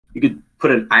You could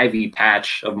put an IV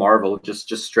patch of Marvel just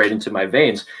straight into my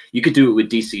veins. You could do it with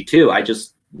DC too. I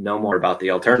just know more about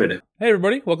the alternative. Hey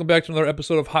everybody, welcome back to another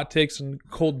episode of Hot Takes and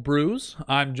Cold Brews.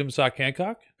 I'm Jim Sock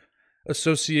Hancock,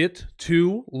 associate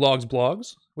to Logs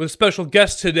Blogs, with a special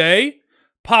guest today,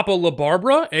 Papa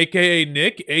LaBarbara, aka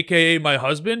Nick, aka my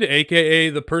husband, aka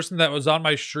the person that was on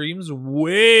my streams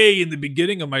way in the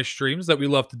beginning of my streams that we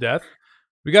love to death.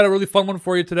 We got a really fun one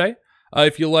for you today.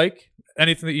 If you like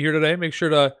anything that you hear today, make sure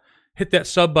to hit that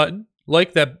sub button,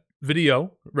 like that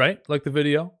video, right? Like the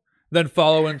video. Then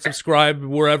follow and subscribe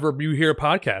wherever you hear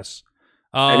podcasts.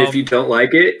 And if you don't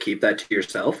like it, keep that to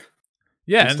yourself.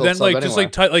 Yeah, and then like anyway. just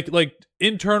like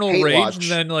internal Hate rage, watch. and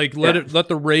then like let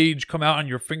the rage come out on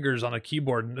your fingers on the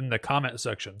keyboard in the comment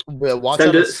section. Watch Send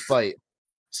out of it- spite.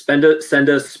 Send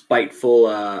a spiteful,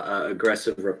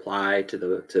 aggressive reply to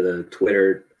the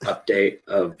Twitter update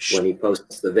of when he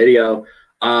posts the video.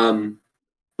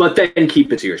 But then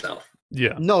keep it to yourself.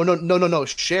 Yeah, No.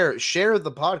 Share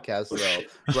the podcast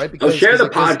though, right? Share the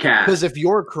podcast. Because if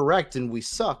you're correct and we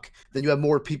suck, then you have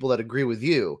more people that agree with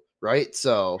you, right?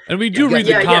 So and we do Yeah, read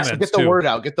yeah, the yeah, comments get the too. word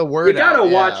out. Get the You word out. gotta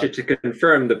yeah. watch it to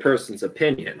confirm the person's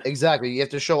opinion. Exactly. You have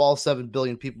to show all 7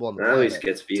 billion people on the At least planet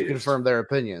gets to views. confirm their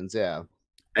opinions. Yeah.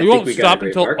 I We think won't we got a stop great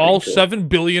until marketing all tool. 7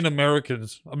 billion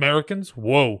Americans.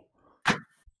 Whoa,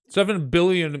 7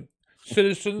 billion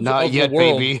citizens Not of yet, the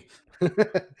world baby.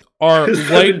 are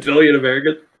 7 liked, billion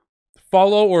Americans.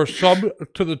 follow, or sub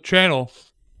to the channel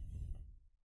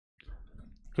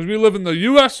because we live in the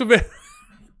U.S. of A.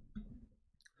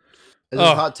 Is this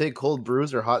hot take cold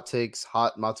brews or hot takes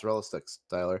hot mozzarella sticks,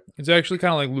 Tyler? It's actually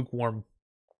kind of like lukewarm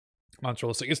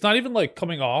mozzarella stick. It's not even like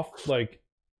coming off. Like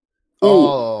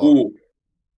Oh. Ooh.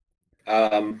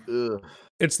 Ugh.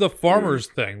 it's the farmer's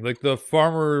thing, like the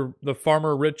farmer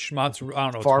rich mozzarella.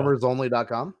 I don't know. What Farmersonly.com? it's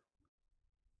called.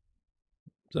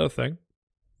 Is that a thing?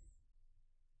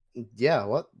 Yeah,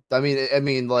 what? I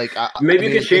mean, like Maybe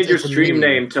you could change your it's a stream meme.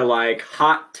 name to like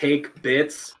Hot Take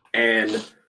Bits and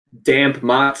Damp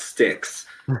Mott Sticks.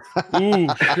 Ooh,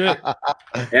 shit.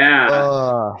 Yeah,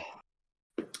 Uh,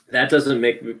 that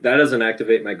doesn't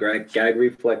activate my gag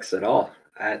reflex at all.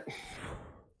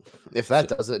 if that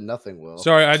does it, nothing will.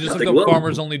 Sorry, I just looked Nothing up will.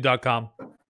 farmersonly.com.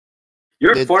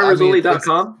 You're It-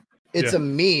 farmersonly.com? It's Yeah. a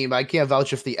meme. I can't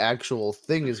vouch if the actual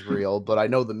thing is real, but I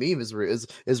know the meme is real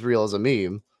as a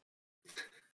meme.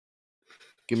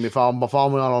 Follow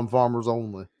me on Farmers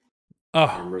Only. Oh,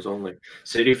 Farmers only.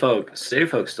 City folks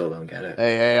still don't get it.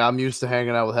 Hey, I'm used to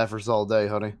hanging out with heifers all day,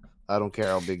 honey. I don't care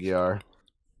how big you are.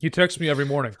 he texts me every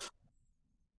morning.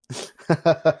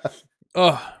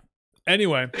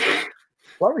 Anyway,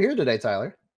 Why are we here today,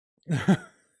 Tyler?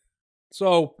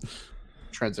 so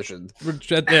Transition. we're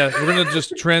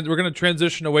gonna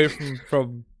transition away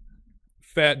from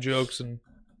fat jokes and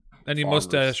any Farmers.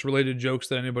 mustache related jokes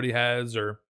that anybody has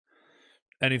or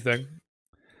anything.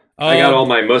 I got all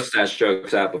my mustache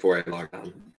jokes out before I logged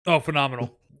on. Oh,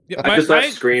 phenomenal! Yeah, I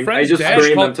just screamed. I friend's just dad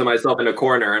screamed called- them to myself in a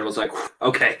corner and was like,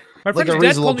 okay. My Like friend's a dad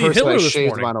reasonable called me person, Hitler I this shaved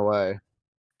morning. mine away.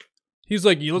 He's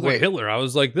like, "You look like Wait. Hitler." I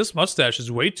was like, "This mustache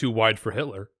is way too wide for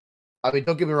Hitler." I mean,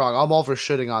 don't get me wrong. I'm all for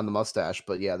shitting on the mustache,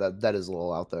 but yeah, that is a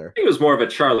little out there. I think it was more of a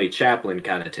Charlie Chaplin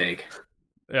kind of take.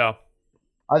 Yeah.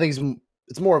 I think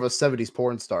it's more of a 70s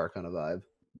porn star kind of vibe.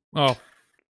 Oh,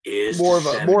 More of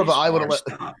a I would would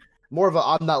let more of a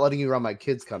I'm not letting you around my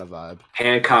kids kind of vibe.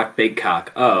 Hancock, big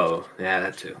cock. Oh, yeah,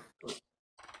 that too.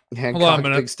 Hancock,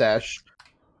 minute. big stash.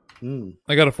 Hmm.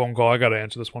 I got a phone call. I got to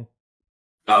answer this one.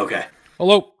 Oh, okay.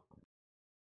 Hello.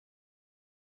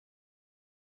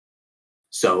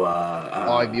 So,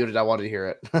 Oh, I muted. I wanted to hear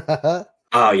it.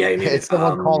 Oh, yeah, you mean It's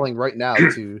someone calling right now to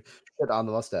shit on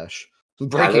the mustache.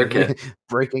 Tyler Breaking.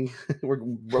 Breaking.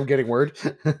 We're getting word.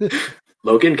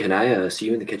 Logan, can I see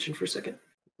you in the kitchen for a second?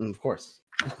 Of course.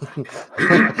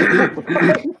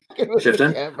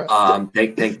 Shifton?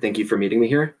 Camera. Thank you for meeting me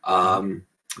here. Mhm.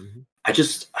 I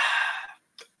just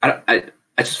find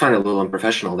it a little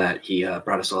unprofessional that he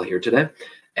brought us all here today,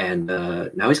 and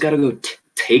now he's got to go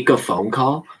take a phone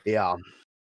call, Yeah.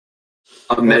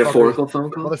 a metaphorical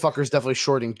phone call. Motherfucker's definitely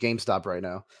shorting GameStop right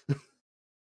now.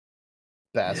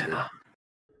 Bastard. Yeah.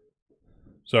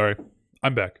 Sorry,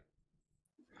 I'm back.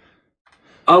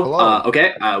 Oh, Hello.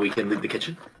 okay. We can leave the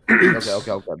kitchen.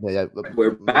 Okay. Yeah.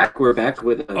 We're back. We're back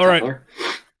with All right. Tyler.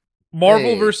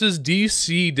 Marvel Hey. versus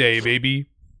DC Day, baby.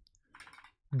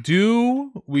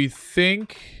 Do we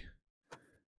think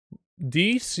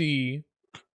DC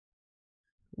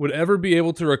would ever be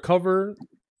able to recover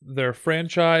their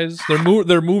franchise,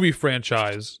 their movie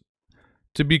franchise,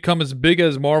 to become as big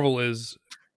as Marvel is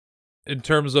in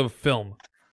terms of film?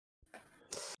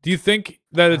 Do you think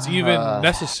that it's even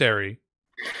necessary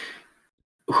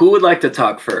Who would like to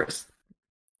talk first?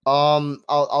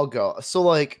 I'll go. So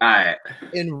like All right.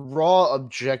 in raw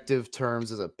objective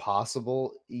terms, is it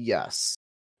possible? Yes,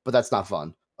 but that's not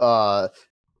fun.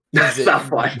 That's not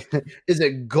fun. Is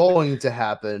it going to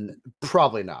happen?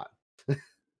 Probably not.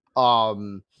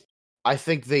 I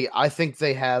think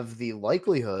they have the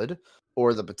likelihood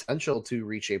or the potential to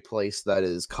reach a place that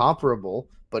is comparable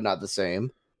but not the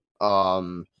same.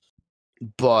 But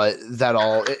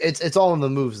it's all in the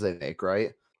moves they make,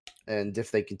 right? And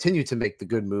if they continue to make the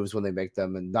good moves when they make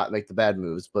them and not make the bad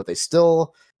moves, but they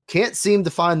still can't seem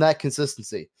to find that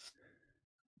consistency.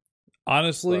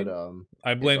 Honestly, But,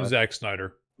 I blame Zack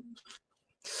Snyder.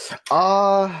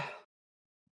 I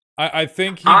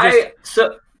think he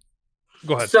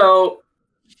Go ahead. So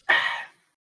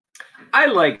I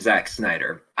like Zack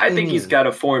Snyder. I think he's got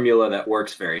a formula that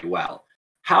works very well.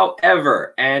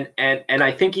 However, and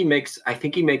I think he makes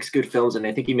good films, and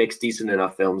I think he makes decent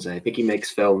enough films, and I think he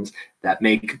makes films that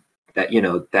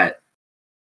that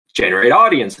generate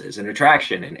audiences and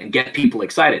attraction and get people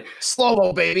excited.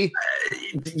 Slow-mo, baby.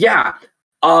 Yeah.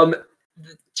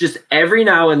 Just every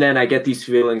now and then I get these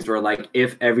feelings where like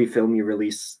if every film you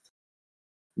release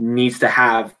needs to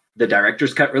have the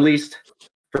director's cut released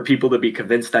for people to be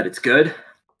convinced that it's good.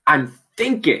 I'm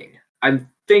thinking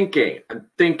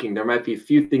there might be a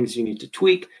few things you need to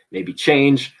tweak, maybe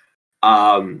change,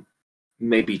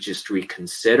 maybe just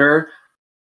reconsider.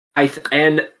 I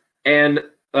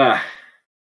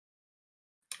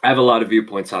have a lot of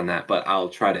viewpoints on that, but I'll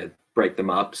try to break them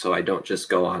up so I don't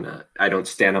just I don't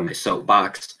stand on my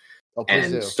soapbox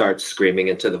and start screaming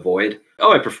into the void.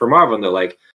 Oh, I prefer Marvel. And they're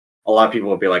like, a lot of people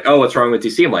will be like, oh, what's wrong with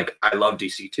DC? I'm like, I love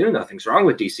DC too. Nothing's wrong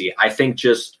with DC. I think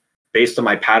just based on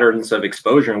my patterns of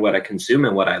exposure and what I consume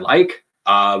and what I like,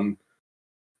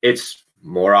 it's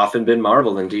more often been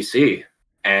Marvel than DC.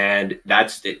 And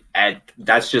that's it. And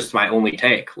that's just my only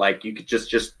take. Like you could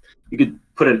you could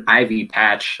put an IV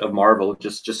patch of Marvel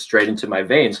just straight into my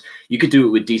veins. You could do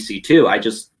it with DC too. I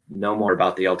just know more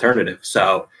about the alternative.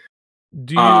 So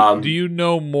do you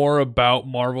know more about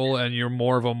Marvel and you're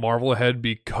more of a Marvel head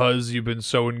because you've been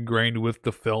so ingrained with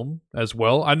the film as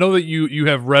well? I know that you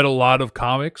have read a lot of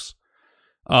comics.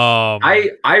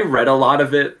 I read a lot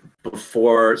of it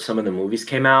before some of the movies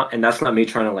came out, and that's not me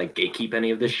trying to like gatekeep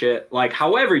any of this shit. Like,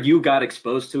 however you got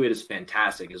exposed to it is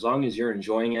fantastic. As long as you're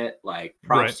enjoying it, like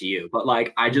props to you. But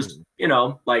like I just,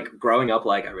 like growing up,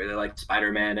 like I really liked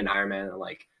Spider-Man and Iron Man, and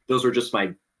like those were just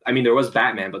there was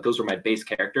Batman, but those were my base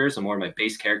characters, and more of my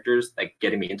base characters like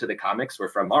getting me into the comics were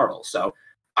from Marvel. So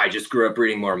I just grew up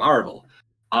reading more Marvel.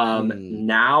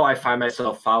 Now I find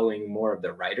myself following more of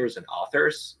the writers and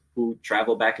authors who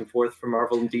travel back and forth from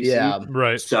Marvel and DC. Yeah,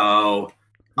 right. So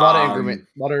a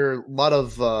lot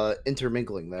of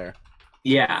intermingling there.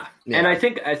 Yeah. And I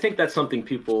think that's something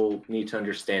people need to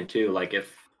understand too. Like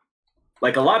if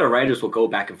a lot of writers will go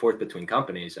back and forth between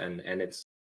companies, and it's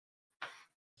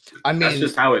that's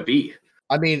just how it be.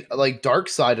 I mean, like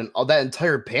Darkseid and all that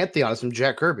entire pantheon is from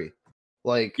Jack Kirby.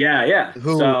 Like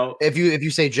So if you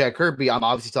say Jack Kirby, I'm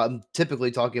obviously typically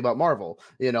talking about Marvel,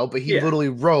 but he literally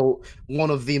wrote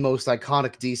one of the most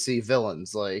iconic DC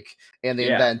villains, like, and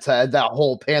that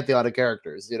whole pantheon of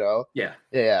characters,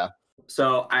 Yeah.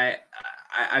 So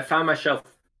I found myself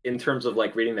in terms of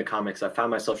like reading the comics, I found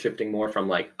myself shifting more from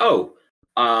like,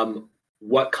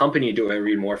 what company do I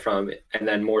read more from, and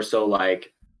then more so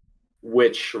like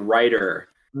which writer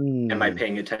am I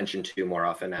paying attention to more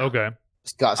often now? Okay.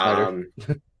 Scott Snyder.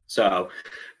 So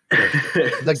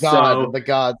the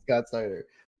god Scott Snyder.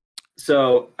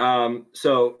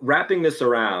 So wrapping this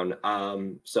around,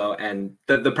 and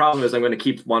the problem is I'm going to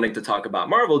keep wanting to talk about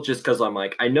Marvel just because I'm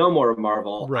like, I know more of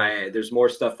Marvel. Right. There's more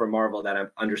stuff from Marvel that I'm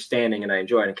understanding and I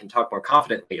enjoy and can talk more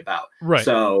confidently about. Right.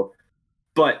 So,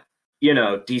 but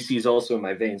DC is also in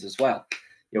my veins as well.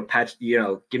 Patch,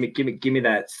 give me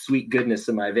that sweet goodness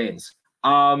in my veins.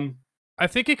 I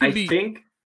think it could be.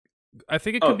 I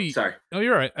think it could be. Sorry. Oh,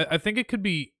 you're right. I think it could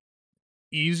be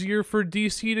easier for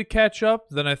DC to catch up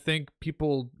than I think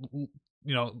people,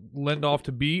 lend off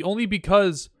to be. Only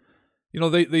because,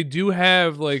 they do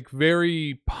have like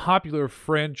very popular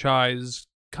franchise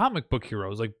comic book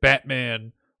heroes like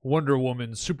Batman, Wonder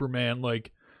Woman, Superman.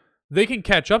 Like they can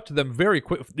catch up to them very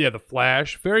quick. Yeah, the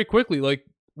Flash very quickly. Like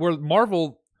where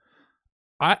Marvel,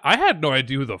 I had no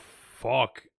idea who the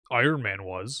fuck Iron Man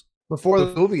was before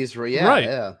the movies were. Yeah, right.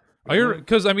 Yeah.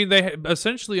 Because they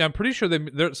essentially, I'm pretty sure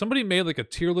somebody made like a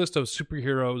tier list of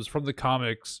superheroes from the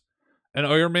comics, and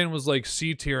Iron Man was like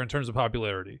C tier in terms of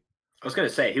popularity. I was gonna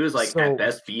say he was like at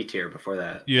best B tier before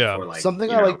that. Yeah. Before, like,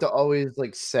 something I like to always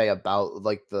like say about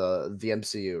like the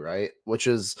MCU, right? Which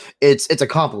is it's a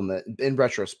compliment in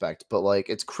retrospect, but like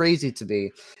it's crazy to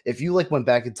me if you like went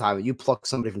back in time and you plucked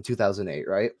somebody from 2008,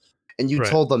 right? And you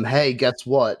told them, hey, guess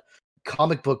what?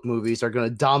 Comic book movies are going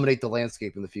to dominate the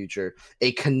landscape in the future. A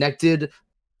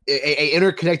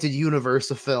interconnected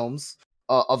universe of films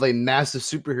of a massive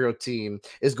superhero team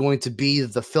is going to be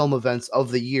the film events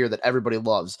of the year that everybody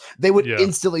loves. They would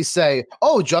instantly say,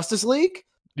 "Oh, Justice League."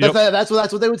 Yep. That's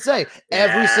what they would say. Yeah.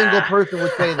 Every single person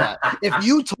would say that. If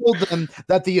you told them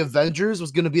that the Avengers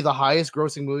was going to be the highest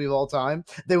grossing movie of all time,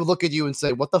 they would look at you and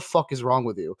say, "What the fuck is wrong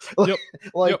with you?"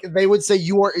 They would say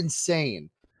you are insane.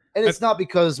 And it's not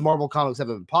because Marvel comics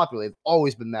haven't been popular. They've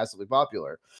always been massively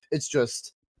popular. It's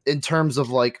just in terms of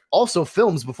like also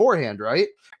films beforehand, right?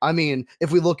 I mean,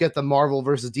 if we look at the Marvel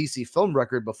versus DC film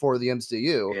record before the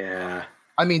MCU,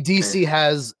 I mean, DC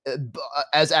has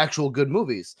as actual good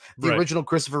movies. The original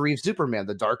Christopher Reeve Superman,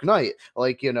 The Dark Knight,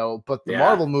 like, you know, but the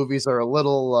Marvel movies are a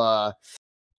little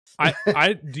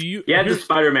the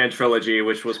Spider-Man trilogy,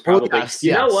 which was probably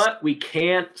you know what? We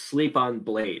can't sleep on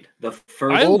Blade. The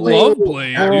first I love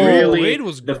Blade. Really, Blade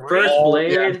was the first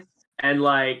Blade, and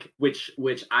like which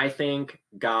I think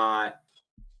got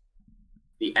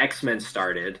the X-Men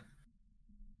started.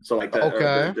 So like the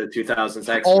 2000s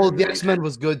X-Men. Oh, the X-Men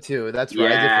was good too. That's right.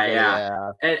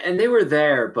 Yeah. And they were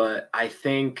there, but I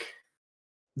think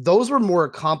those were more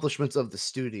accomplishments of the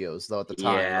studios though at the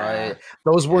time, right?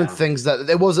 Those weren't things that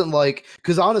it wasn't like,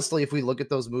 because honestly, if we look at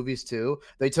those movies too,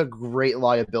 they took great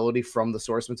liability from the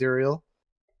source material.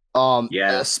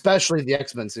 Especially the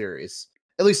X-Men series.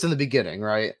 At least in the beginning,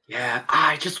 right? Yeah,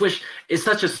 I just wish it's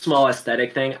such a small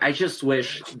aesthetic thing. I just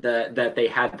wish that they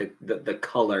had the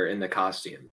color in the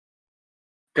costume,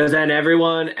 because then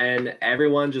everyone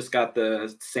just got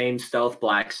the same stealth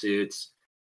black suits,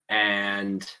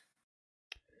 and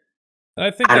I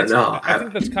think I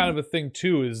think that's kind of a thing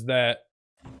too. Is that,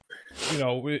 you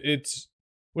know, it's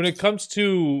when it comes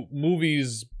to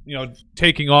movies, you know,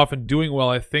 taking off and doing well.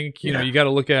 I think you know you got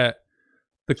to look at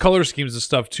the color schemes and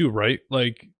stuff too, right?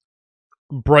 Like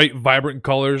bright, vibrant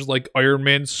colors, like Iron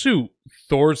Man's suit,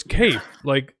 Thor's cape,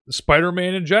 like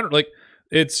Spider-Man in general. Like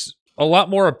it's a lot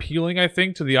more appealing, I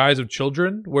think, to the eyes of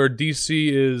children. Where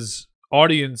DC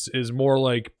audience is more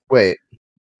like, wait,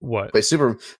 what? Wait,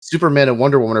 Superman and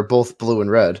Wonder Woman are both blue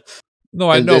and red. No,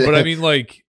 I know, but I mean,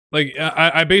 like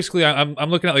I basically I'm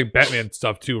looking at like Batman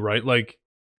stuff too, right? Like.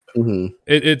 Mm-hmm.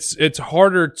 It's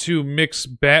harder to mix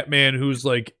Batman, who's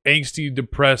like angsty,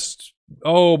 depressed.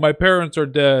 Oh, my parents are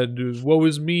dead. Woe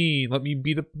is me. Let me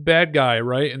be the bad guy,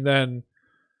 right? And then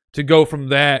to go from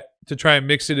that to try and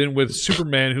mix it in with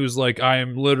Superman, who's like, I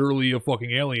am literally a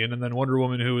fucking alien, and then Wonder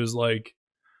Woman, who is like,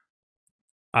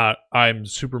 I'm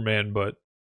Superman, but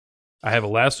I have a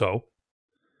lasso.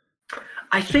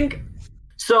 I think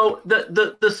so.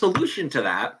 The solution to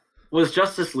that was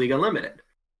Justice League Unlimited.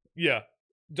 Yeah.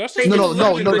 No.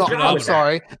 I'm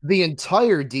sorry. The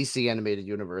entire DC animated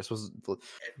universe was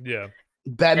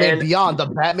Batman Beyond, the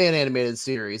Batman animated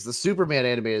series, the Superman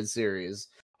animated series.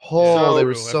 Oh, they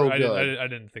were so good. I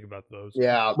didn't think about those.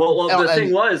 Yeah. Well, the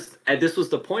thing was, and this was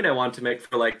the point I wanted to make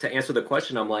for like to answer the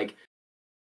question. I'm like,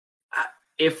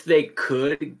 if they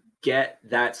could get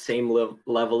that same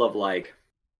level of like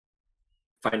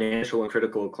financial and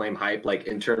critical acclaim hype, like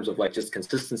in terms of like just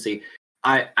consistency.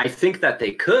 I think that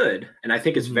they could, and I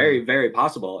think it's very, very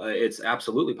possible. It's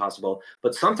absolutely possible.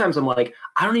 But sometimes I'm like,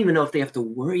 I don't even know if they have to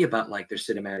worry about like their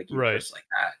cinematic universe like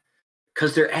that,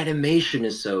 because their animation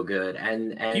is so good,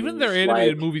 and even their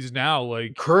animated movies now,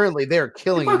 like currently, they're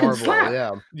killing Marvel.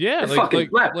 Slap. Yeah,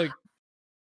 like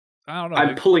I don't know.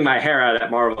 I'm pulling my hair out at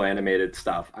Marvel animated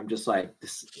stuff. I'm just like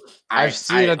this. I've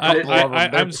seen a couple of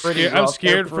them. I'm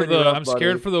scared for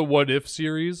the What If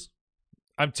series.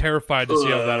 I'm terrified to see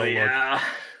how that'll look.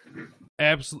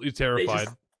 Absolutely terrified.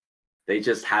 They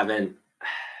just haven't.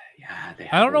 Yeah, they.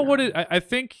 I don't know what it. I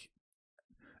think,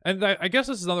 and I guess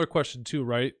this is another question too,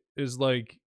 right? Is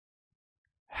like,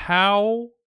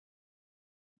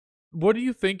 what do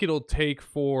you think it'll take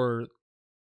for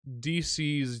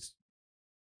DC's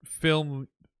film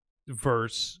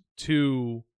verse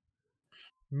to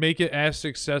make it as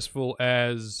successful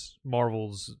as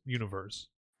Marvel's universe?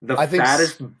 I think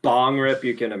fattest bong rip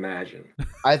you can imagine.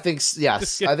 I think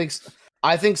yes.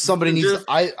 I think somebody needs.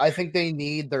 I think they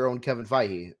need their own Kevin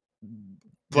Feige.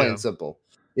 Plain and simple.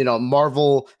 You know,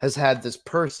 Marvel has had this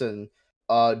person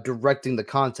directing the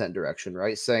content direction,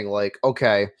 right? Saying like,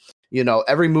 okay, you know,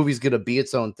 every movie's gonna be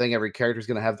its own thing. Every character's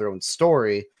gonna have their own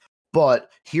story. But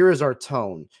here is our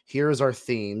tone. Here is our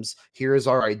themes. Here is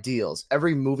our ideals.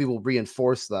 Every movie will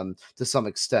reinforce them to some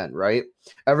extent, right?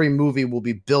 Every movie will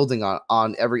be building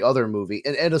on every other movie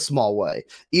in a small way,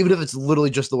 even if it's literally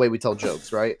just the way we tell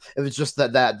jokes, right? If it's just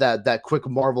that quick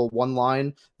Marvel one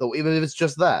line, though, even if it's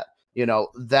just that, you know,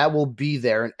 that will be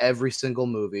there in every single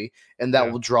movie, and that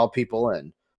will draw people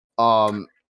in.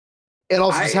 And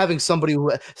also just having somebody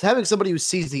who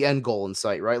sees the end goal in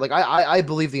sight, right? Like I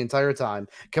believe the entire time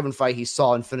Kevin Feige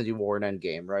saw Infinity War and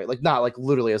Endgame, right? Like not like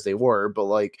literally as they were, but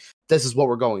like this is what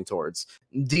we're going towards.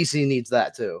 DC needs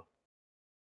that too.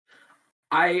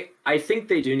 I think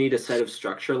they do need a set of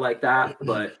structure like that,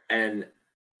 but and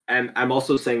I'm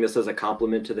also saying this as a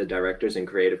compliment to the directors and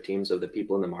creative teams of the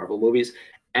people in the Marvel movies.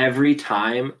 Every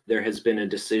time there has been a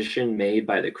decision made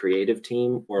by the creative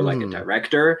team or like a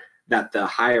director that the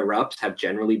higher ups have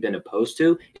generally been opposed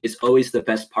to is always the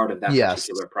best part of that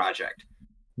particular project.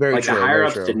 Very like true, the higher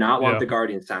ups did not want the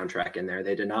Guardian soundtrack in there.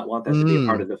 They did not want that to be a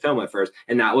part of the film at first.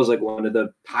 And that was like one of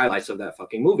the highlights of that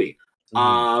fucking movie.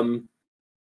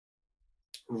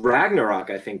 Ragnarok,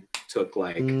 I think, took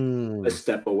like a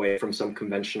step away from some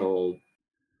conventional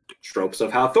tropes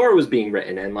of how Thor was being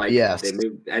written. And like they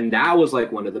moved, and that was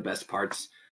like one of the best parts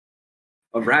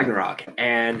of Ragnarok.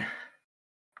 And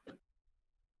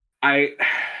I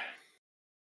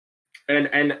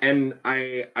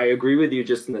agree with you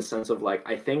just in the sense of like,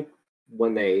 I think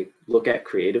when they look at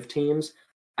creative teams,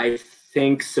 I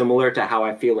think similar to how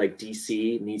I feel like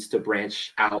DC needs to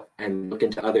branch out and look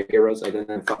into other heroes other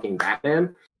than fucking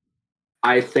Batman.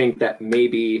 I think that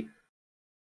maybe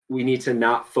we need to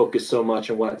not focus so much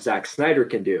on what Zack Snyder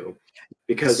can do,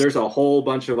 because there's a whole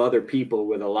bunch of other people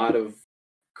with a lot of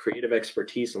creative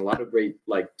expertise and a lot of great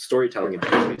like storytelling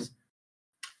abilities.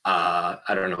 I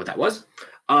don't know what that was.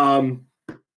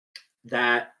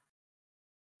 That,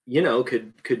 you know,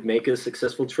 could make a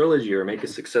successful trilogy or make a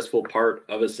successful part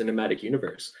of a cinematic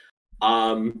universe.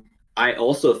 I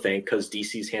also think because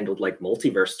DC's handled like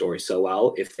multiverse stories so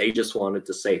well, if they just wanted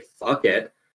to say, fuck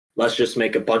it, let's just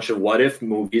make a bunch of what if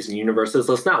movies and universes.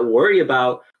 Let's not worry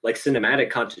about like cinematic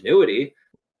continuity.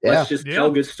 Let's just tell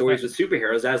good stories with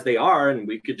superheroes as they are. And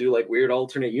we could do like weird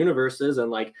alternate universes and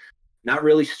like not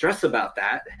really stress about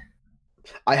that.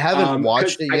 I haven't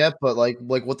watched it yet, but like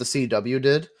what the CW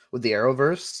did with the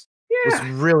Arrowverse was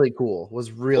really cool.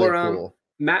 Cool.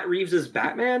 Matt Reeves'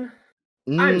 Batman.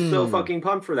 I'm so fucking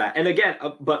pumped for that. And again,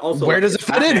 but also where does it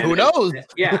fit in? Who knows?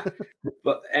 Yeah,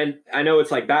 and I know it's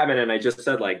like Batman, and I just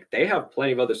said like they have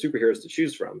plenty of other superheroes to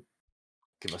choose from.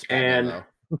 Give us Batman, though.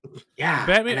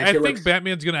 Batman. I think like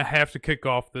Batman's gonna have to kick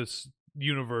off this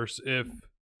universe if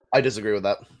I disagree with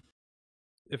that.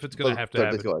 If it's gonna have to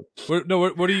happen. What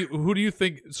do you? Who do you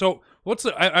think? So what's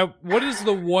the? What is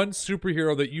the one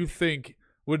superhero that you think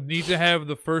would need to have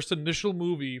the first initial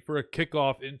movie for a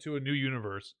kickoff into a new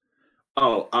universe?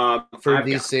 For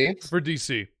DC? For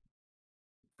DC.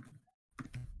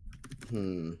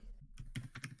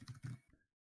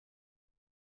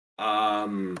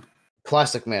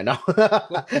 Plastic Man. No.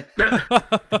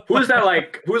 Who's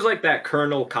like that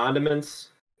Colonel Condiments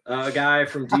guy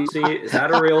from DC? Is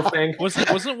that a real thing?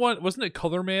 Wasn't it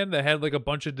Color Man that had like a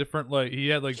bunch of different like he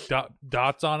had like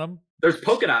dots on him? There's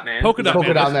Polka Dot Man. Polka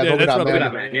Dot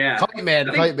Man. Yeah. Kite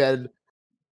Man.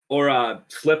 Or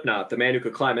Slipknot, the man who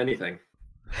could climb anything.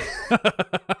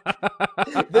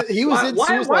 He was in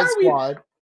Suicide Squad.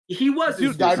 He was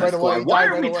in Suicide Squad. Why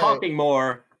are we talking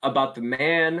more about the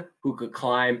man who could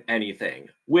climb anything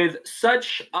with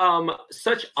such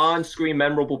on-screen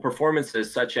memorable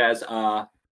performances, such as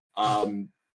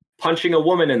punching a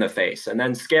woman in the face and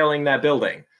then scaling that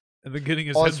building and then getting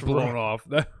his head blown off?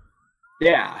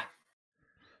 Yeah,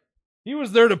 he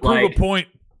was there to prove a point.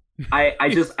 I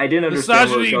didn't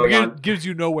understand. Misogyny gives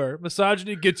you nowhere.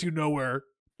 Misogyny gets you nowhere.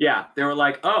 Yeah, they were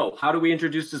like, oh, how do we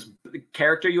introduce this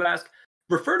character, you ask?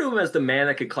 Refer to him as the man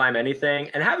that could climb anything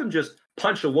and have him just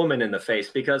punch a woman in the face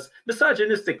because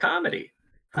misogynistic comedy.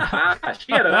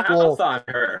 She had a mouth on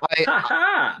her.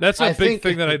 That's a big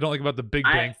thing that I don't like about the Big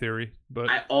Bang Theory. But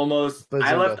I was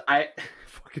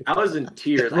in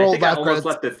tears. I think I almost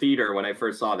left the theater when I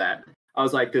first saw that. I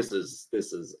was like, this is.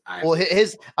 Well,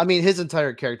 his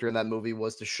entire character in that movie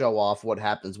was to show off what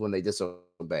happens when they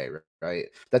disobey, right?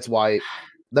 That's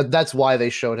why they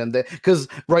showed him that, because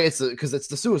it's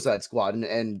the Suicide Squad,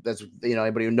 and that's, you know,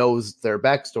 anybody who knows their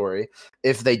backstory,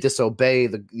 if they disobey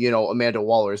the, you know, Amanda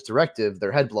Waller's directive,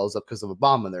 their head blows up because of a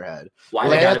bomb in their head. Why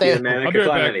they gotta be a man that can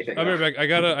climb anything? I'll be right back.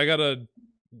 I gotta.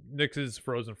 Nick is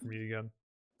frozen for me again.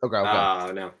 Okay.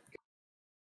 Oh no.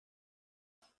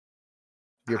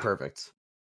 You're perfect.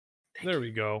 There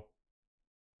we go.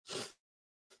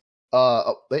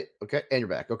 Wait, okay, and you're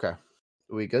back. Okay, are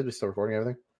we good? We still recording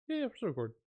everything? Yeah, we're still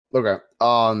recording. Okay.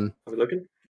 Are we looking?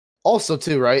 Also,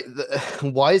 too, right?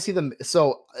 Why is he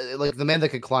like the man that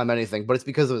could climb anything? But it's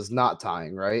because of his knot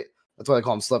tying, right? That's why they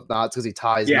call him Slipknots, because he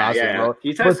ties knots with rope.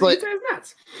 He ties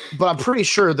knots. But I'm pretty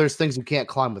sure there's things you can't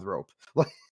climb with rope.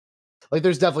 Like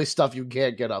there's definitely stuff you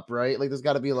can't get up, right? Like there's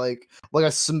got to be like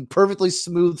a perfectly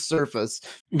smooth surface.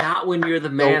 Not when you're the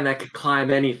man that can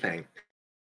climb anything.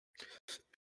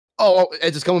 Oh,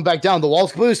 it's just coming back down. The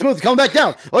wall's completely smooth. It's coming back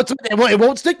down. It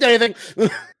won't stick to anything.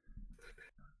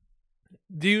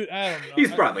 Dude, I don't know.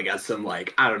 He's probably got some,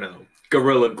 like, I don't know,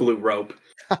 Gorilla Glue rope.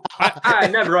 I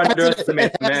never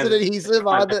underestimate the man. There's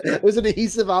an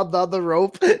adhesive on the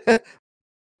rope.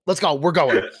 Let's go. We're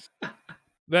going.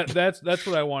 That's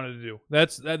what I wanted to do.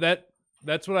 That's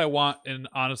what I want in,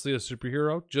 honestly, a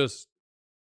superhero. Just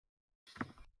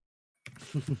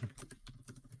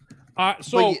I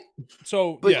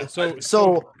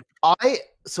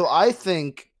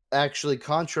think, actually,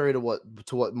 contrary to what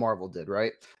Marvel did,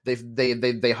 right?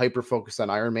 They hyper focused on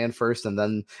Iron Man first and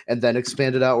then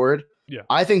expanded outward. Yeah.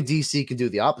 I think DC can do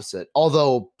the opposite.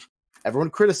 Although everyone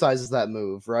criticizes that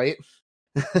move, right?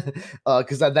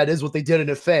 Because that is what they did and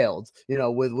it failed,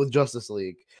 with Justice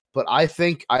League. But I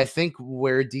think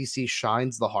where DC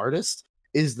shines the hardest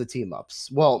is the team ups.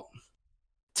 Well,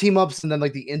 team ups and then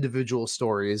like the individual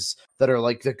stories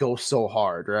that go so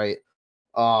hard, right?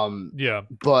 Yeah.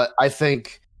 But I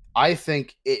think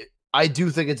it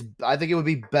would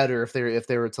be better if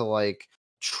they were to like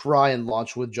try and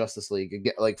launch with Justice League and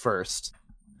get like first.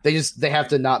 They have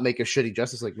to not make a shitty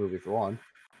Justice League movie for one.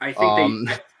 I think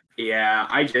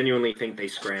I genuinely think they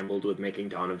scrambled with making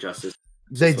Dawn of Justice.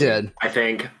 They did. I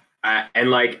think Bob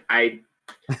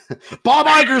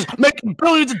Iger's making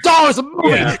billions of dollars a movie.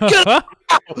 Yeah.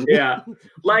 Yeah.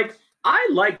 Like, I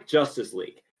like Justice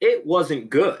League. It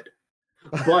wasn't good,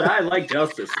 but I like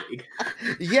Justice League.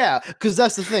 Yeah, because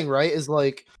that's the thing, right? Is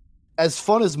like, as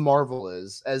fun as Marvel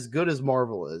is, as good as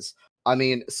Marvel is, I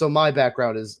mean, so my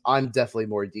background is I'm definitely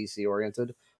more DC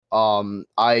oriented.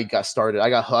 I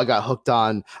got hooked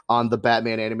on the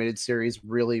Batman animated series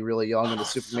really, really young, and the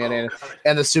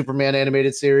Superman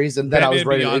animated series, and then Batman I was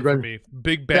ready Beyond to for me.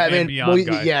 Big Batman Beyond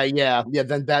guy. Yeah.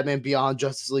 Then Batman Beyond,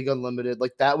 Justice League Unlimited,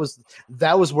 like that was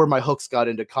where my hooks got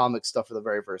into comic stuff for the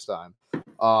very first time.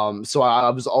 So I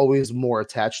was always more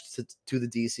attached to the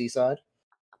DC side.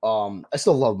 I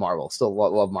still love Marvel,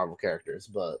 love Marvel characters,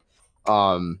 but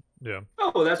yeah.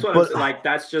 Oh, that's what I'm like.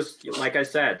 That's just like I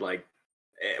said, like,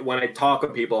 when I talk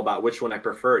with people about which one I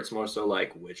prefer, it's more so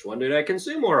like, which one did I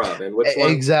consume more of, and which one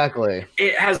exactly.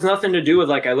 It has nothing to do with,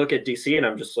 like, I look at DC and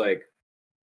I'm just like,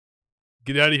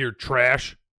 get out of here,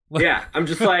 trash. Yeah, I'm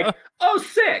just like, oh,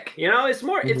 sick. It's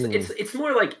more, it's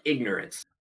more like ignorance.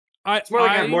 It's more like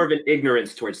I have more of an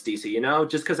ignorance towards DC,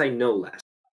 just because I know less.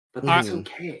 But that's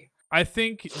okay. I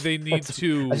think they need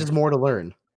to. That's just more to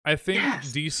learn. I think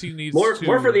DC needs more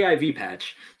for the IV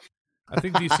patch. I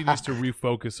think DC needs to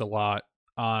refocus a lot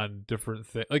on different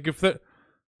things. Like,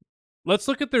 let's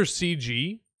look at their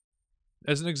CG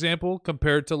as an example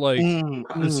compared to like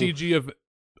the CG of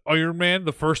Iron Man,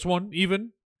 the first one.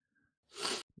 Even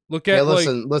look at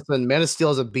listen, Man of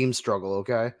Steel is a beam struggle.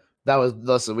 Okay,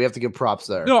 we have to give props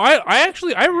there. No,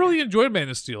 I really enjoyed Man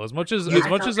of Steel as much as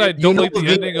I don't like the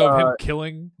ending of him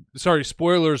killing. Sorry,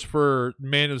 spoilers for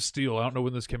Man of Steel. I don't know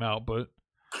when this came out, but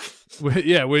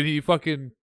when he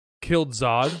fucking killed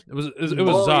Zod. It was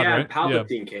Zod, right?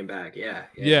 Palpatine came back. Yeah,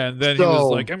 and then he was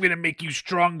like, "I'm gonna make you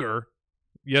stronger."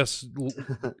 Yes,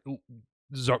 Mark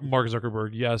Zuckerberg.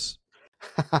 Yes.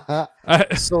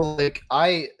 So like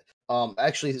I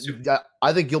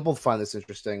think you'll both find this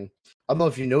interesting. I don't know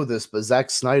if you know this, but Zack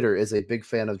Snyder is a big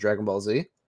fan of Dragon Ball Z.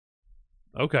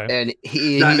 Okay, and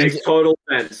that makes total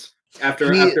sense after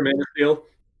Man of Steel.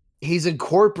 He's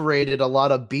incorporated a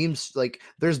lot of beams. Like,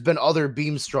 there's been other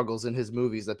beam struggles in his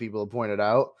movies that people have pointed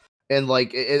out, and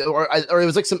like, it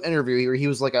was like some interview where he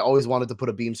was like, "I always wanted to put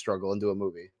a beam struggle into a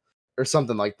movie," or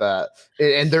something like that.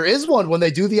 And there is one when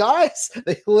they do the eyes.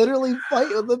 They literally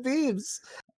fight with the beams.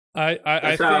 That's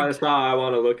how I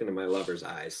want to look into my lover's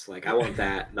eyes. Like, I want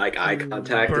that, like, eye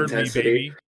contact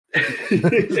intensity.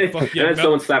 Fuck yeah, and then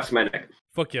someone slaps my neck.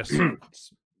 Fuck yes,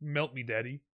 melt me,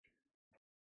 daddy.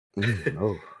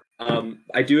 No.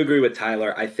 I do agree with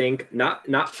Tyler. I think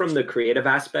not from the creative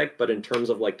aspect, but in terms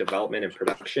of like development and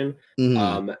production,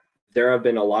 there have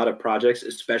been a lot of projects,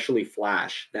 especially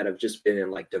Flash, that have just been in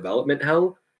like development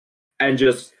hell, and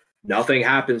just nothing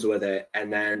happens with it.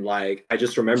 And then like I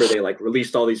just remember they like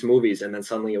released all these movies, and then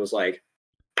suddenly it was like,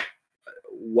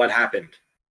 what happened?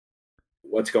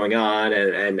 what's going on,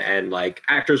 and like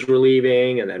actors were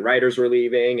leaving, and then writers were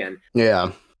leaving, and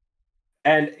it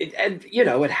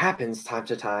happens time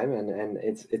to time, and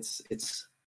it's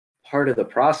part of the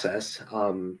process.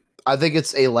 I think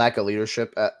it's a lack of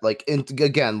leadership at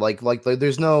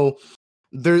there's no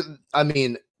there. I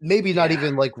mean, maybe not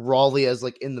even like rawly as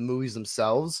like in the movies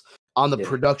themselves. On the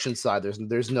production side,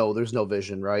 there's no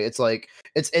vision, right? It's like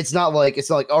it's not like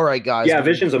all right, guys. Yeah,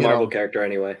 Vision's a Marvel character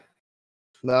anybody.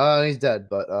 No, he's dead,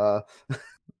 but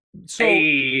So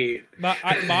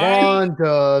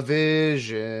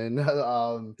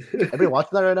WandaVision. Everybody watching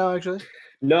that right now? Actually,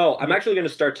 no. I'm actually going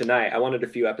to start tonight. I wanted a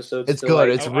few episodes. It's good.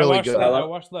 It's really good. I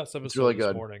watched the last episode. It's really good.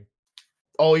 This morning.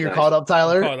 Oh, you're caught up,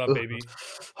 Tyler? I'm caught up, baby.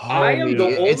 I am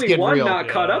the only one not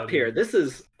caught up here. This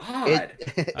is odd.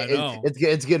 I know.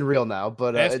 It's getting real now.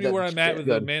 But ask me where I'm at with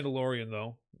The Mandalorian,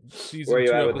 though. Season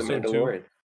 2, at with The Mandalorian?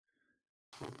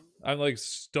 2. I'm like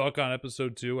stuck on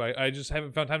episode 2. I just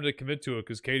haven't found time to commit to it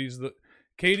because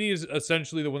Katie is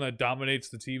essentially the one that dominates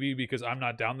the TV because I'm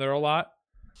not down there a lot.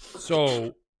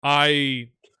 So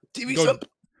essentially,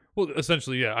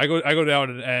 yeah. I go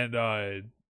down and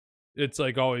it's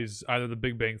like always either The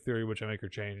Big Bang Theory, which I make her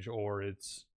change, or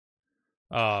it's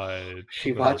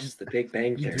she watches The Big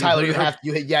Bang Theory. Tyler, you have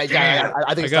to. I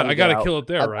think I gotta kill it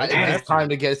there, right? It's time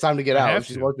to get out.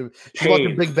 She's watching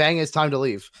Big Bang. It's time to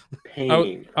leave.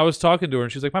 I was talking to her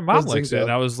and she's like, my mom likes it,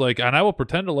 and I was like, and I will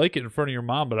pretend to like it in front of your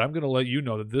mom, but I'm gonna let you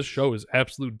know that this show is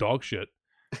absolute dog shit.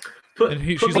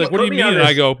 She's like, what do you mean? And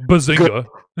I go, bazinga.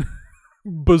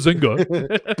 Bazinga.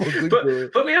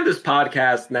 Put me on this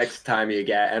podcast next time you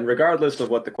get, and regardless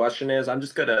of what the question is, I'm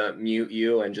just gonna mute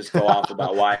you and just go off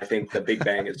about why I think The Big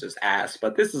Bang is just ass.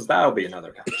 But that'll be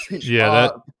another conversation.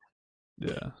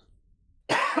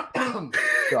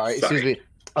 Sorry, excuse me.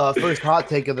 First hot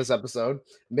take of this episode.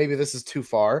 Maybe this is too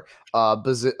far. I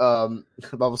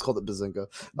almost called it Bazinga.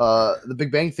 The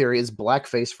Big Bang Theory is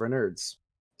blackface for nerds,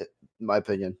 in my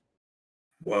opinion.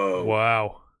 Whoa!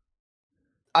 Wow.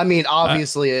 I mean,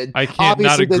 obviously, I can't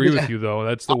not agree with you though.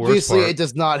 That's the worst part. Obviously, it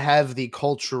does not have the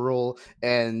cultural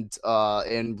and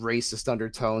racist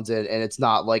undertones, and it's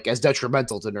not like as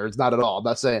detrimental to nerds. Not at all. I'm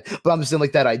not saying, but I'm just saying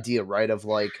like that idea, right? Of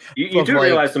like you do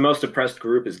realize the most oppressed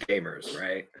group is gamers,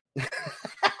 right?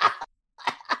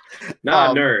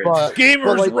 Not nerds.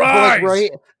 Gamers rise.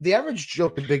 Right? The average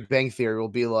joke in Big Bang Theory will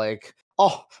be like,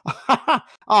 oh,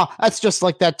 that's just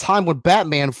like that time when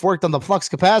Batman worked on the flux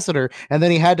capacitor and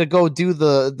then he had to go do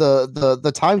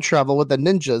the time travel with the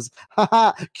ninjas.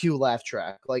 Cue laugh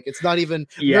track. Like it's not even.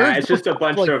 Yeah, it's just a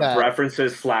bunch of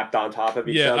references slapped on top of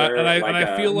each other. And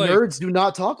I feel like nerds do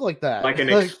not talk like that. Like an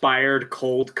expired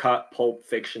cold cut Pulp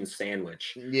Fiction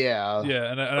sandwich. Yeah,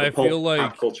 and I feel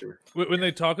like when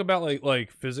they talk about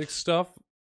like physics stuff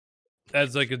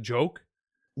as like a joke.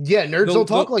 Yeah, nerds don't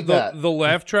talk like that. The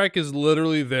laugh track is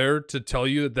literally there to tell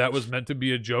you that was meant to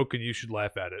be a joke and you should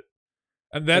laugh at it.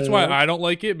 And that's why I don't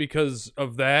like it, because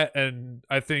of that. And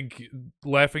I think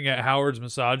laughing at Howard's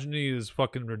misogyny is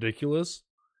fucking ridiculous.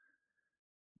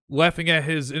 Laughing at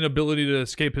his inability to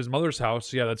escape his mother's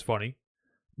house, yeah, that's funny.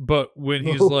 But when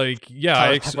he's like, yeah,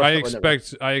 I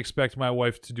expect my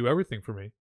wife to do everything for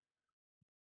me.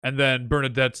 And then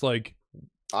Bernadette's like,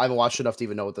 I haven't watched enough to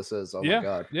even know what this is. Oh my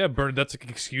god. Yeah, Bernadette's like,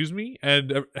 excuse me?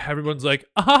 And everyone's like,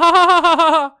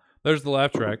 ah, there's the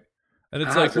laugh track. And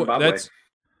it's like, that's...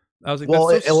 I was like, well,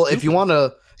 that's so if you want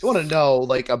to know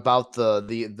like about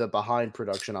the behind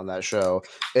production on that show,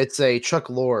 it's a Chuck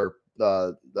Lorre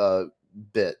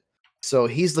bit. So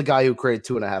he's the guy who created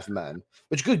 2.5 Men,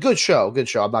 which good show.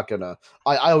 I'm not gonna.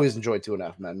 I always enjoyed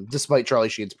 2.5 Men, despite Charlie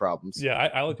Sheen's problems. Yeah,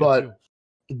 I like it too.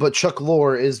 But Chuck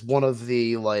Lorre is one of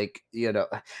the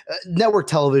network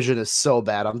television is so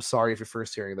bad. I'm sorry if you're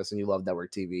first hearing this and you love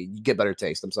network TV. You get better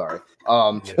taste. I'm sorry.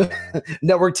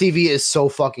 Network TV is so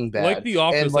fucking bad. Like The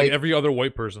Office, and like every other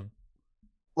white person.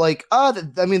 Like, I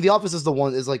mean, The Office is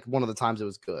one of the times it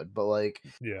was good, but like,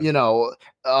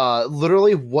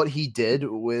 literally what he did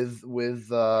with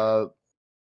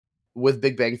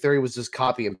Big Bang Theory was just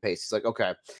copy and paste. He's like,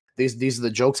 okay, these are the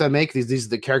jokes I make. These are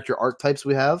the character archetypes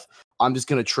we have. I'm just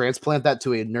gonna transplant that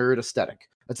to a nerd aesthetic.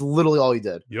 That's literally all he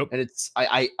did. Yep. And it's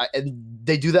and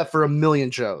they do that for a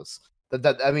million shows.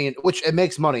 That I mean, which it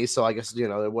makes money. So I guess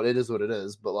what it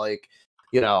is. But like,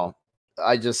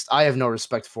 I have no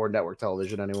respect for network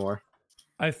television anymore.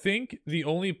 I think the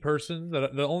only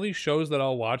shows that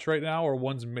I'll watch right now are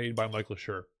ones made by Michael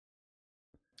Schur.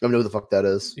 I don't know who the fuck that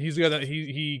is. He's got that.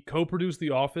 He co-produced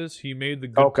The Office. He made The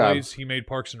Good Place. He made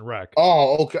Parks and Rec.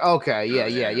 Oh, okay,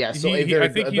 yeah. So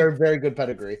they're very good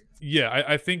pedigree. Yeah,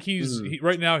 I think he's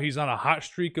right now. He's on a hot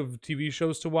streak of TV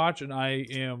shows to watch, and I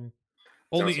am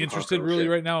only interested really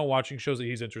right now in watching shows that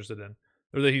he's interested in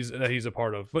or that he's a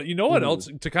part of. But you know what else?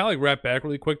 To kind of like wrap back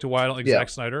really quick to why I don't like Zack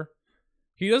Snyder.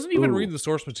 He doesn't even read the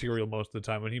source material most of the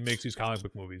time when he makes these comic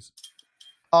book movies.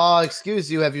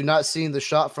 Excuse you, have you not seen the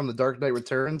shot from The Dark Knight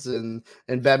Returns in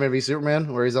Batman v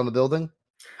Superman where he's on the building?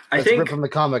 I think from the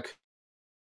comic.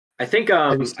 I think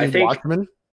Watchmen?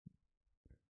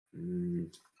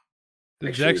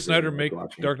 Did Zack Snyder make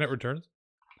Dark Knight Returns?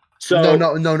 So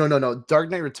no. Dark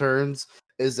Knight Returns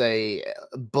is a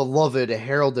beloved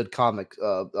heralded comic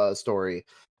story,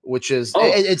 which is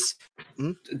it's.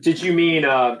 Did you mean?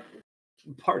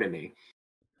 Pardon me.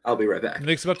 I'll be right back.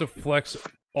 Nick's about to flex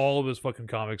all of his fucking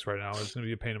comics right now. It's gonna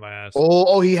be a pain in my ass.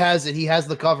 Oh, he has it. He has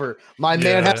the cover. My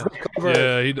man has the cover.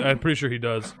 Yeah, I'm pretty sure he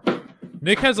does.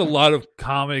 Nick has a lot of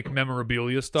comic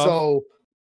memorabilia stuff. So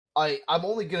I'm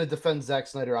only gonna defend Zack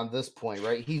Snyder on this point,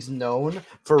 right? He's known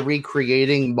for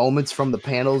recreating moments from the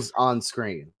panels on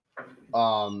screen.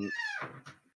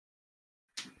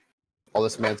 Oh,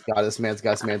 this man's got it. This man's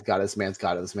got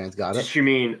it. Did you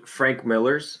mean Frank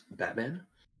Miller's Batman?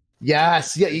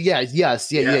 Yes.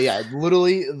 Yeah.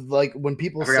 Literally, like when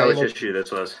people say, which issue this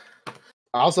was.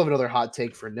 I also have another hot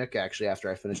take for Nick, actually,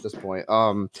 after I finish this point.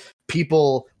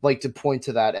 People like to point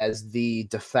to that as the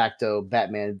de facto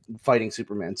Batman fighting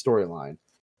Superman storyline.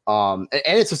 And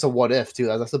it's just a what if, too.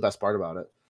 That's the best part about it.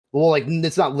 Well, like,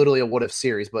 it's not literally a what if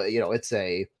series, but, it's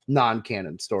a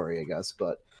non-canon story, I guess.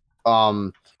 But,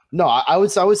 no, I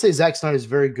would say Zack Snyder is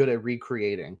very good at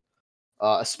recreating,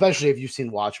 especially if you've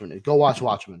seen Watchmen. Go watch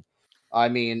Watchmen. I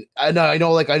mean, I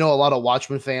know a lot of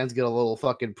Watchmen fans get a little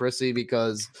fucking prissy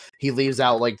because he leaves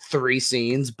out like 3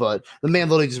 scenes, but the man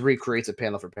literally just recreates it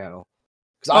panel for panel.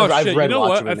 I've read, you know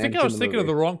Watchmen, what? I think I was thinking of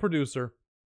the wrong producer.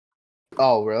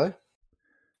 Oh, really?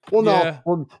 Well, no. Yeah.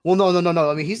 Well, no.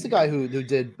 I mean, he's the guy who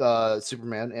did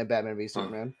Superman and Batman v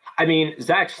Superman. I mean,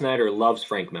 Zack Snyder loves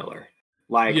Frank Miller.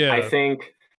 Like, I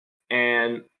think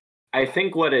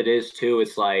what it is too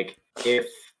is like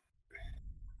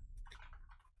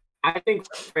I think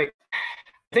Frank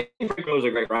Miller's a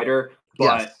great writer,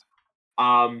 but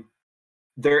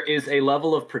there is a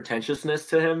level of pretentiousness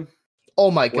to him. Oh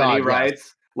my god! When he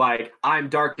writes, like, I'm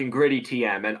dark and gritty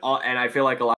TM, and I feel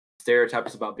like a lot of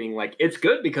stereotypes about being like it's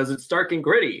good because it's dark and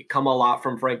gritty come a lot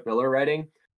from Frank Miller writing.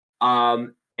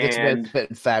 It's spitting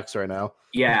facts right now.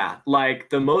 Yeah, like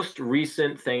the most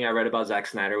recent thing I read about Zack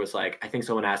Snyder was like, I think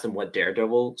someone asked him what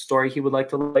Daredevil story he would like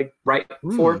to like write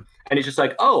for, and he's just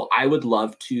like, oh, I would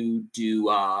love to do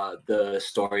the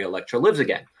story Elektra Lives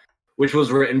Again, which was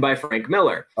written by Frank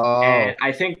Miller. And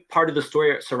I think part of the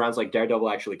story surrounds like Daredevil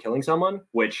actually killing someone,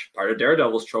 which part of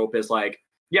Daredevil's trope is like,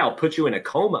 yeah, I'll put you in a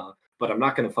coma, but I'm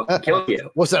not going to fucking kill you.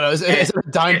 What's that? Is it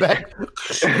a dime bag?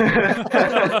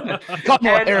 Come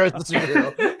on, Eric, the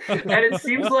superhero. And it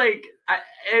seems like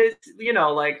it's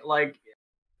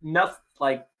nothing.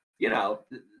 Like,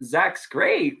 Zach's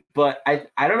great, but I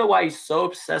don't know why he's so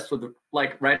obsessed with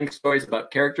like writing stories about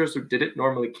characters who didn't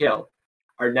normally kill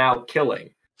are now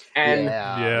killing. And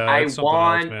I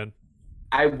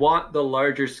want the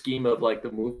larger scheme of like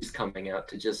the movies coming out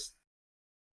to just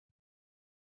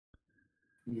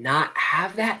not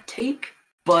have that take,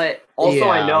 but also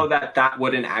I know that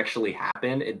wouldn't actually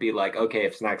happen. It'd be like, okay,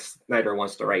 if Zack Snyder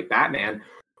wants to write Batman,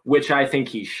 which I think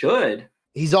he should,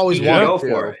 he's always wanted to go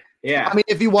for it. Yeah, I mean,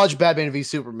 if you watch Batman v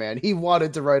Superman, he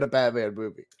wanted to write a Batman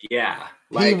movie. Yeah,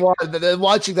 he wanted.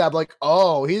 Watching that, I'm like,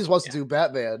 oh, he just wants to do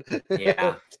Batman.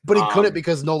 Yeah, but he couldn't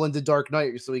because Nolan did Dark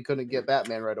Knight, so he couldn't get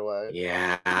Batman right away.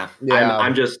 Yeah.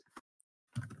 I'm just.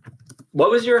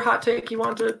 What was your hot take you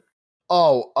wanted?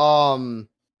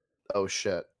 Oh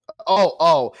shit.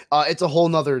 It's a whole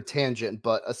nother tangent,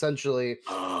 but essentially,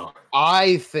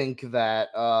 I think that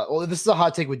this is a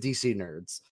hot take with DC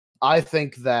nerds. I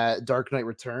think that Dark Knight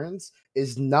Returns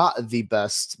is not the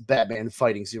best Batman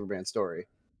fighting Superman story.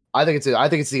 I think it's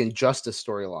the Injustice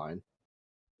storyline.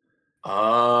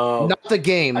 Oh, not the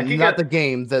game, the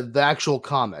game, the actual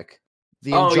comic.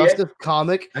 The Injustice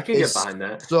comic. I can get behind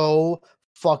that. So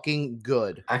fucking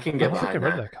good. I can get behind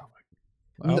that comic.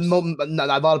 A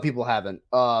lot of people haven't.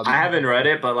 I haven't read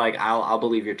it, but like I'll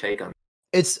believe your take on it.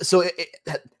 It's so.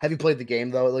 Have you played the game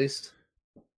though? At least.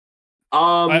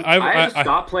 I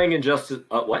stopped playing Injustice.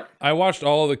 What? I watched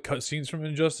all of the cutscenes from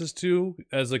Injustice 2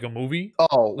 as like a movie.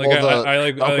 Oh, like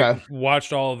I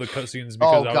watched all of the cutscenes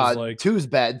because I was like, two's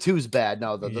bad.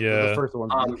 No, the first one.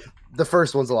 The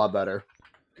first one's a lot better.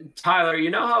 Tyler, you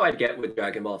know how I get with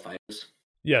Dragon Ball FighterZ?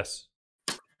 Yes.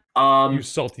 You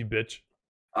salty bitch.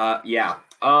 Yeah.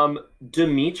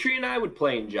 Dimitri and I would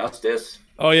play Injustice.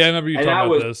 Oh yeah, I remember you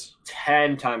talking about this.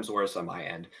 10 times worse on my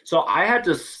end. So I had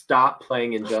to stop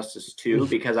playing Injustice 2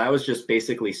 because I was just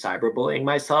basically cyberbullying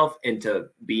myself into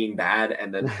being bad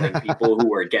and then playing people who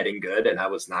were getting good and I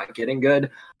was not getting good.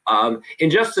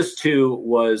 Injustice 2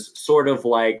 was sort of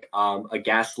like a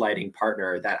gaslighting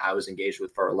partner that I was engaged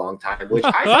with for a long time, which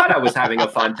I thought I was having a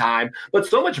fun time, but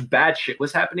so much bad shit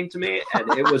was happening to me,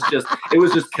 and it was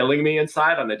just killing me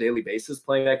inside on a daily basis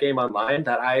playing that game online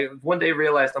that I one day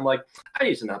realized I'm like, I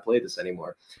need to not play this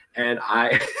anymore. And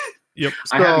I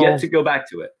have yet to go back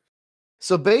to it.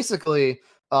 So basically,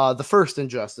 the first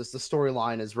Injustice, the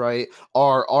storyline is right.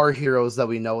 Our heroes that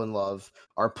we know and love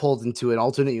are pulled into an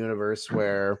alternate universe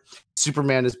where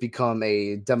Superman has become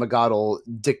a demagogal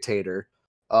dictator,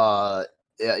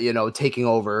 taking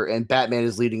over, and Batman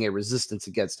is leading a resistance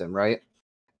against him, right?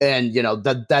 And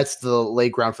that's the lay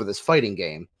ground for this fighting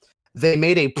game. They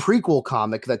made a prequel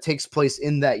comic that takes place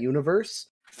in that universe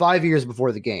 5 years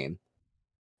before the game,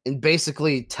 and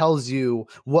basically tells you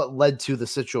what led to the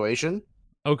situation.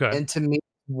 Okay. And to me,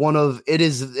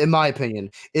 in my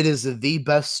opinion, it is the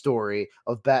best story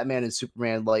of Batman and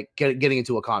Superman like getting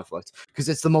into a conflict, because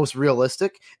it's the most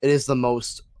realistic, it is the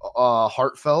most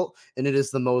heartfelt, and it is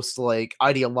the most like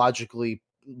ideologically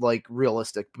like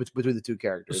realistic between the two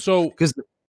characters. So, because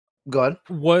go ahead.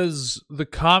 Was the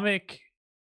comic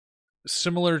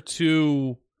similar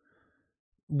to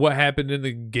what happened in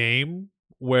the game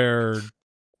where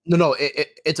No,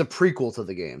 it's a prequel to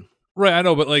the game. Right, I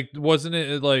know, but like wasn't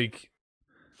it like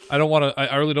I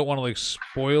really don't want to like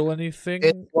spoil anything.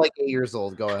 It's like 8 years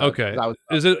old. Go ahead. Okay.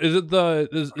 Is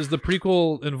the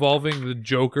prequel involving the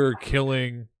Joker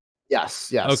killing?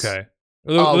 Yes. Okay.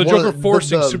 The Joker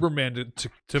forcing Superman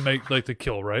to make like the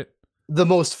kill, right? The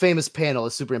most famous panel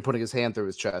is Superman putting his hand through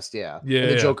his chest. Yeah. Yeah.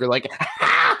 And the Joker like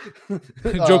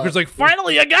Joker's like,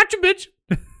 finally, I got you, bitch.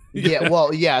 Yeah,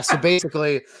 well, yeah. So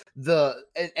basically, the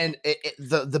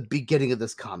beginning of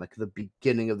this comic,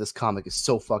 is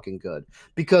so fucking good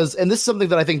because, and this is something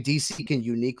that I think DC can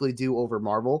uniquely do over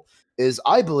Marvel, is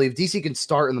I believe DC can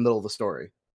start in the middle of the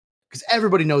story because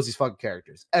everybody knows these fucking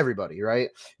characters. Everybody, right?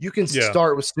 You can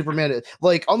start with Superman,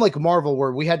 like unlike Marvel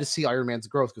where we had to see Iron Man's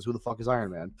growth because who the fuck is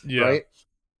Iron Man, right?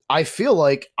 I feel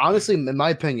like, honestly, in my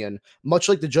opinion, much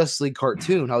like the Justice League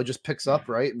cartoon, how it just picks up,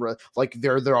 right? Like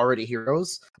they're already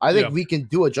heroes. I think we can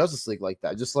do a Justice League like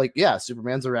that. Just like,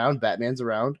 Superman's around, Batman's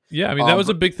around. Yeah, I mean, that was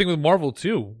a big thing with Marvel,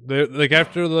 too. They're, like,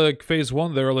 after like phase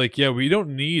 1, they were like, we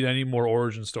don't need any more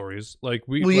origin stories. Like,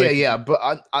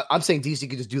 but I'm saying DC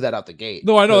could just do that out the gate.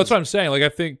 No, I know, that's what I'm saying. Like, I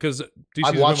think, because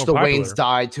I've watched the Waynes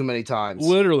die too many times.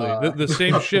 Literally, the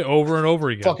same shit over and over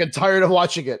again. Fucking tired of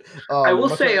watching it. I will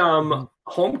say,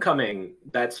 Homecoming,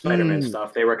 that Spider-Man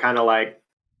stuff, they were kind of like,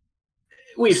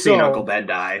 we've seen Uncle Ben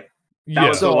die. That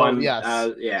was the one.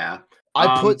 Yes. Yeah.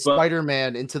 I put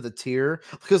Spider-Man into the tier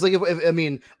because, like,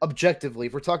 if objectively,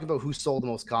 if we're talking about who sold the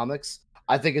most comics,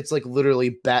 I think it's like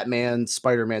literally Batman,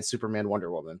 Spider-Man, Superman, Wonder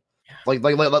Woman. Like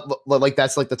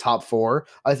that's like the top 4,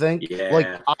 I think. Yeah. Like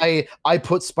I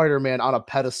put Spider-Man on a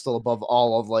pedestal above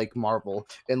all of like Marvel,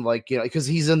 and like, because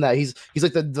he's in that he's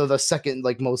like the second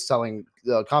like most selling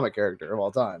comic character of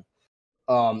all time.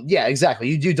 Yeah, exactly.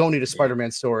 You don't need a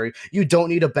Spider-Man story. You don't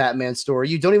need a Batman story.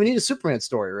 You don't even need a Superman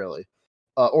story, really.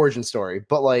 Origin story.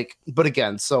 But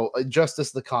again, so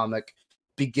Justice the comic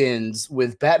begins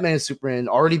with Batman and Superman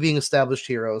already being established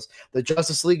heroes. The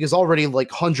Justice League is already like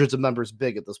hundreds of members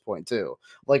big at this point too.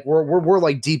 Like we're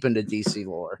like deep into DC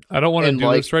lore. I don't want to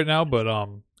do this right now, but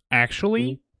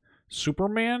actually,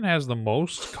 Superman has the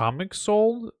most comics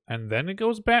sold, and then it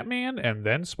goes Batman, and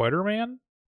then Spider-Man.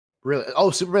 Really? Oh,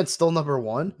 Superman's still number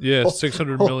 1? Yeah,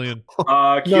 600 million.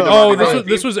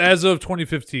 This was as of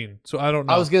 2015, so I don't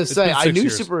know. I was gonna say I knew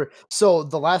So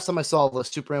the last time I saw the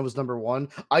Superman was number 1,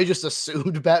 I just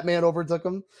assumed Batman overtook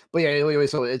him. But yeah, wait.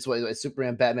 So it's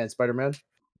Superman, Batman, Spider-Man.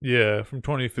 Yeah, from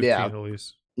 2015 at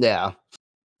least. Yeah.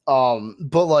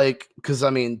 But like, because I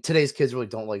mean, today's kids really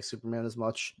don't like Superman as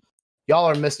much. Y'all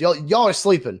are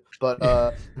sleeping, but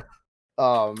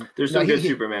there's some good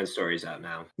Superman stories out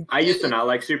now. I used to not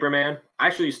like Superman. I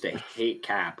actually used to hate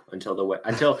Cap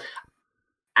until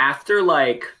after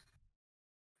like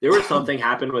there was something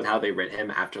happened with how they writ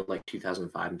him after like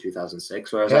 2005 and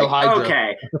 2006 where I was Hydra.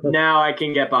 Okay, now I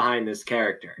can get behind this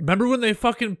character. Remember when they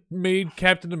fucking made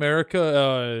Captain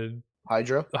America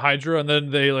Hydra, and then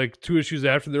they like 2 issues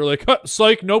after they were like,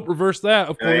 psych, nope, reverse that.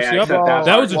 Of course,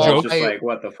 that was a joke. Just like,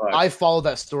 what the fuck? I followed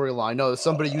that storyline. No,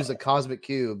 somebody used a cosmic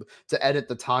cube to edit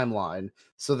the timeline,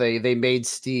 so they made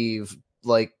Steve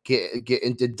like get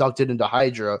inducted into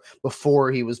Hydra before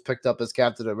he was picked up as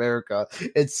Captain America.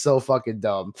 It's so fucking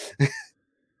dumb.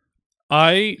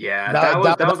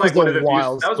 that was like one of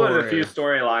the few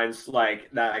storylines like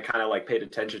that I kind of like paid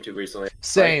attention to recently.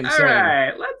 Same. All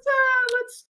right, let's.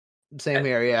 Same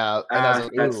here, yeah. And I was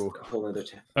like, that's a whole other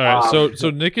time. All right, so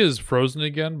Nick is frozen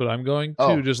again, but I'm going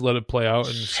to just let it play out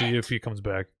and see if he comes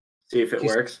back. See if it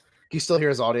works. Can you still hear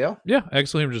his audio? Yeah,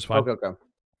 actually, I'm just fine. Okay.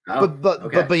 Oh,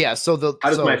 but yeah. So how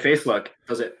does my face look?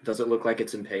 Does it look like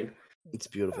it's in pain? It's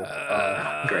beautiful.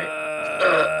 Great.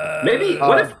 Maybe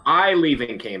what if I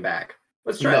leaving came back?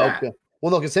 Let's try that. Okay.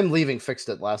 Well, no, because him leaving fixed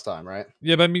it last time, right?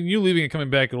 Yeah, but I mean, you leaving and coming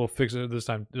back, it'll fix it this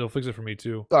time. It'll fix it for me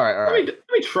too. All right. Let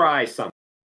me try something.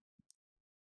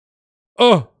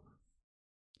 Oh.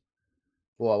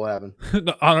 What happened?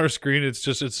 On our screen, it's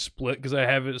split because I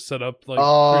have it set up like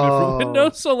 3 different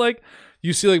windows. So like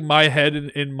you see like my head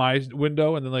in my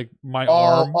window, and then like my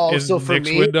arm in so for Nick's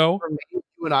me, window. For me,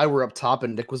 you and I were up top,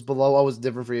 and Nick was below. I was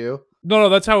different for you. No,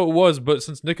 that's how it was. But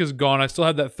since Nick is gone, I still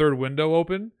have that third window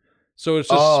open, so it's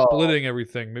just splitting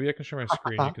everything. Maybe I can share my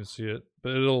screen. You can see it,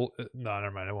 but no,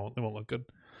 never mind. It won't look good.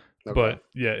 Okay. But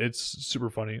yeah, it's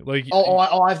super funny. Like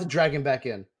I have to drag him back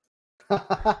in.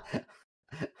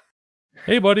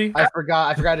 Hey, buddy. I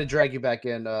forgot to drag you back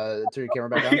in. Turn your camera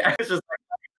back on. I was just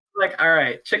like, all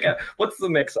right, check out what's the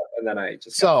mix up, and then I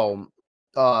just So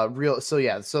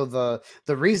the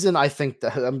reason I think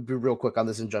that I'm gonna be real quick on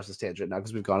this Injustice tangent now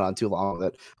because we've gone on too long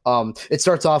with it. It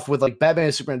starts off with like Batman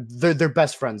and Superman. They're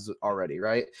best friends already,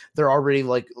 right? They're already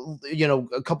like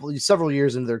several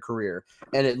years into their career,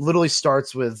 and it literally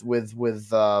starts with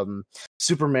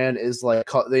Superman is like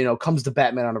comes to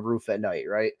Batman on a roof at night,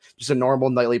 right? Just a normal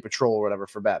nightly patrol or whatever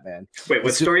for Batman. Wait,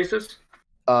 what story is this?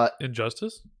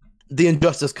 Injustice. The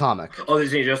Injustice comic. Oh,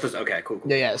 there's Injustice. Okay, cool.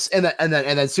 Yeah, yes, and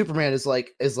then Superman is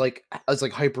like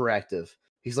hyperactive.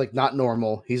 He's like not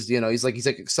normal. He's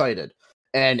excited,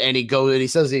 and he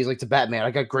says he's like to Batman, "I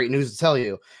got great news to tell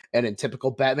you." And in typical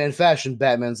Batman fashion,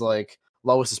 Batman's like,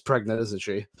 "Lois is pregnant, isn't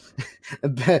she?"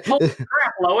 Holy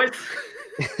crap, Lois!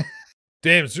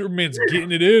 Damn, Superman's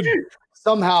getting it in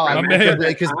somehow.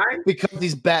 Because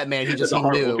he's Batman, he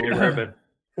knew.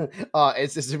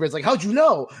 It's like, how'd you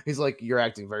know? He's like, you're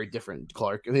acting very different,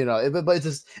 Clark. But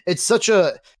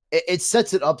it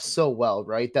sets it up so well,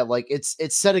 right? That like it's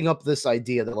setting up this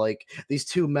idea that like these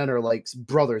two men are like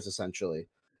brothers essentially.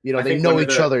 They know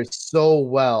each other so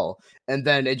well, and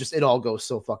then it all goes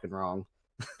so fucking wrong.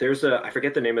 There's I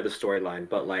forget the name of the storyline,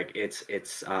 but like it's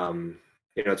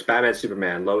Batman,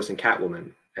 Superman, Lois, and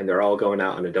Catwoman, and they're all going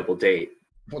out on a double date,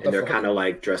 and they're kind of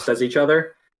like dressed as each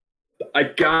other. I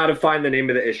gotta find the name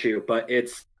of the issue, but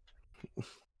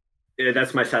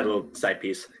that's my side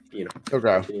piece.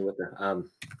 Okay. Continue with the,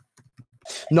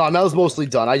 No, I was mostly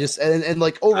done. I just and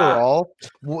like overall,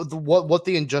 what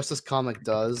the Injustice comic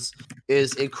does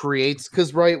is it creates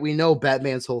because we know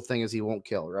Batman's whole thing is he won't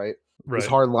kill, right? His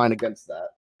hard line against that.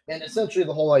 And essentially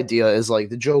the whole idea is like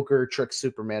the Joker tricks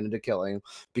Superman into killing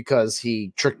because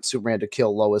he tricked Superman to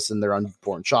kill Lois and their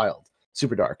unborn child.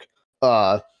 Super dark.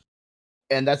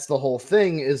 And that's the whole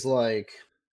thing is like,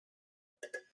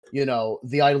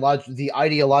 the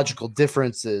ideological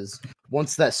differences.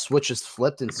 Once that switch is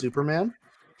flipped in Superman,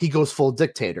 he goes full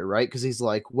dictator, right? Because he's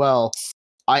like, well,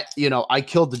 I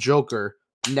killed the Joker.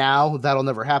 Now that'll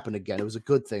never happen again. It was a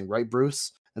good thing, right,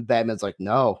 Bruce? And Batman's like,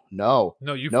 no,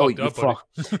 you fucked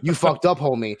up,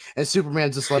 homie. And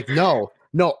Superman's just like, no,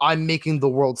 I'm making the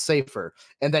world safer.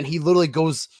 And then he literally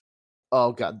goes,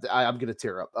 oh god, I'm gonna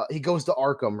tear up. He goes to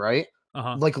Arkham, right?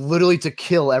 Like literally to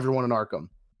kill everyone in Arkham.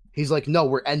 He's like, no,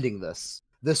 we're ending this.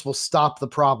 This will stop the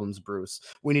problems, Bruce.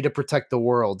 We need to protect the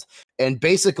world. And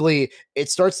basically, it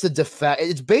starts to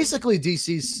it's basically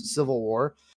DC's Civil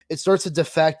War. It starts to de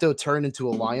facto turn into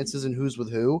alliances and who's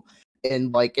with who.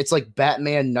 And like it's like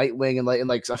Batman, Nightwing, and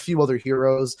like a few other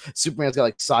heroes. Superman's got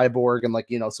like Cyborg and like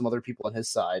some other people on his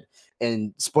side.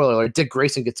 And spoiler alert, Dick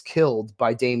Grayson gets killed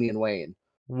by Damian Wayne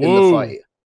in the fight.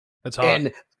 That's hot.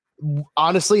 And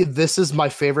honestly, this is my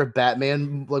favorite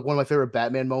Batman, like one of my favorite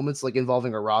Batman moments, like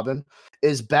involving a Robin,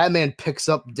 is Batman picks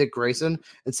up Dick Grayson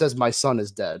and says, "My son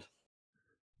is dead."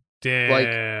 Damn. Like,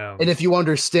 and if you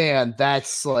understand,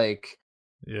 that's like,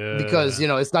 because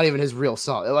it's not even his real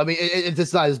son. I mean,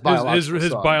 it's not his biological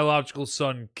his son. Biological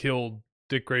son killed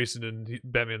Dick Grayson, and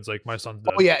Batman's like, "My son's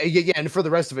dead." Oh yeah. And for the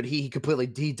rest of it, he completely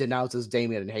denounces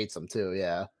Damian and hates him too.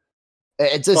 Yeah,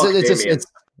 it's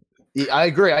I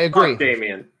agree. Fuck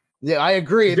Damian. Yeah, I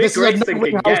agree. This is a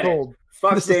Nightwing household.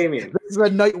 Fuck Damian. This is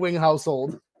a Nightwing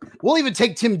household. We'll even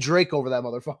take Tim Drake over that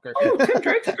motherfucker. Oh, Tim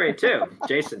Drake's great too.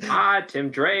 Jason Todd,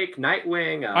 Tim Drake,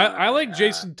 Nightwing. I like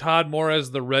Jason Todd more as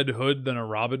the Red Hood than a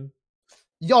Robin.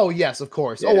 Oh yes, of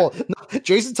course. Yeah. Oh well, no,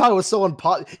 Jason Todd was so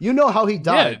unpopular. You know how he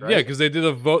died, yeah, right? Yeah, because they did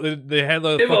a vote. They had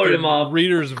the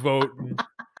readers vote.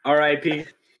 R.I.P.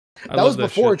 That was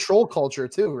before troll culture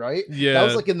too, right? Yeah, that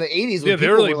was like in the 80s. Yeah, they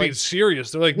were like being serious.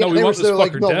 They're like, no, we want this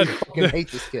fucker dead. We fucking hate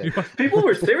this kid. People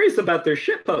were serious about their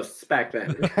shit posts back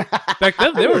then. Back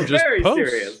then, they were just very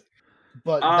posts. serious.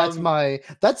 But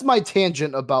that's my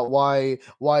tangent about why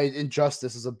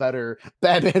Injustice is a better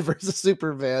Batman versus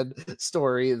Superman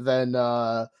story than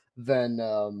Dark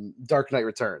Knight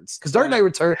Returns, because Dark Knight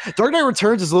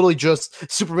Returns is literally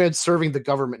just Superman serving the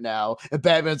government now, and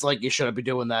Batman's like, you shouldn't be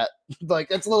doing that. Like,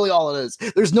 that's literally all it is.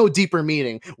 There's no deeper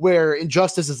meaning. Where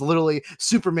Injustice is literally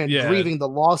Superman grieving the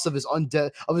loss of his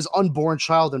unborn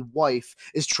child and wife,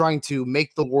 is trying to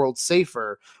make the world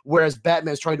safer, whereas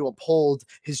Batman is trying to uphold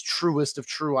his truest of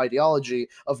true ideology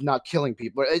of not killing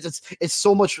people. It's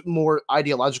so much more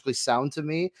ideologically sound to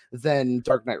me than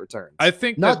Dark Knight Returns. I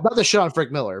think not the shit on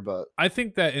Frank Miller, but I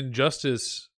think that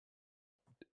Injustice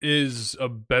is a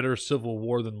better Civil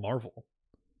War than Marvel.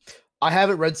 I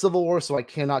haven't read Civil War, so I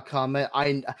cannot comment.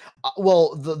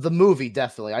 Well, the movie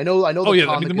definitely. I know. Oh yeah,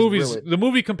 I mean the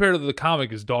movie compared to the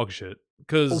comic is dog shit.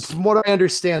 Because from what I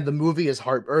understand, the movie is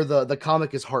the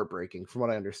comic is heartbreaking. From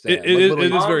what I understand, it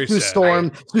is very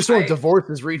sad. Storm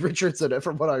divorces Reed Richards in it.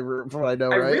 From what I know,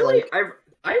 right? I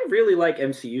really like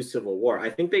MCU Civil War.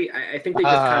 I think they just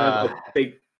kind of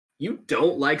You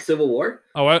don't like Civil War?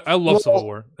 Oh, I love Civil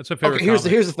War. That's my favorite. Okay, here's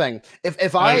the thing.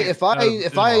 If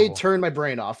I turn my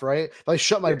brain off, right? If I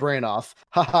shut my brain off,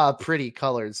 haha, pretty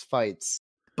colors fights.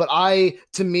 But that's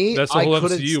the whole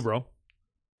MCU, bro.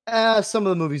 Some of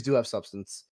the movies do have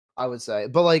substance, I would say.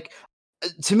 But like,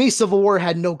 to me, Civil War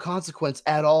had no consequence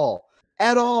at all.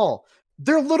 At all.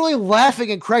 They're literally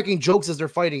laughing and cracking jokes as they're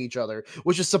fighting each other,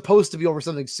 which is supposed to be over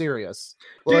something serious.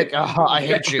 Dude, I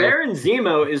hate you. Baron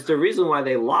Zemo is the reason why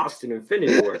they lost in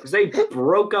Infinity War, because they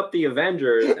broke up the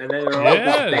Avengers and then they're all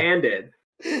disbanded.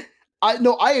 I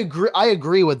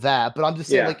agree with that, but I'm just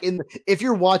saying, like, if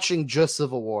you're watching just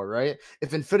Civil War, right?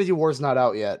 If Infinity War is not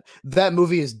out yet, that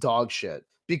movie is dog shit.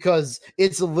 Because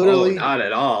it's literally not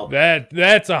at all.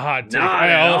 That's a hot take.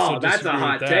 That's a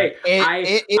hot take.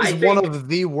 It is one of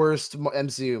the worst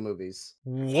MCU movies.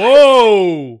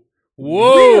 Whoa!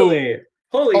 Really?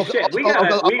 Holy shit! We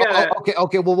gotta.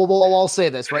 Okay. Well, I'll say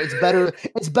this, right? It's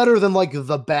better than like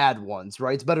the bad ones,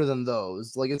 right? It's better than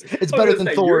those. Like it's better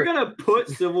than Thor. You're gonna put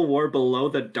Civil War below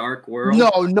the Dark World? No.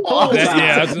 I was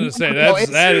gonna say that is.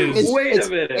 Wait a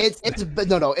minute.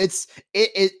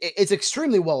 It's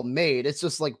extremely well made. It's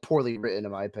just like poorly written,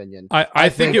 in my opinion. I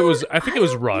think it was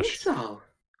rushed.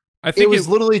 I think it was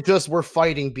literally just we're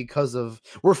fighting because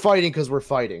we're fighting.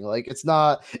 Like, it's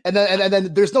not, and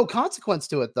then there's no consequence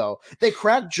to it though. They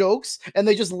crack jokes and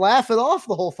they just laugh it off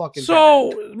the whole fucking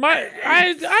time.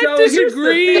 I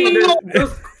disagree.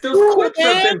 Those clips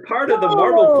have been part of the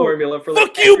Marvel formula for like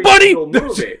fuck you, buddy.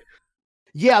 Movie.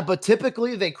 Yeah, but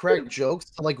typically they crack jokes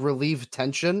to like relieve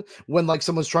tension when like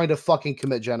someone's trying to fucking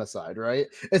commit genocide, right?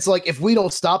 It's like, if we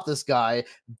don't stop this guy,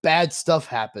 bad stuff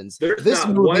happens. There's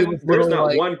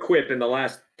not one quip in the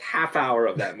last half hour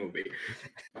of that movie.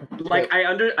 Like,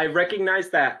 I recognize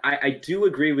that. I do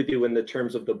agree with you in the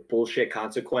terms of the bullshit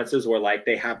consequences where like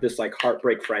they have this like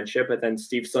heartbreak friendship, and then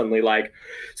Steve suddenly like,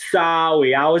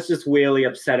 sorry, I was just really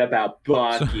upset about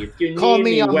Bucky. If you call need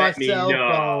me on let my me cell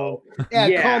know. phone.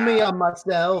 Yeah, call me on my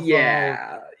cell phone.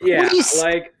 Yeah.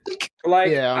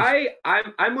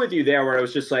 I'm with you there, where it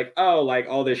was just like, oh, like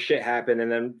all this shit happened,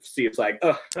 and then Steve's like,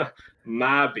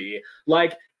 Mobby.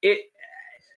 Like it.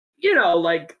 You know,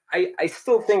 like I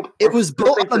still think it was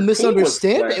built on a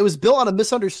misunderstanding. It was built on a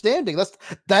misunderstanding.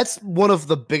 That's one of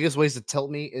the biggest ways to tell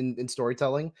me in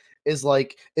storytelling is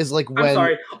like when I'm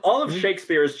sorry, all of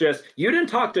Shakespeare is just, you didn't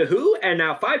talk to who, and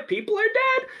now 5 people are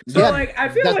dead. So like I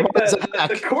feel like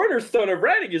the cornerstone of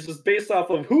writing is just based off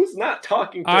of who's not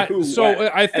talking to who. So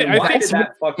I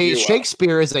think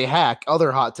Shakespeare is a hack.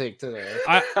 Other hot take today.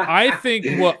 I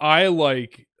think what I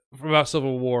like about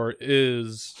Civil War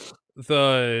is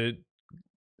the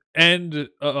end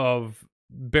of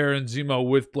Baron Zemo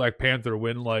with Black Panther,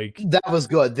 when like that was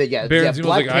good.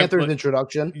 Black Panther's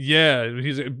introduction. Yeah,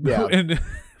 and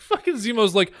fucking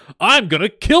Zemo's like, I'm gonna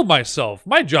kill myself.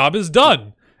 My job is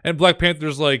done. And Black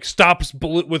Panther's like, stops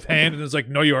bullet with hand, and is like,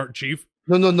 no, you aren't, Chief.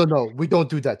 No. We don't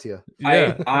do that to you.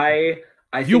 Yeah. I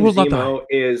think Zemo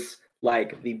is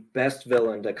like the best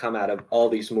villain to come out of all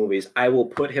these movies. I will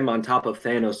put him on top of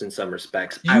Thanos in some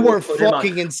respects. You are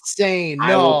fucking insane. No,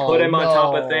 I will put him on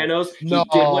top of Thanos. He did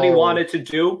what he wanted to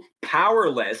do.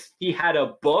 Powerless. He had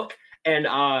a book And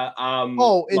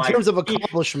in like, terms of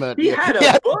accomplishment, he had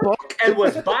a book and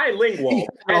was bilingual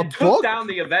and took down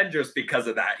the Avengers because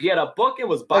of that. He had a book and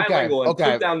was bilingual and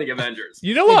took down the Avengers.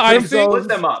 You know what? I think split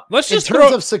them up. Let's just in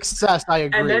terms of success, I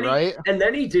agree, right? And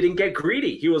then he didn't get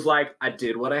greedy. He was like, I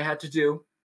did what I had to do.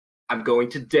 I'm going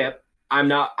to dip. I'm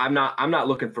not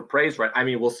looking for praise, right? I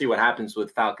mean, we'll see what happens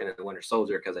with Falcon and the Winter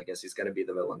Soldier, because I guess he's going to be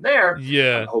the villain there.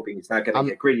 Yeah. I'm hoping he's not going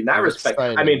to get greedy in that respect.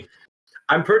 Excited. I mean,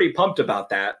 I'm pretty pumped about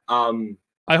that.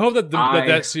 I hope that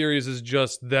that series is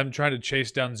just them trying to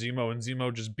chase down Zemo and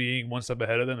Zemo just being one step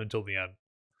ahead of them until the end.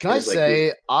 Can I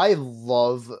say I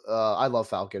love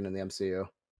Falcon in the MCU.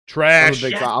 Trash.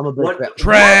 I'm a big fan.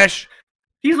 Trash.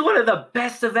 He's one of the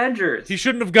best Avengers. He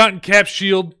shouldn't have gotten Cap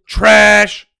Shield.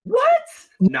 Trash. What?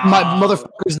 No. My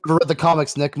motherfuckers never read the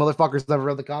comics, Nick. Motherfuckers never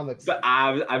read the comics. But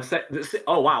I've said,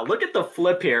 oh wow, look at the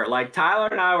flip here. Like Tyler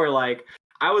and I were like,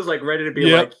 I was like ready to be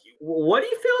like, what do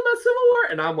you feel about Civil War?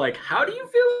 And I'm like, how do you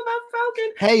feel about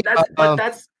Falcon? Hey,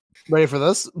 that's ready for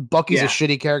this? Bucky's a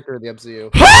shitty character in the MCU.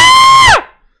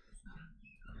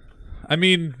 I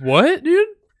mean, what, dude?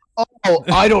 Oh,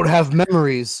 I don't have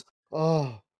memories.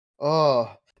 Oh,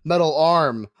 metal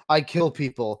arm. I kill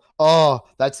people. Oh,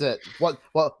 that's it. What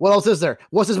else is there?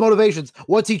 What's his motivations?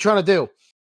 What's he trying to do?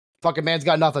 Fucking man's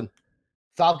got nothing.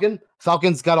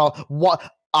 Falcon's got all.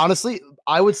 What? Honestly,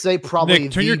 I would say probably.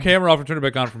 Nick, turn your camera off and turn it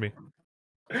back on for me.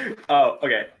 Oh,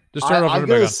 okay. Just turn it off. I'm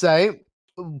gonna say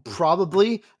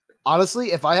probably.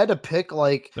 Honestly, if I had to pick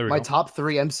like my top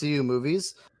 3 MCU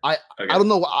movies, I don't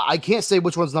know. I can't say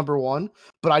which one's number 1,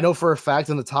 but I know for a fact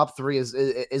in the top 3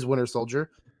 is Winter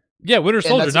Soldier. Yeah, Winter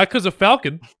Soldier, not because of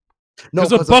Falcon. No,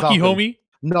 because of Bucky, homie.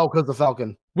 No, because of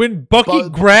Falcon. When Bucky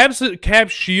grabs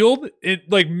Cap's shield, it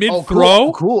like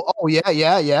mid-throw. Cool. Oh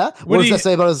yeah. What does that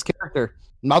say about his character?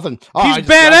 Nothing. He's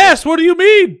badass. What do you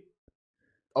mean?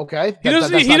 Okay. He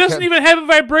doesn't even have a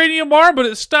vibranium arm, but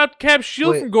it stopped Cap's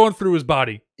shield from going through his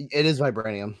body. It is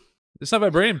vibranium. It's not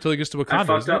vibranium until he gets to Wakanda. I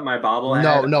fucked up my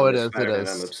bobblehead. No, it is.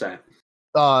 I'm upset.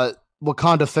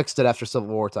 Wakanda fixed it after Civil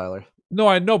War, Tyler. No,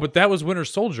 I know, but that was Winter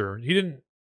Soldier. He didn't.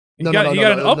 He got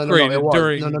an upgrade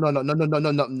during.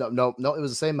 No. It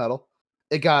was the same metal.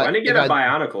 It got. Why didn't he get a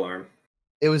bionicle arm?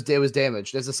 It was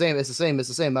damaged. It's the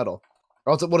same metal.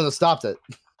 Or else it wouldn't have stopped it.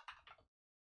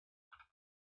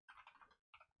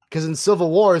 Because in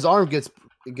Civil War, his arm gets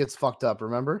fucked up.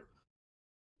 Remember?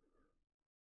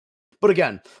 But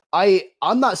again,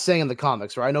 I'm not saying in the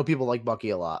comics, right? I know people like Bucky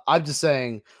a lot. I'm just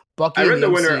saying Bucky. I read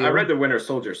the Winter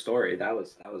Soldier story. That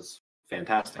was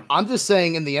fantastic. I'm just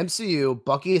saying in the MCU,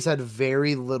 Bucky has had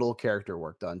very little character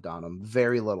work done on him.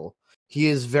 Very little. He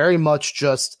is very much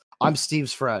just I'm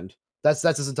Steve's friend. That's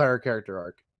his entire character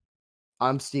arc.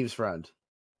 I'm Steve's friend.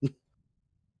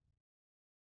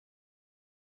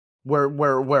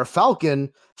 Where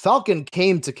Falcon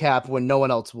came to Cap when no one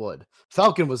else would.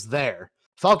 Falcon was there.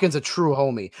 Falcon's a true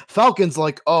homie. Falcon's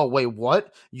like, oh wait,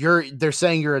 what? They're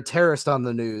saying you're a terrorist on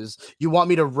the news. You want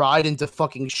me to ride into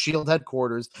fucking SHIELD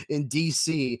headquarters in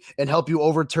DC and help you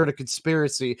overturn a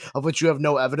conspiracy of which you have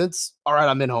no evidence? All right,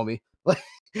 I'm in, homie. Like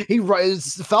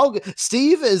Falcon.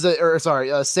 Sam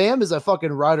is a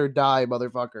fucking ride or die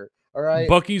motherfucker. All right.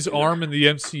 Bucky's arm in the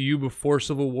MCU before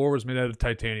Civil War was made out of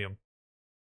titanium.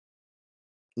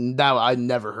 No, I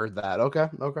never heard that. Okay.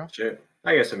 Sure.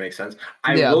 I guess it makes sense.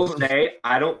 I will say,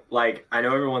 I know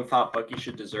everyone thought Bucky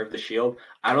should deserve the shield.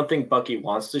 I don't think Bucky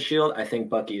wants the shield. I think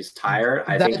Bucky's tired.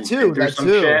 I think he's been through some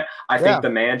shit. I think the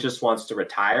man just wants to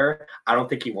retire. I don't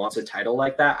think he wants a title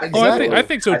like that. I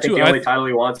think so too. I think the only title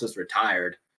he wants is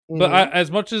retired. But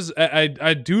as much as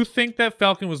I do think that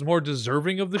Falcon was more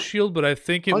deserving of the shield, but I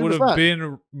think it would have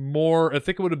been more. I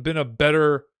think it would have been a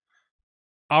better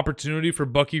opportunity for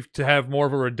Bucky to have more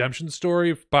of a redemption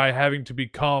story by having to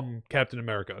become Captain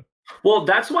America. Well,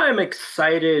 that's why I'm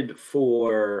excited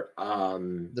for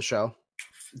the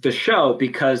show,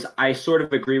 because I sort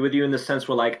of agree with you in the sense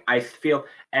where like I feel,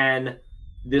 and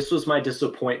this was my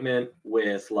disappointment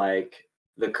with like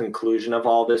the conclusion of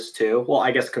all this too. Well,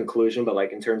 I guess conclusion, but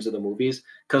like in terms of the movies,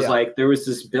 because like there was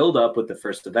this build up with the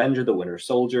first Avenger, the Winter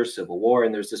Soldier, Civil War,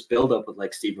 and there's this build up with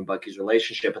like Steve and Bucky's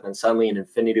relationship, and then suddenly in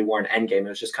Infinity War and Endgame, it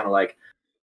was just kind of like,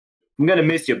 I'm gonna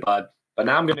miss you, bud, but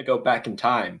now I'm gonna go back in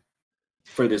time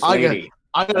for this lady.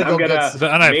 I'm gonna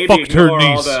and I fucked her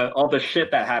niece. All the shit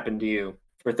that happened to you.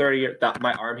 For 30 years,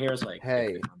 my arm here is like.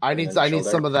 Hey, I need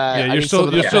some of that. Yeah, you're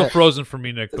still frozen for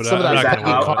me, Nick. But I'm not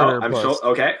gonna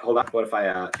okay, hold on. What if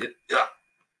I?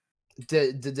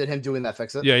 Did him doing that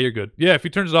fix it? Yeah, you're good. Yeah, if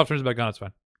he turns it off, turns it back on, it's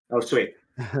fine. Oh, sweet.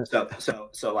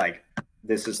 So like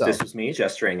this is me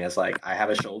gesturing as like I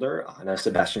have a shoulder on a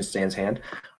Sebastian Stan's hand,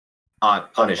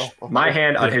 on his my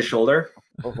hand on his shoulder.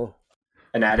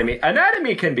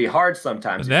 Anatomy can be hard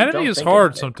sometimes. Anatomy is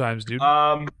hard sometimes, dude.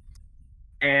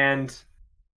 And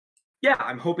yeah,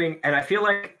 I'm hoping, and I feel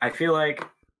like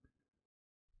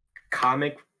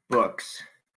comic books.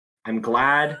 I'm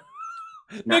glad.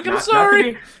 Nick, I'm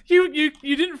sorry. You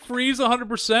didn't freeze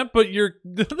 100%, but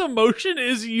the motion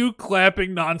is you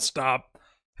clapping nonstop.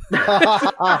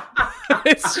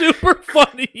 It's super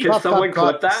funny. Can someone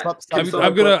clip that?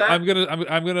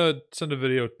 I'm gonna send a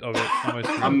video of it on my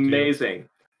screen. Amazing.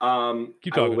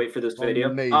 Keep talking. I will wait for this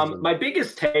video. My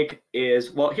biggest take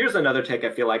is, well, here's another take. I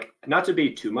feel like, not to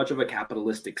be too much of a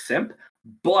capitalistic simp,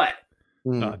 but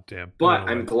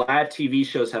I'm glad TV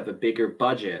shows have a bigger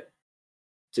budget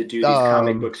to do these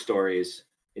comic book stories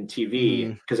in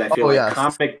TV, because I feel like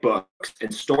comic books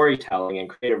and storytelling and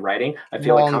creative writing, I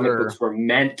feel like comic books were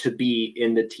meant to be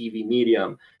in the TV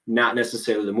medium, not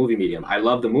necessarily the movie medium. I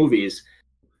love the movies,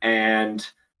 and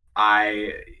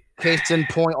case in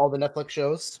point, all the Netflix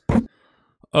shows.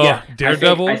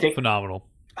 Daredevil, I think phenomenal.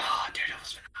 Oh,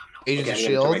 Daredevil's phenomenal. Agents of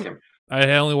S.H.I.E.L.D.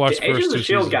 I only watched the first 2 seasons.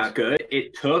 Agents of S.H.I.E.L.D. got good.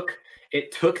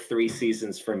 It took 3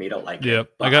 seasons for me to like it.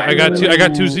 I got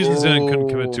 2 seasons in and couldn't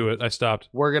commit to it. I stopped.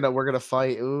 We're gonna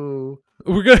fight. Ooh.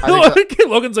 We're gonna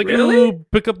Logan's like, really? Ooh,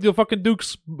 pick up the fucking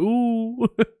Dukes. Ooh.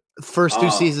 First 2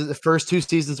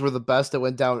 seasons were the best. It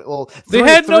went down. Well, they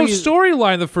had no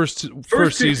storyline the first season.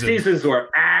 First 2 seasons were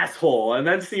asshole, and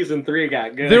then season 3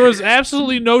 got good. There was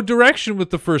absolutely no direction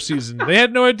with the first season. They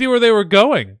had no idea where they were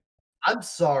going. I'm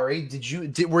sorry.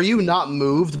 Were you not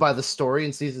moved by the story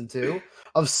in season 2?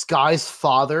 Of Sky's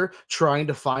father trying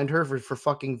to find her for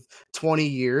fucking 20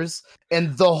 years,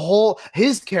 and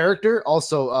his character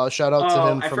also shout out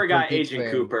to him. I forgot Agent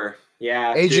Cooper.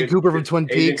 Yeah, Agent Cooper from Twin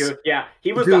Peaks. Yeah,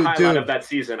 he was the highlight of that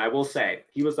season. I will say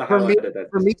he was the highlight of that.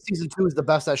 For me, season 2 is the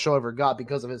best that show ever got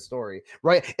because of his story.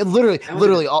 Right? It literally,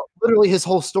 his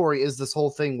whole story is this whole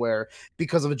thing where,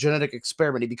 because of a genetic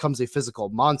experiment, he becomes a physical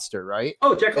monster. Right?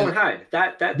 Oh, Jekyll and Hyde.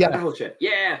 That whole shit.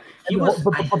 Yeah, he was.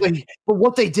 But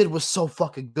what they did was so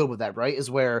fucking good with that. Right? Is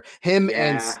where him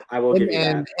and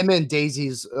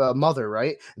Daisy's mother.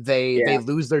 Right? They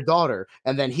lose their daughter,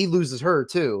 and then he loses her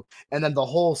too, and then the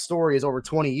whole story is over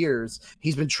 20 years.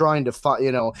 He's been trying to fight,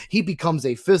 he becomes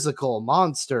a physical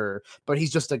monster, but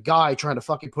he's just a guy trying to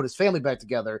fucking put his family back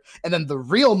together. And then the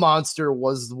real monster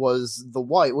was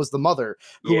the mother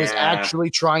who was actually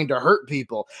trying to hurt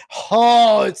people.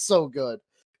 Oh, it's so good.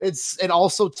 And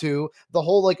also too, the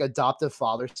whole like adoptive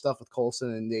father stuff with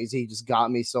Coulson and Daisy just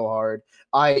got me so hard.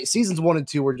 Seasons 1 and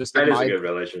 2 were just that is a good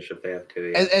relationship they have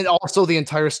too. Yeah. And also the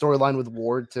entire storyline with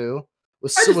Ward too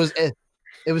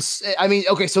It was. I mean,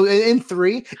 okay. So in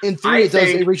three,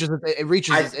 it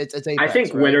reaches its apex. I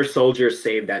think Winter Soldier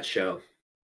saved that show.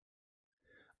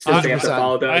 Since they have to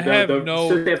follow since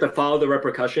they have to follow the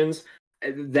repercussions,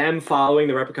 them following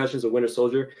the repercussions of Winter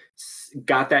Soldier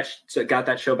got that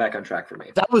show back on track for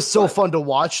me. That was so fun to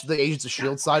watch, the Agents of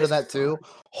S.H.I.E.L.D. side of that too.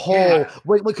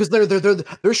 Wait, because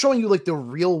they're showing you like the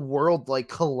real world like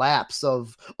collapse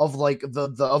of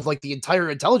the entire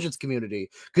intelligence community,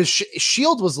 because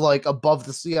S.H.I.E.L.D. was like above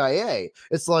the CIA.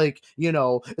 It's like,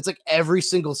 it's like every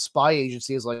single spy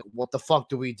agency is like, what the fuck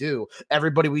do we do?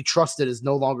 Everybody we trusted is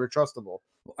no longer trustable.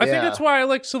 I think that's why I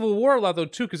like Civil War a lot though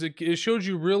too, because it shows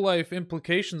you real life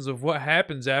implications of what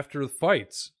happens after the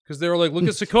fights. Because they were like, look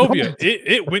at Sokovia,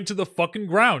 it went to the fucking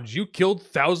ground. You killed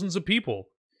thousands of people.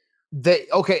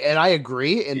 And I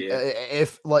agree. And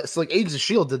if like Agents of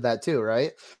S.H.I.E.L.D. did that too,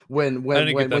 right? When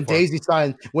Daisy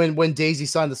signed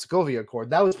the Sokovia Accord,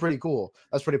 that was pretty cool.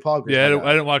 That's pretty progress. Yeah,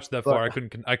 I didn't watch that far. I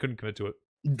couldn't commit to it.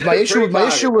 My issue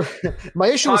with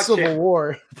Civil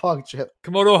War.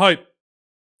 Komodo hype.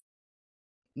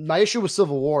 My issue with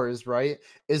Civil War is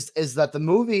that the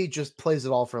movie just plays it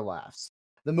all for laughs.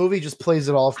 The movie just plays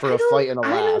it all for a fight and a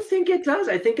laugh. I don't think it does.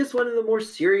 I think it's one of the more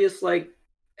serious like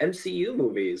MCU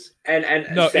movies. And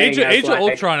no, Age of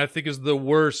Ultron I think is the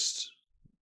worst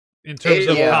in terms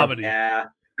of comedy. Yeah,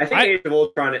 I think Age of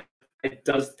Ultron it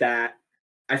does that.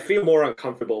 I feel more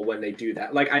uncomfortable when they do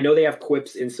that. Like, I know they have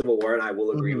quips in Civil War, and I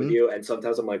will agree with you. And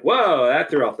sometimes I'm like, whoa, that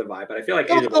threw off the vibe. But I feel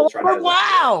like Age of Ultron has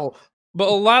wow. But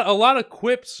a lot of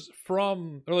quips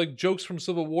or like jokes from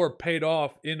Civil War paid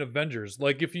off in Avengers.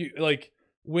 Like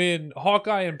when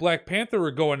Hawkeye and Black Panther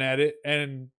were going at it,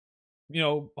 and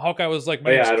Hawkeye was like,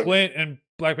 my name's Clint, and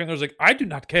Black Panther was like, I do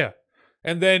not care.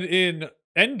 And then in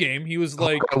Endgame, he was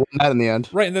like, I won that in the end.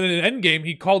 Right, and then in Endgame,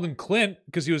 he called him Clint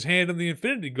because he was handing him the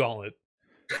Infinity Gauntlet.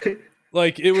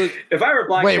 Like, it was. If I were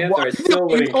Black Panther, I still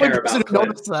wouldn't care about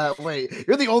Clint. That. Wait,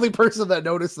 you're the only person that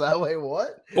noticed that. Wait,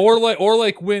 what? Or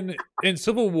like when in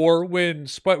Civil War, when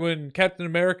Captain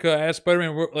America asked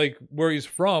Spider-Man where he's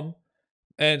from,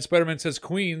 and Spider-Man says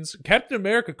Queens. Captain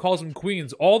America calls him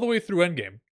Queens all the way through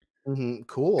Endgame.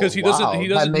 Cool. Because he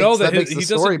doesn't know that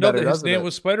his name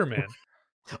was Spider-Man.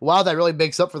 Wow, that really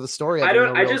makes up for the story.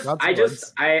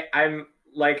 I'm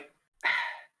like,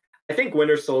 I think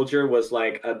Winter Soldier was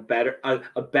like a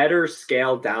better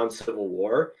scaled down Civil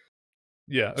War.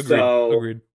 Yeah,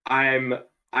 agreed.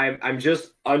 I'm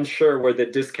just unsure where the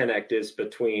disconnect is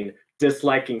between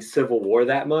disliking Civil War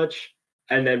that much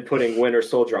and then putting Winter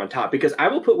Soldier on top, because I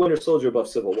will put Winter Soldier above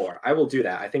Civil War. I will do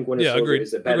that. I think Winter Soldier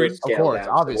is a better scale down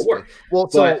obviously. Civil War. Well,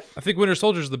 so I think Winter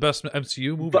Soldier is the best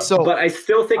MCU movie. But I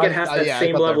still think it has that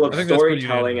same level of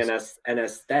storytelling and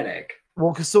aesthetic.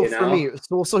 Well, because for me,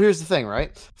 so here's the thing,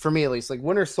 right? For me, at least, like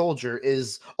Winter Soldier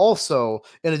is also,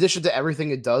 in addition to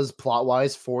everything it does plot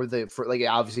wise for like it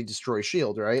obviously destroys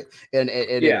Shield, right? And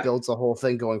it builds the whole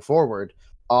thing going forward.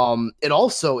 It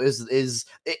also is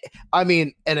I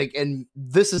mean, and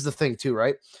this is the thing too,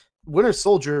 right? Winter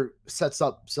Soldier sets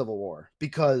up Civil War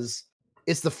because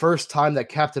it's the first time that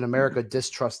Captain America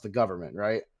distrusts the government,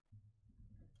 right?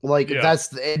 Like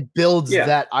it builds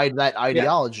that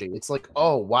ideology. Yeah. It's like,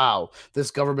 oh wow,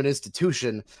 this government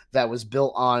institution that was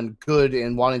built on good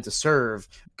and wanting to serve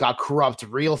got corrupt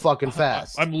real fucking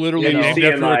fast. I'm literally named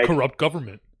after a corrupt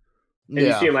government. And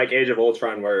you see in like Age of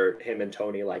Ultron where him and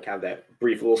Tony like have that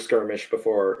brief little skirmish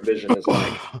before Vision is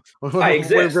like, I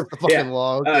exist. Rip the fucking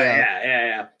log.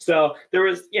 Yeah. So there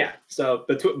was So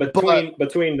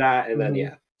between that and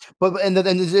then But and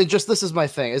just this is my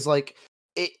thing. Is like.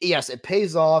 It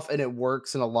pays off and it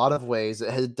works in a lot of ways.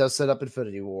 It does set up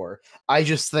Infinity War. I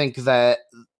just think that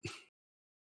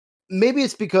maybe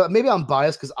I'm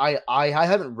biased because I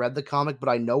haven't read the comic, but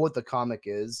I know what the comic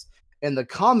is, and the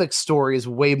comic story is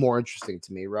way more interesting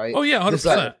to me, right? Oh yeah,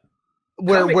 100%.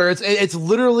 Where it's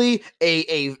literally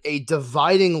a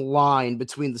dividing line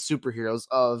between the superheroes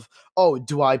of, oh,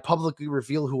 do I publicly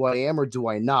reveal who I am or do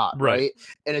I not, right?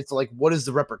 And it's like, what is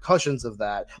the repercussions of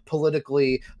that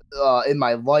politically in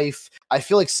my life? I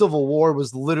feel like Civil War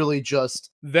was literally just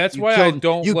I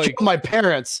don't killed my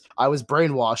parents. I was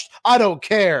brainwashed. I don't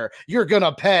care. You're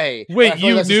gonna pay. Wait,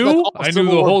 you knew? I knew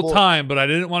the whole time, but I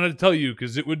didn't want to tell you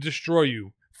because it would destroy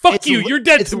you. Fuck you! You're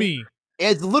dead to me.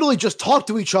 It's literally just talk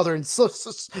to each other and sort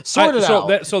it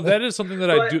out. So that is something that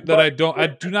I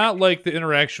do not like the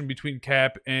interaction between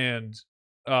Cap and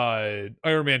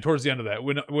Iron Man towards the end of that.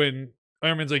 When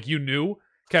Iron Man's like, you knew?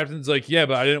 Captain's like, yeah,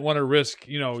 but I didn't want to risk,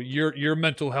 your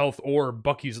mental health or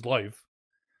Bucky's life.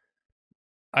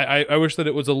 I wish that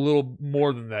it was a little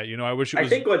more than that. I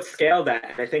think what scaled that,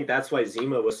 and I think that's why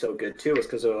Zemo was so good too, is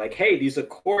because they're like, hey, these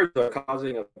accords are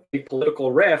causing a big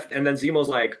political rift, and then Zemo's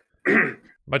like,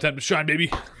 my time to shine,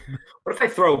 baby. What if I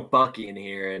throw Bucky in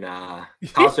here and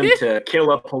cause him to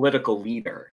kill a political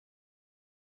leader?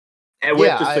 And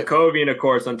with the Sokovian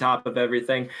Accords on top of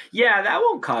everything, that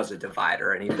won't cause a divide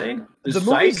or anything. The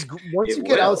movie's, once you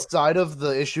get outside of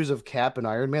the issues of Cap and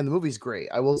Iron Man, the movie's great.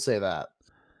 I will say that.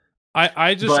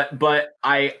 But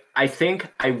I think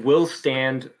I will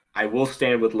stand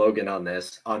with Logan on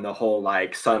this, on the whole,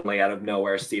 like, suddenly out of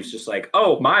nowhere, Steve's just like,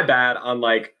 oh, my bad, on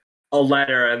like a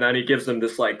letter, and then he gives him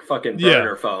this like fucking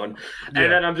burner phone, and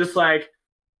then I'm just like,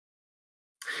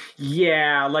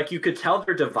 like you could tell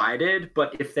they're divided,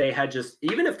 but if they had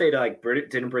even if they like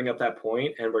didn't bring up that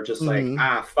point and were just like,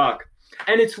 fuck.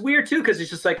 And it's weird too, because he's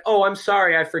just like, oh, I'm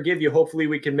sorry, I forgive you, hopefully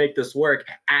we can make this work,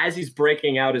 as he's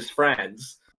breaking out his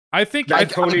friends. I think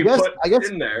Tony put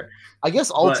in there. I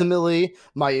guess ultimately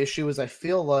my issue is I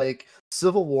feel like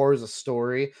Civil War is a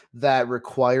story that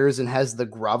requires and has the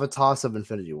gravitas of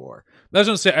Infinity War. I was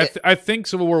gonna say, I think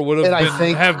Civil War would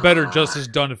have better justice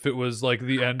done if it was like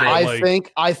the end.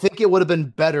 I think it would have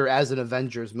been better as an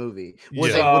Avengers movie,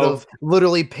 where they would have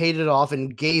literally paid it off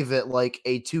and gave it like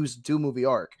a two movie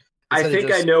arc. I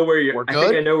think I know where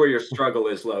your struggle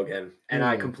is, Logan, and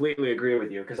I completely agree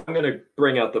with you, because I'm going to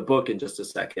bring out the book in just a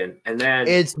second, and then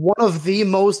it's one of the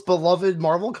most beloved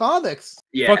Marvel comics.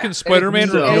 Yeah, fucking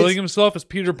Spider-Man revealing himself as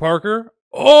Peter Parker.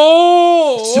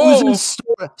 Oh,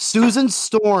 Susan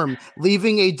Storm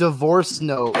leaving a divorce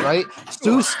note, right?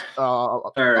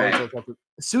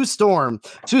 Sue Storm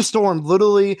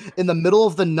literally in the middle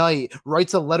of the night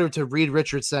writes a letter to Reed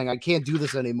Richards saying, I can't do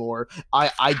this anymore.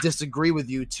 I disagree with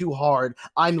you too hard.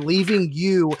 I'm leaving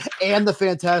you and the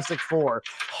Fantastic Four.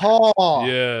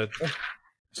 Yeah.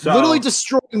 Literally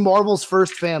destroying Marvel's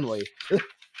first family,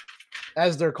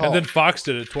 as they're called. And then Fox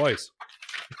did it twice.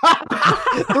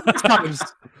 3 times.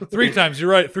 3 times, you're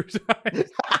right. 3 times.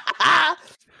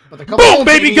 But they're coming home,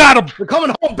 baby, got him. They're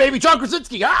coming home, baby. John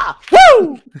Krasinski.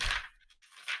 Woo!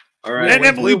 All right. And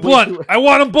Emily Blunt. I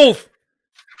want them both.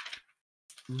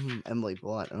 Emily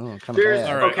Blunt. Oh, kind of there's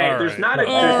bad. okay.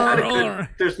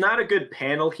 There's not a good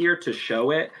panel here to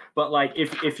show it, but like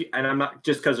if you, and I'm not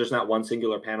just because there's not one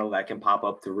singular panel that can pop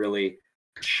up to really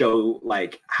show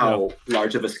like how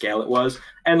large of a scale it was,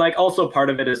 and like also part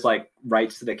of it is like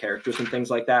rights to the characters and things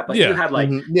like that. But you had like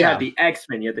you had the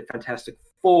X-Men, you had the Fantastic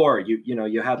Four, you know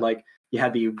you had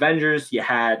the Avengers, you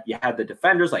had the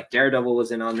Defenders, like Daredevil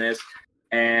was in on this,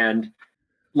 and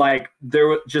like there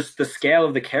was just the scale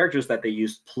of the characters that they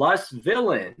used plus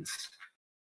villains,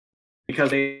 because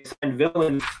they send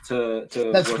villains to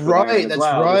that's right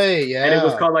yeah, and it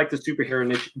was called like the superhero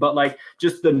initiative, but like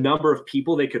just the number of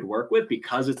people they could work with,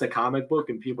 because it's a comic book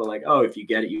and people are like, oh, if you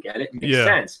get it, you get it, makes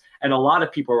sense. And a lot of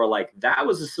people were like, that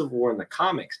was a Civil War in the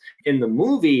comics. In the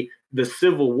movie, the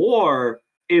Civil War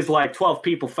is like 12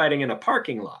 people fighting in a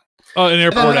parking lot. Oh, an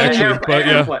airport, actually.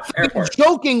 But airport.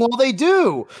 Joking while they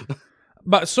do.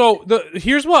 But so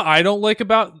here's what I don't like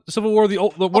about Civil War.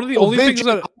 One of the only things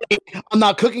that I'm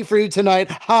not cooking for you tonight.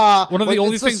 Ha! One of the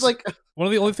only things I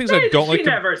don't like. She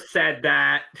never said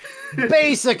that.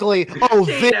 Basically,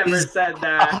 she never said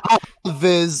that.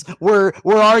 Viz, we're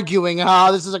arguing.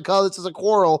 This is a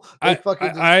quarrel. I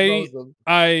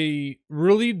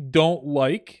really don't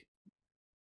like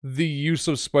the use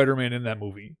of Spider-Man in that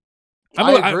movie.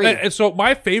 I agree. So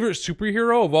my favorite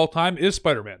superhero of all time is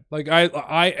Spider-Man. Like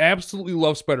I absolutely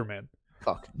love Spider-Man.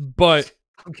 Fuck. But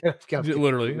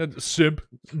literally simp.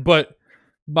 But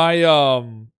my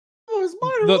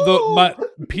my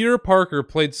Peter Parker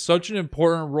played such an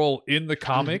important role in the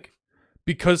comic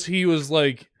because he was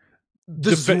like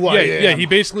he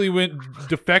basically went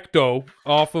de facto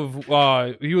off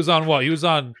of he was on what? He was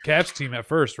on Cap's team at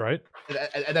first, right?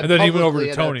 And then he went over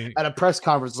to Tony at a press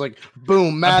conference, like,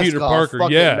 boom, mask Peter off, Parker,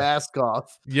 mask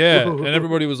off. Yeah, and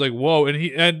everybody was like, whoa.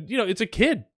 And you know, it's a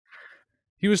kid.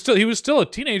 He was still a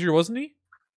teenager, wasn't he?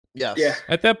 Yes. Yeah.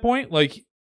 At that point, like,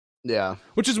 yeah.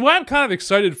 Which is why I'm kind of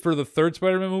excited for the third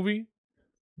Spider-Man movie,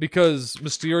 because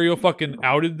Mysterio fucking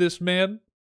outed this man.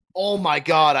 Oh my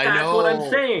God, I know. That's what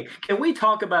I'm saying. Can we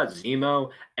talk about Zemo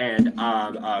and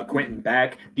Quentin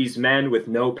Beck, these men with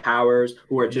no powers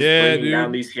who are just bringing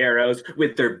down these heroes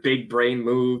with their big brain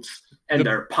moves and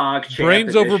their POG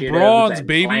brains over brawns,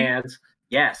 baby. Plans.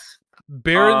 Yes.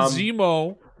 Baron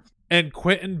Zemo and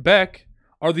Quentin Beck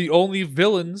are the only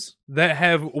villains that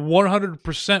have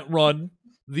 100% run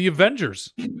the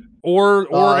Avengers or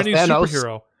any Thanos.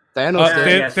 superhero.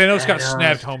 Thanos got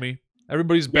snapped, homie.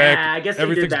 Everybody's back. I guess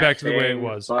everything's back to the way it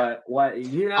was. But what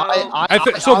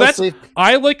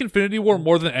I like Infinity War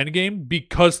more than Endgame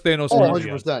because Thanos.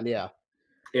 100%,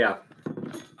 yeah.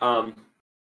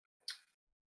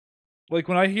 Like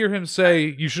when I hear him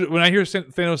say when I hear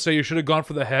Thanos say you should have gone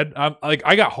for the head, I'm like,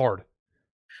 I got hard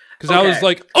because I was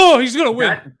like, oh, he's gonna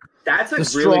win. That's a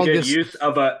really good use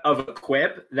of a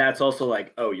quip. That's also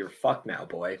like, oh, you're fucked now,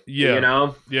 boy. Yeah, you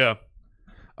know. Yeah.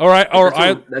 All right.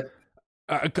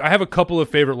 I have a couple of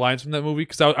favorite lines from that movie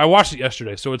because I watched it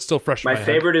yesterday, so it's still fresh. My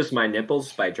favorite is "My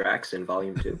Nipples" by Drax in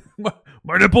Volume 2.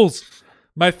 my nipples.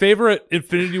 My favorite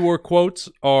Infinity War quotes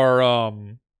are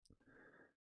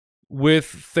with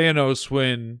Thanos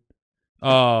when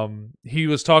he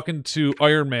was talking to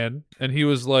Iron Man and he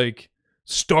was like,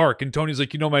 Stark, and Tony's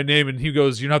like, you know my name, and he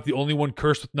goes, you're not the only one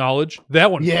cursed with knowledge.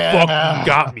 That one fucking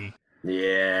got me.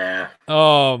 Yeah.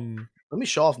 Let me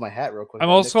show off my hat real quick. I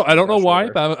don't know why,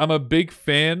 but I'm a big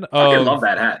fan of... I love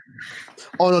that hat.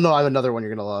 Oh, no, I have another one you're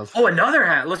going to love. Oh, another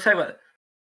hat. Let's talk about...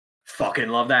 Fucking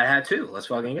love that hat, too. Let's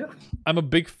fucking go. I'm a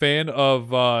big fan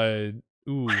of...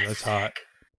 Ooh, that's hot.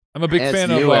 I'm a big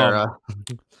fan of...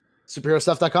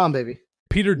 Superherostuff.com, baby.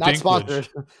 Peter not Dinklage. Sponsored.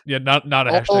 Yeah, not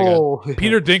a hashtag.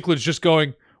 Peter Dinklage just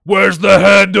going, where's the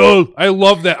handle? I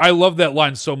love that. I love that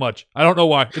line so much. I don't know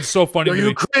why. It's so funny.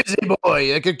 You crazy boy.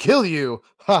 It could kill you.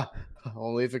 Ha.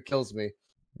 Only if it kills me.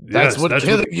 That's what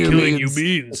killing you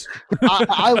means.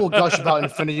 I will gush about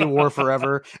Infinity War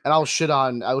forever, and I will shit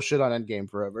on Endgame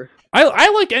forever. I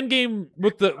like Endgame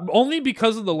only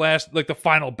because of the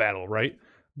final battle, right?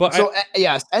 But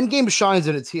yes, Endgame shines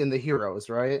in the heroes,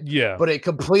 right? Yeah, but it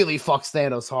completely fucks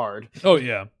Thanos hard. Oh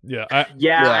yeah.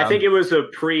 I think it was a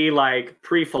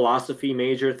pre-philosophy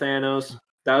major Thanos.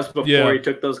 That was before he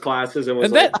took those classes and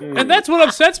was and that's what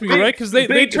upsets me, right? Because they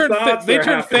turned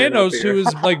Thanos, who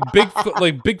is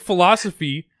like big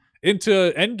philosophy, into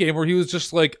Endgame, where he was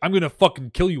just like, I'm gonna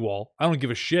fucking kill you all. I don't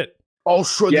give a shit. I'll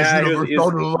shred this universe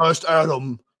down to the last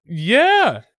atom.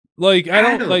 Yeah, like I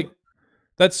don't like.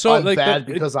 That's so I'm bad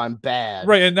because I'm bad,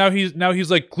 right? And now he's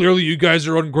like, clearly you guys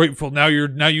are ungrateful. Now you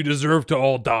deserve to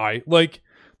all die. Like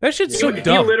that shit's so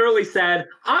dumb. He literally said,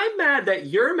 "I'm mad that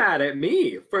you're mad at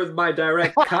me for my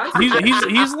direct contact."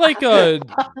 he's like a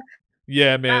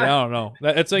Yeah, man, I don't know.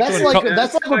 That's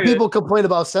like when people complain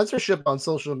about censorship on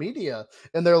social media,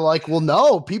 and they're like, "Well,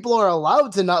 no, people are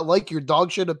allowed to not like your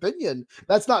dog shit opinion.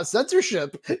 That's not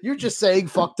censorship. You're just saying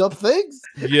fucked up things."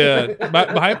 Yeah,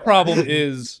 my problem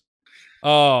is,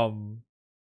 oh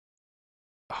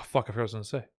fuck, I forgot what I was gonna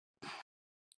say.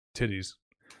 Titties.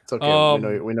 It's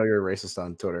okay. We know you're a racist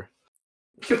on Twitter.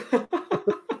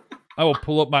 I will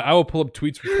pull up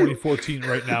tweets from 2014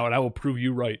 right now, and I will prove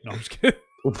you right. No, I'm just kidding.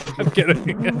 I'm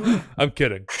kidding. I'm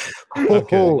kidding.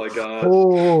 Oh my god!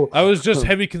 I was just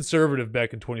heavy conservative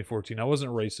back in 2014. I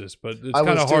wasn't racist, but it's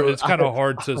kind of hard. It's kind of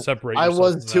hard to separate. I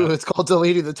was too. It's called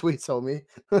deleting the tweets, homie.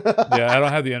 Yeah, I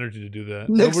don't have the energy to do that.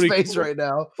 Nick's face right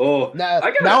now. Oh,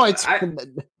 now I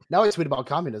tweet about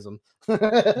communism.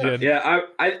 Yeah.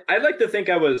 I'd like to think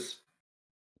I was,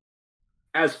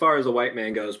 as far as a white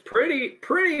man goes, pretty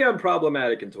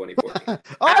unproblematic in 2014.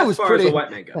 I was pretty. As a white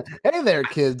man goes. Hey there,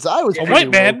 kids. I was a white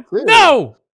man.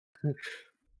 No.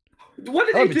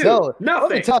 What did he do? Nothing.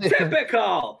 Let me tell you.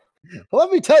 Typical. Let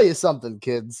me tell you something,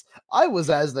 kids. I was,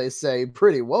 as they say,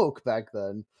 pretty woke back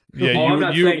then. Yeah, I'm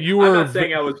not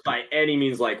saying I was by any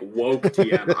means like woke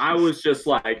TM. I was just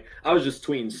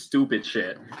tweeting stupid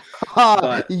shit.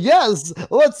 Yes,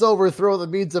 let's overthrow the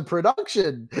means of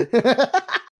production.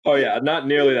 Oh yeah, not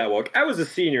nearly that woke. I was a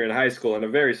senior in high school in a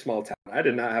very small town. I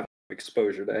did not have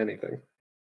exposure to anything.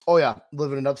 Oh yeah,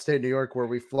 living in upstate New York where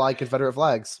we fly Confederate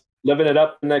flags. Living it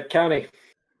up in that county.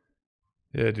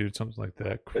 Yeah, dude, something like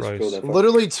that. Christ.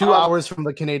 Literally 2 hours from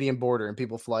the Canadian border, and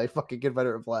people fly fucking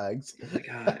Confederate flags. Oh my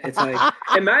god, it's like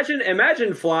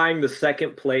imagine flying the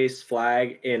second place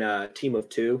flag in a team of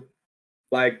two,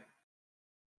 like.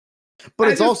 But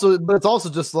it's also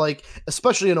just like,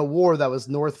 especially in a war that was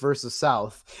North versus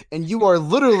South, and you are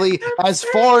literally as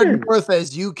far north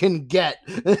as you can get.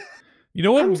 You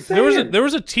know what? There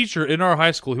was a teacher in our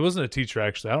high school. He wasn't a teacher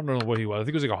actually. I don't know what he was. I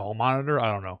think he was like a hall monitor.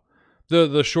 I don't know.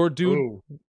 The short dude. Ooh.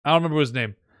 I don't remember his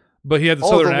name, but he had the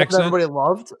southern accent. Everybody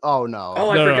loved. Oh no! Oh,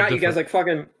 I forgot you guys like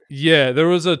fucking. Yeah, there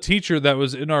was a teacher that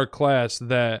was in our class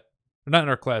in our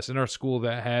school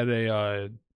that had a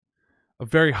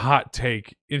very hot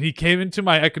take, and he came into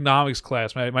my economics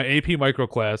class, my AP micro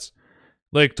class,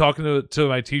 like talking to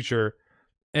my teacher,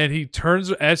 and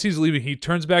as he's leaving, he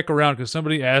turns back around because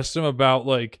somebody asked him about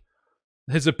like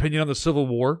his opinion on the Civil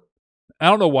War. I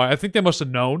don't know why. I think they must have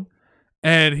known.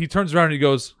 And he turns around and he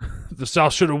goes, "The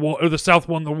South should have won, or the South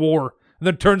won the war." And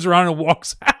then turns around and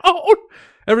walks out.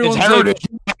 Everyone's like,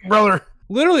 brother.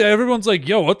 Literally, everyone's like,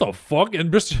 "Yo, what the fuck?" And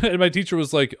my teacher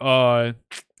was like, we're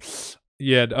not.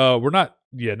 Yeah,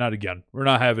 not again. We're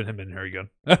not having him in here again."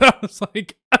 And I was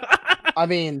like, I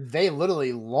mean, they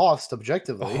literally lost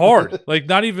objectively. Hard, like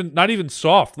not even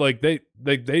soft. Like they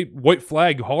white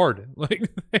flag hard.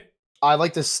 Like. I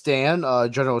like to stand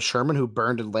General Sherman, who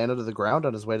burned Atlanta to the ground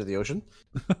on his way to the ocean.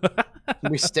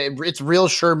 It's real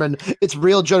Sherman. It's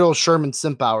real General Sherman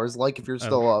simp hours. Like if you're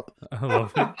still up. I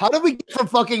love it. How did we get from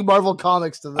fucking Marvel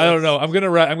Comics to this? I don't know. I'm gonna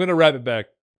wrap it back.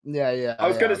 Yeah. I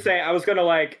was gonna throw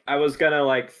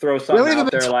something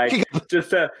out there, like just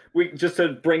to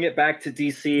bring it back to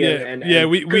DC.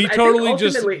 We totally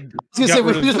just. We've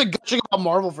just been gushing about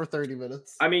Marvel for 30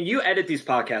 minutes. I mean, you edit these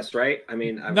podcasts, right? I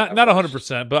mean, not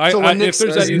 100%, but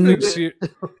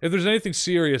if there's anything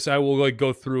serious, I will like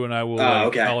go through and I will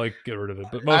I'll like get rid of it.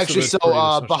 But most actually,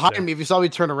 behind me, if you saw me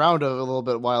turn around a little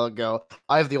bit a while ago,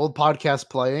 I have the old podcast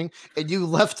playing, and you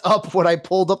left up when I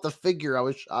pulled up the figure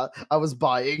I was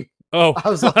buying. Oh, I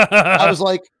was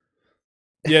like,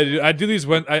 yeah, dude, I do these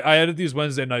when I edit these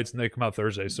Wednesday nights and they come out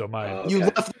Thursday. So you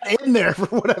left that in there for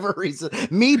whatever reason.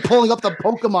 Me pulling up the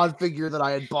Pokemon figure that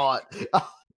I had bought.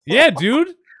 Yeah, dude,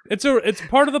 it's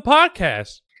part of the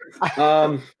podcast.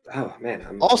 Oh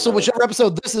man. Whichever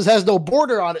episode this has no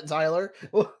border on it, Tyler.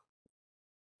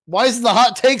 Why is the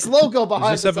Hot Takes logo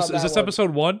behind is this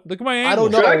episode 1? Look at my angle. I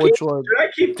don't know which one. Should I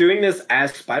keep doing this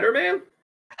as Spider-Man?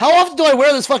 How often do I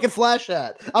wear this fucking flash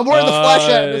hat? I'm wearing the flash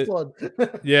hat in this one.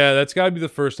 Yeah, that's got to be the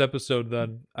first episode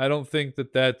then. I don't think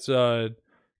that's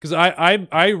because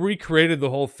I recreated the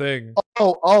whole thing.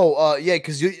 Yeah,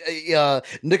 because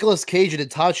Nicolas Cage and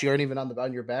Itachi aren't even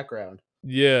on your background.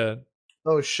 Yeah.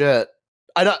 Oh shit.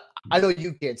 I know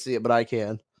you can't see it, but I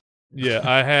can. Yeah,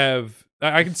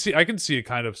 I can see it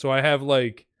kind of. So I have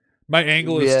like my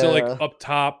angle is still like up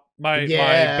top. My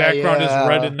background is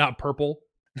red and not purple.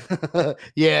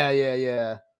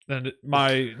 Yeah. And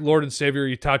my Lord and Savior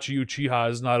Itachi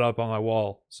Uchiha is not up on my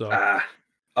wall. So.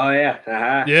 Oh yeah.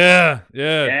 Uh-huh. Yeah.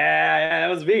 That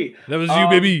was me. That was you,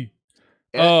 baby.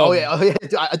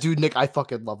 Yeah, dude, Nick, I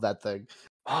fucking love that thing.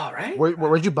 All right.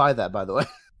 Where'd you buy that, by the way?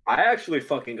 I actually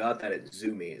fucking got that at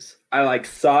Zoomies. I like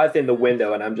saw it in the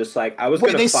window, and I'm just like, I was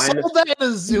gonna they find sold that at a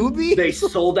Zoomies. They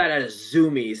sold that at a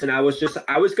Zoomies, and I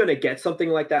was gonna get something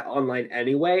like that online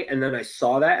anyway, and then I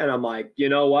saw that, and I'm like, you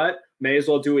know what? May as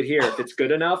well do it here if it's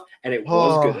good enough, and it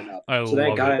was good enough. So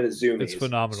then I got it at a Zoomies. It's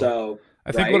phenomenal. So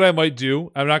I think what I might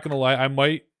do, I'm not gonna lie, I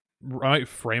might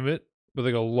frame it with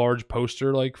like a large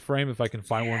poster like frame if I can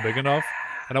find one big enough.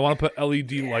 And I want to put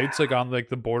LED lights like on like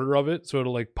the border of it, so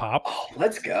it'll like pop. Oh,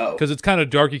 let's go. Because it's kind of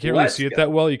dark. You can't really see it that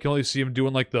well. You can only see him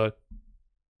doing like the.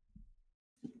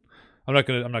 I'm not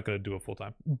gonna do it full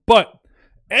time. But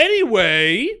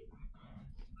anyway,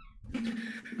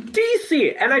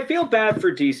 DC, and I feel bad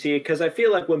for DC because I feel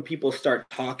like when people start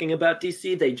talking about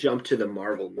DC, they jump to the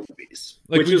Marvel movies,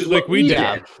 which is what we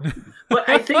did. But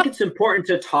I think it's important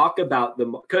to talk about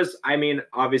them because I mean,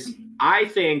 obviously, I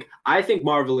think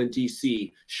Marvel and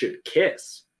DC should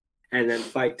kiss and then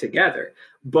fight together.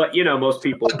 But you know, most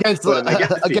people against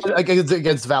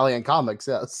Valiant Comics,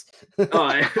 yes.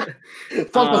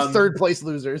 Fuck those third place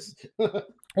losers.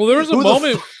 Well, there was a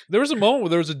moment. There was a moment where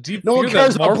there was a deep fear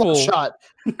that Marvel.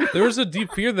 There was a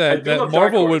deep fear that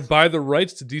Marvel would buy the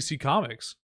rights to DC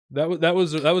Comics. That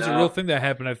was a real thing that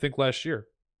happened. I think last year.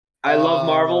 I love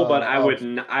Marvel, but I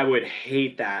would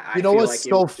hate that. You know what's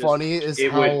so funny is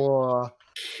how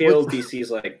kill DC's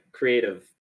like creative.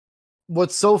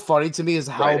 What's so funny to me is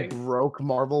how broke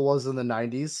Marvel was in the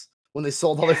 90s when they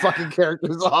sold all their fucking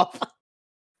characters off.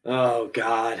 Oh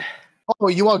God. Oh,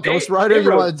 you want Ghost Rider? They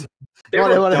wrote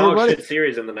dog shit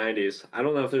series in the 90s. I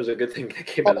don't know if there's a good thing that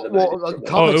came out of the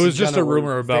 90s. It was just a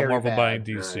rumor about Marvel buying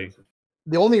DC.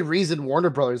 The only reason Warner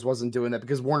Brothers wasn't doing that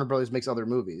because Warner Brothers makes other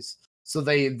movies. So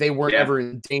they weren't ever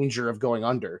in danger of going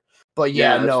under. But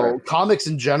comics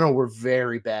in general were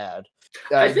very bad.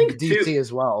 I think DC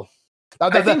as well.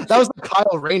 That was the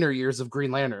Kyle Rayner years of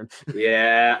Green Lantern.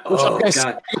 Yeah. Oh,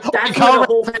 God. That's where the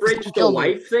whole fridge the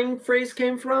wife thing phrase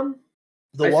came from?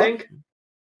 I think.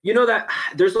 You know that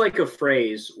there's like a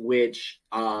phrase which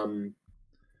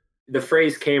the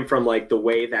phrase came from like the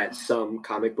way that some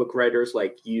comic book writers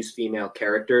like use female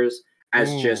characters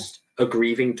as just a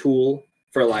grieving tool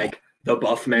for like the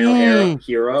buff male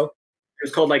hero. It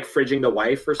was called like fridging the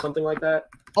wife or something like that.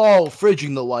 Oh,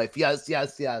 fridging the wife. Yes.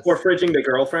 Or fridging the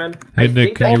girlfriend. Hey,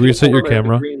 Nick, can you reset your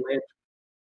camera?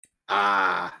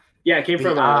 Yeah, it came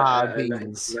from a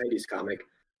 90s comic.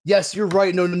 Yes, you're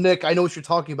right. No, Nick, I know what you're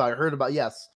talking about. I heard about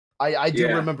I do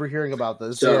remember hearing about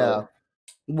this. So,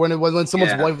 when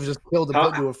someone's wife was just killed and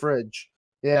put into a fridge.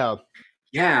 Yeah.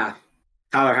 Yeah.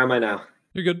 Tyler, how am I now?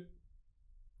 You're good.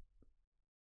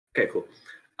 Okay, cool.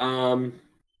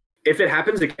 If it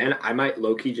happens again, I might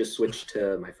low-key just switch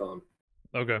to my phone.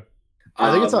 Okay.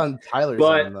 I think it's on Tyler's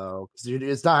end, though.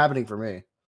 It's not happening for me.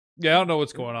 Yeah, I don't know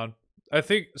what's going on. I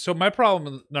think so. My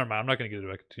problem. Never mind. I'm not going to get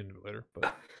it. I continue later.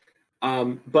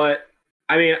 But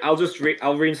I mean,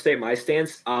 I'll reinstate my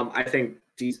stance. I think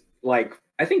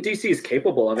DC is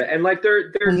capable of it, and like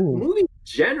their movies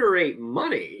generate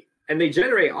money and they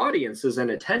generate audiences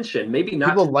and attention. Maybe not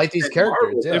people like these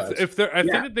characters. Yeah. I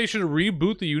think that they should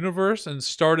reboot the universe and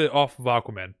start it off of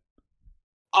Aquaman.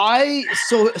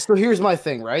 So here's my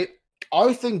thing, right?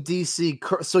 I think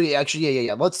DC. So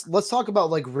yeah. Let's talk about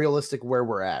like realistic where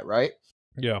we're at, right?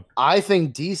 Yeah. I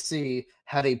think DC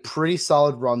had a pretty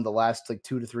solid run the last like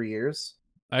 2 to 3 years.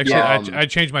 Actually, I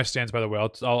changed my stance, by the way.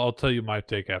 I'll tell you my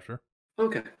take after.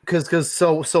 Okay. Because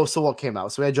so what came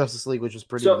out? So we had Justice League, which was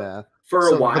pretty bad. For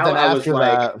a while,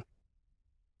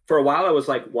 I was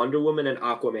like, Wonder Woman and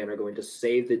Aquaman are going to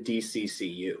save the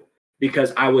DCCU.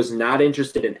 Because I was not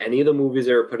interested in any of the movies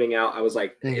they were putting out. I was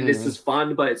like, this is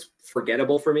fun, but it's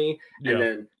forgettable for me. Yeah. And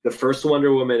then the first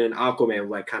Wonder Woman and Aquaman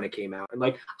like kind of came out. And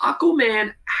like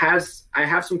Aquaman I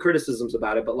have some criticisms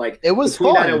about it, but like it was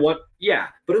fun. But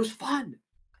it was fun.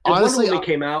 And honestly, Wonder Woman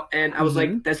came out, and I was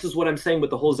like, this is what I'm saying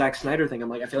with the whole Zack Snyder thing. I'm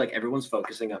like, I feel like everyone's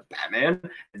focusing on Batman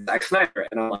and Zack Snyder.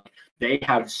 And I'm like, they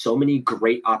have so many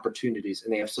great opportunities,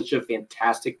 and they have such a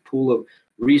fantastic pool of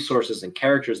resources and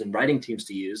characters and writing teams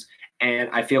to use.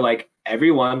 And I feel like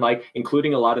everyone, like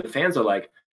including a lot of the fans, are like,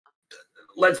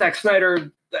 let Zack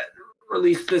Snyder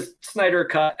release this Snyder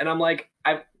cut. And I'm like,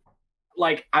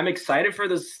 I'm excited for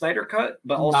the Snyder cut,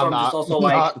 but also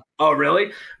oh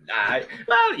really?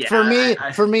 Well, yeah.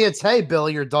 For me, it's hey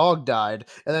Billy, your dog died,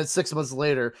 and then 6 months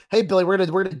later, hey Billy, we're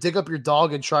gonna dig up your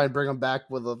dog and try and bring him back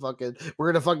with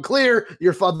we're gonna fucking clear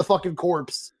the fucking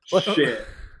corpse. Shit,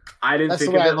 I didn't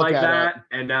think of it like that,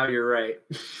 and now you're right.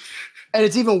 And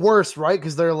it's even worse, right?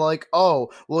 Because they're like, oh,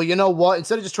 well, you know what?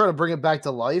 Instead of just trying to bring it back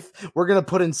to life, we're going to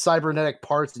put in cybernetic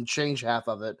parts and change half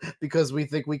of it because we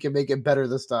think we can make it better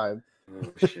this time.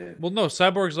 Oh shit. Well, no,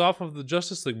 Cyborg's off of the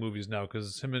Justice League movies now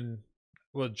because him and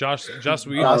Joss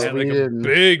Whedon had like a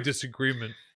big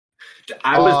disagreement.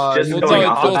 I was just going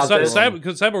off about this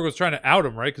because Cyborg was trying to out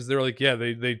him, right? Because they were like, "Yeah,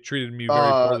 they treated me very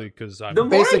poorly." Because the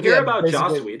more I hear about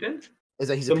Joss Whedon, is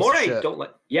that he's the more I don't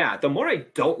like. Yeah, the more I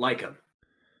don't like him.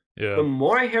 Yeah. The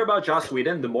more I hear about Joss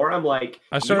Whedon, the more I'm like,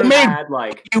 you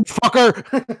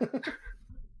fucker.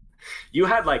 You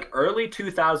had like early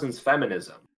 2000s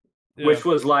feminism, which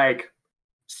was like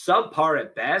subpar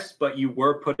at best, but you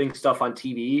were putting stuff on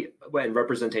TV and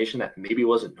representation that maybe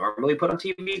wasn't normally put on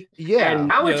TV. Yeah. And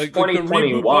now it's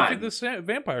 2021. Buffy the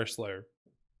Vampire Slayer.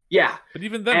 Yeah. But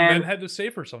even then, men had to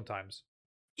save her sometimes.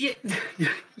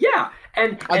 Yeah.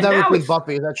 And I've never seen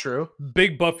Buffy. Is that true?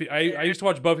 Big Buffy. I used to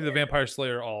watch Buffy the Vampire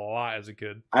Slayer a lot as a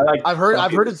kid. I've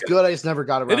heard it's good. I just never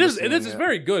got around. It is. It's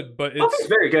very good, but Buffy's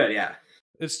very good. Yeah.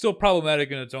 It's still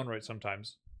problematic in its own right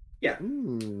sometimes. Yeah.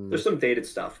 There's some dated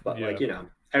stuff, but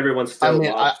everyone's still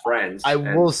lost friends. I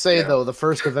will say though, the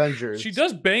first Avengers. She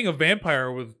does bang a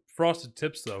vampire with frosted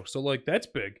tips though, so like that's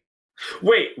big.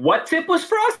 Wait, what tip was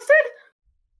frosted?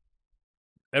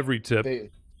 Every tip.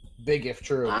 Big if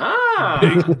true.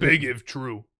 Big if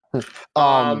true.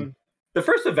 The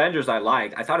first Avengers I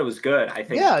liked. I thought it was good. I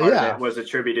think part of it was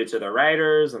attributed to the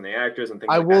writers and the actors and things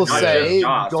like that. I will say,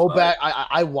 back.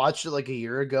 I watched it like a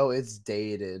year ago. It's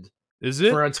dated. Is it?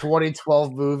 For a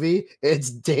 2012 movie, it's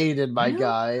dated, my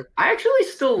guy. I actually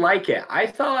still like it. I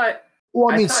thought...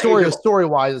 Well, I mean,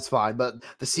 story-wise, it's fine, but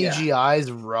the CGI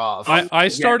is rough. I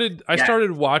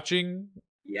started watching...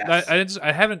 Yes.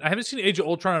 I haven't seen Age of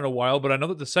Ultron in a while, but I know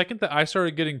that the second that I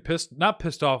started getting not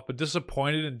pissed off, but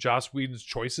disappointed in Joss Whedon's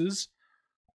choices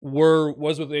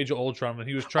was with Age of Ultron when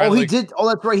he was trying. Oh, that's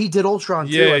right. He did Ultron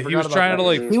too. Yeah, he was trying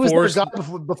to He was the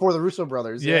guy before the Russo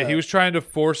brothers. Yeah, he was trying to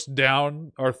force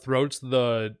down our throats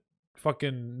the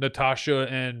fucking Natasha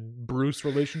and Bruce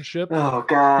relationship. Oh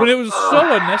god, when it was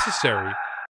so unnecessary.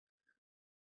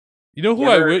 You know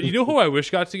who I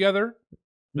wish got together?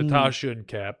 Natasha and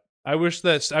Cap. I wish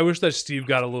that Steve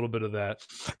got a little bit of that.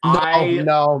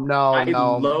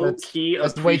 No. Low-key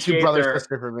that's way too brother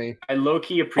sister for me. I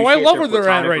low-key appreciate. I love where they're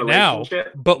at right now,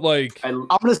 but like, I'm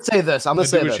gonna say this. I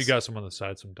wish you got some on the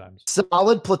side sometimes.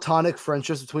 Solid platonic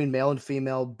friendships between male and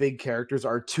female big characters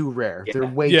are too rare. They're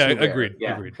way too rare. Agreed.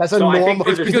 That's a normal.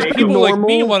 Because people like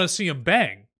me want to see them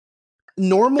bang.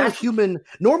 Normal humans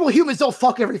don't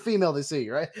fuck every female they see,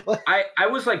 right? I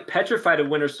was like petrified of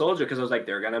Winter Soldier because I was like,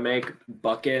 they're gonna make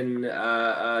Buck and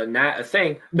Nat a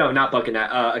thing. No, not Buck and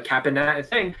Nat, a Cap and Nat a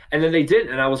thing, and then they didn't,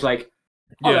 and I was like,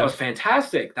 that was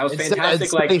fantastic. That was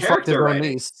fantastic. Like character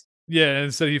writing. Yeah, and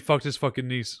instead he fucked his fucking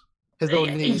niece. His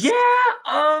own niece. Yeah,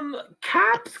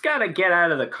 Cap's gotta get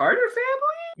out of the Carter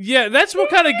family. Yeah, that's what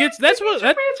kind of gets. That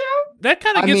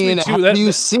kind of gets me too. Have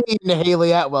you seen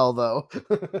Haley Atwell though?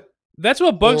 That's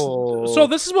what bugs. So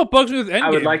this is what bugs me with Endgame.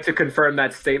 I would like to confirm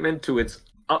that statement to its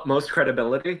utmost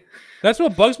credibility. That's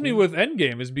what bugs me with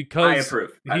Endgame is because I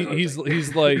approve.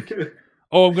 He's like,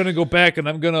 oh, I'm gonna go back and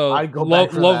I'm gonna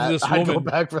love this woman. I'd go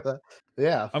back for that.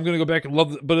 Yeah, I'm gonna go back and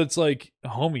love. But it's like,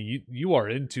 homie, you are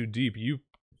in too deep. You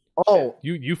fucked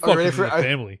with the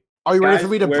family. Are you ready for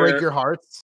me to break your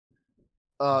hearts?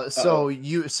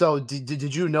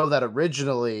 Did you know that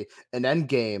originally in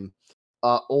Endgame?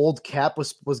 Old Cap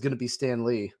was going to be Stan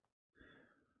Lee,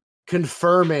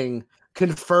 confirming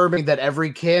that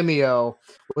every cameo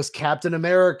was Captain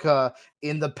America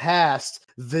in the past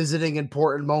visiting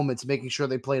important moments, making sure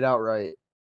they played out right.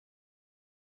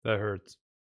 That hurts.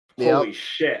 Holy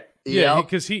shit! Yeah,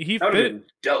 because he fit.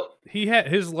 Dope. He had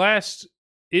his last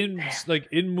in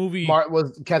movie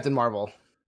was Captain Marvel.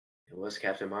 It was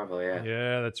Captain Marvel. Yeah.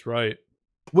 Yeah, that's right.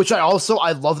 Which I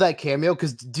love that cameo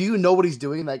because do you know what he's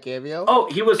doing in that cameo? Oh,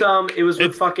 he was it was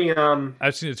with fucking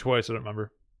I've seen it twice. I don't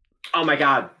remember. Oh my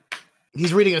god,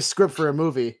 he's reading a script for a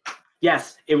movie.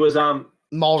 Yes, it was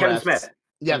Mallrats. Kevin Smith.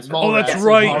 Yeah, oh, that's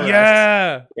right.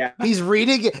 Mallrats. Yeah. He's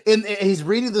reading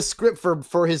the script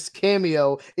for his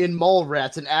cameo in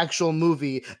Mallrats, an actual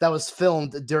movie that was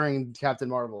filmed during Captain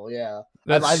Marvel. Yeah,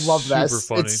 I love that.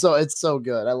 Funny. It's so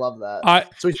good. I love that.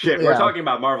 We're talking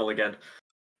about Marvel again.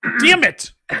 Damn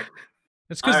it!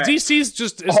 It's because DC's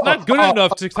it's not good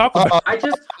enough to talk about. I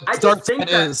just think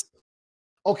that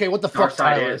okay. What the fuck,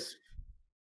 Tyler?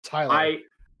 Tyler.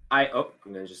 I'm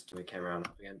gonna just turn the camera on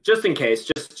again, just in case.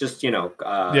 Just just a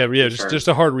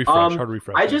hard refresh.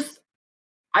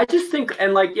 I just think,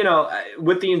 and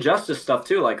with the Injustice stuff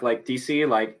too, like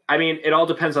DC, I mean, it all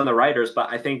depends on the writers,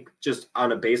 but I think just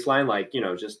on a baseline,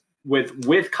 just.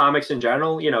 With comics in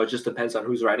general, it just depends on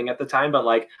who's writing at the time. But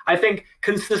I think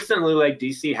consistently,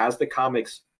 DC has the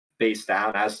comics based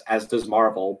down as does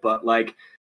Marvel. But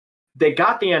they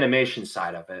got the animation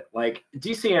side of it. Like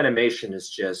DC animation is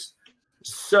just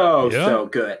so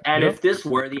good. And if this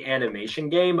were the animation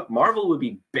game, Marvel would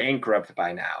be bankrupt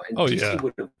by now, and DC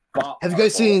would have bought. Have you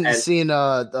guys seen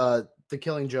The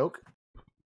Killing Joke?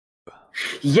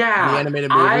 Yeah, the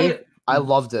animated movie. I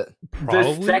loved it.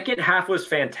 Probably. The second half was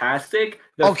fantastic.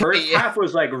 The first half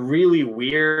was like really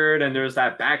weird, and there was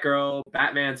that Batgirl,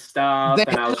 Batman stuff,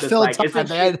 and I was just like,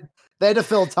 they had to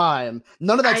fill time.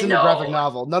 None of that's in the graphic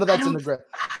novel. None of that's in the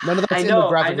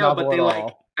graphic novel at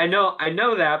all. I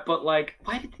know that, but like,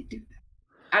 why did they do that?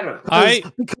 I don't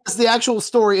know. Because the actual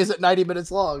story isn't 90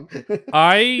 minutes long.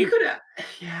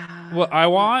 What I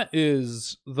want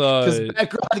is because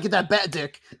Batgirl had to get that bat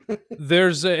dick.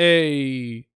 There's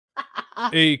a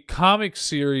comic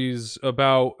series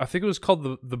about, I think it was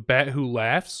called the Bat Who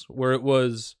Laughs, where it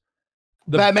was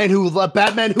the Batman who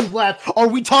laughed. Are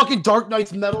we talking Dark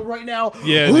Knight's Metal right now?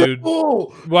 Yeah, dude.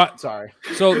 What? Sorry.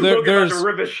 So there's to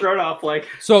rip his shirt off like.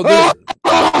 So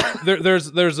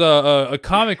there's a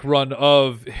comic run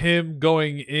of him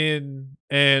going in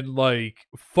and like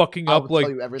fucking up like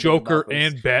Joker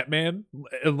and Batman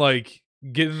and like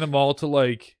getting them all to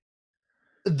like.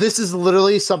 This is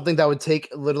literally something that would take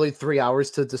literally 3 hours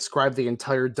to describe the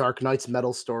entire Dark Knight's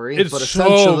Metal story. It's but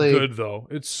so good, though.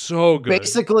 It's so good.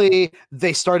 Basically,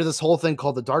 they started this whole thing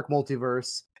called the Dark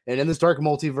Multiverse, and in this Dark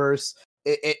Multiverse,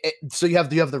 so you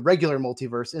have the regular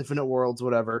multiverse, Infinite Worlds,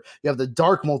 whatever. You have the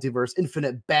Dark Multiverse,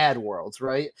 Infinite Bad Worlds,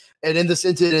 right? And in this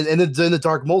in the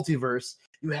Dark Multiverse,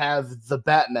 you have the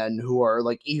Batmen who are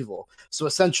like evil. So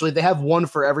essentially, they have one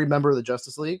for every member of the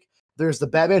Justice League. There's the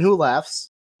Batman who laughs,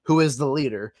 who is the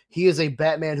leader. He is a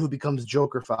Batman who becomes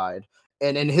Joker-fied,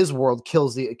 and in his world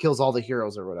kills all the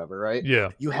heroes or whatever, right? Yeah.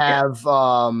 You have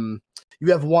one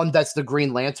that's the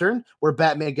Green Lantern, where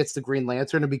Batman gets the Green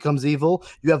Lantern and becomes evil.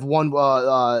 You have one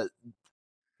the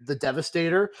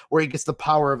Devastator, where he gets the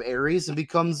power of Ares and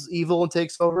becomes evil and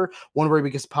takes over. One where he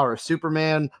gets the power of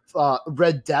Superman.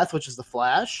 Red Death, which is the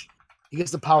Flash. He gets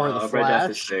the power of the Flash. Red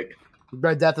Death is sick.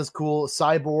 Red Death is cool.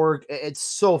 Cyborg, it's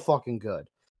so fucking good.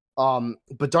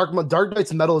 But Dark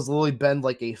Knight's Metal has literally been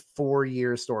like a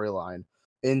 4-year storyline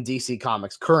in DC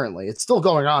Comics currently. It's still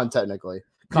going on technically.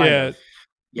 Yeah.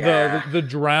 The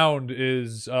Drowned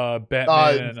is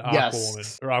Batman and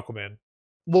Aquaman or Aquaman.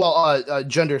 Well,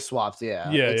 gender swapped.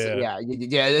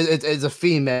 It's a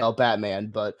female Batman,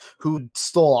 but who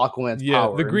stole Aquaman's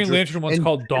power. The Green Lantern one's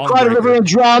called Dawnbreaker. Cried a river and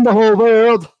drowned the whole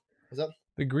world. What's up?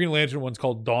 The Green Lantern one's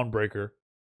called Dawnbreaker.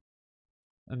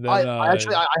 And then, I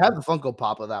have the Funko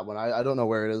Pop of that one. I don't know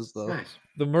where it is though. Nice.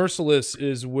 The Merciless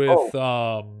is with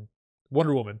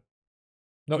Wonder Woman.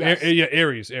 No, yes.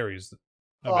 Ares. Is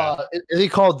he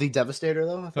called the Devastator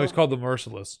though? No, he's called the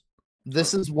Merciless.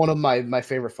 This is one of my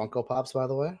favorite Funko Pops, by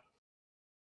the way.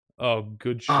 Oh,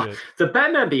 good shit. The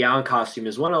Batman Beyond costume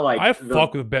is one of like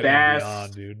fuck with Batman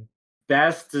Beyond, dude.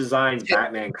 Best designed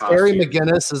Batman costume. Terry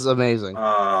McGinnis is amazing.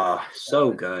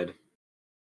 So good.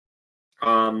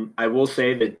 I will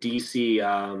say the DC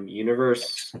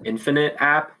Universe Infinite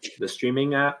app, the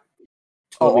streaming app,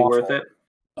 will be worth it.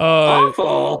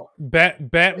 Awful.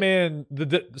 Batman.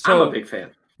 I'm a big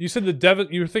fan. You said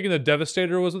you were thinking the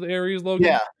Devastator was with Ares, Logan?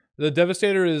 Yeah. The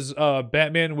Devastator is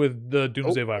Batman with the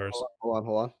Doomsday Virus. Hold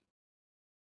on.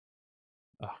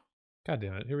 Oh, God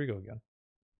damn it! Here we go again.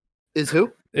 Is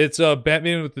who? It's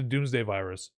Batman with the Doomsday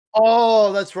Virus.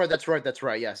 Oh, that's right.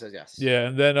 Yes. Yeah,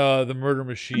 and then the Murder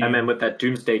Machine. Batman with that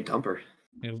Doomsday dumper.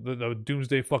 You know, the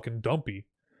Doomsday fucking dumpy.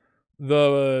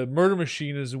 The Murder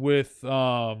Machine is with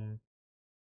Hello?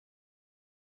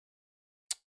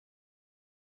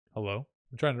 I'm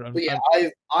trying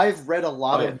to. I've read a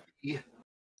lot of.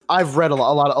 I've read a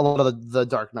lot of the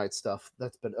Dark Knight stuff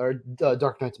that's been, or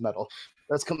Dark Knight's Metal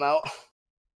that's come out.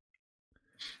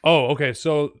 Oh, okay.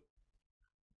 So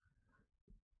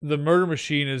the Murder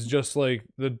Machine is just like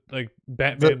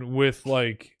Batman with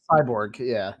like Cyborg,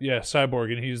 yeah,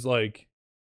 Cyborg, and he's like,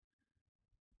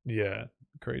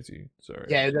 crazy. Sorry,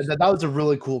 that was a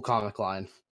really cool comic line.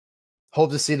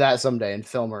 Hope to see that someday in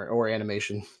film or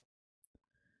animation.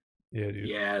 Yeah, dude.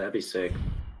 Yeah, that'd be sick.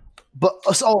 But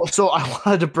so I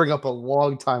wanted to bring up a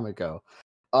long time ago,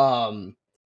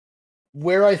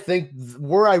 where I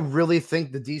really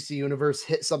think the DC universe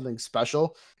hit something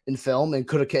special in film and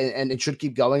and it should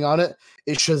keep going on it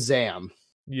is Shazam.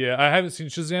 Yeah, I haven't seen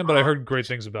Shazam, but I heard great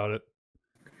things about it.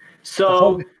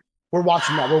 So we're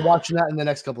watching that. We're watching that in the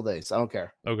next couple days. I don't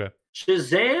care. Okay.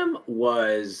 Shazam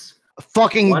was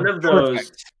fucking one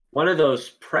of those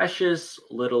precious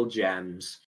little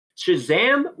gems.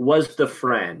 Shazam was the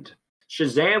friend.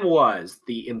 Shazam was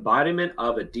the embodiment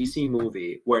of a DC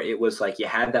movie where it was like you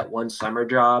had that one summer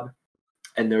job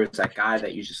and there was that guy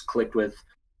that you just clicked with,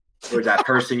 or that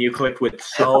person you clicked with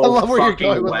so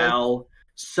fucking well.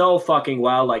 So fucking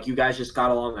well. Like, you guys just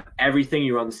got along on everything.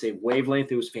 You were on the same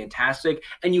wavelength. It was fantastic.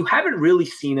 And you haven't really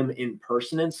seen him in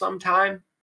person in some time.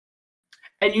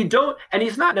 And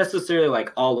he's not necessarily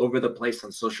like all over the place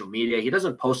on social media. He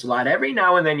doesn't post a lot. Every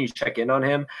now and then you check in on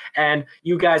him and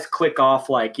you guys click off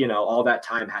like, all that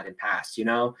time hadn't passed,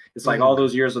 It's like all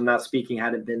those years of not speaking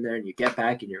hadn't been there, and you get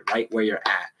back and you're right where you're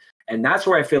at. And that's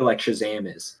where I feel like Shazam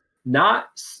is. Not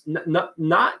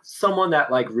someone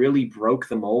that like really broke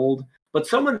the mold, but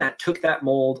someone that took that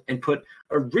mold and put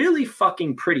a really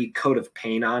fucking pretty coat of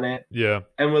paint on it. Yeah.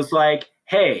 And was like,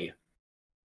 hey,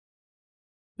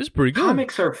 this is pretty good.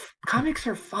 Comics are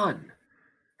fun.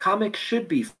 Comics should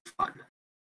be fun.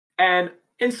 And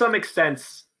in some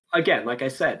extents, again, like I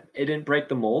said, it didn't break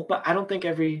the mold, but I don't think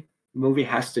every movie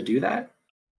has to do that.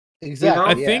 Exactly.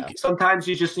 I think sometimes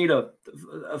you just need a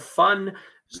fun,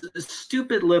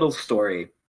 stupid little story.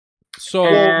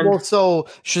 So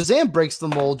Shazam breaks the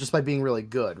mold just by being really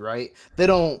good, right? They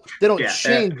don't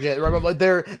change it, right? But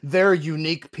their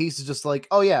unique piece is just like,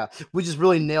 oh yeah, we just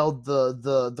really nailed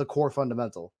the core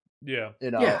fundamental. Yeah.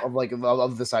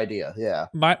 Of this idea. Yeah.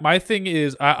 My thing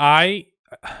is I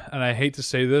and I hate to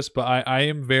say this, but I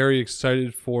am very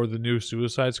excited for the new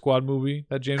Suicide Squad movie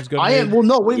that James Gunn made. Well,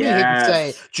 no, what do you mean hate to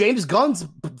say? James Gunn's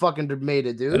fucking made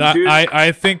it, dude. And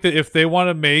I think that if they want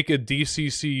to make a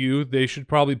DCCU, they should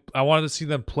probably, I wanted to see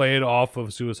them play it off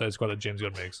of Suicide Squad that James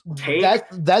Gunn makes.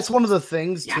 That's one of the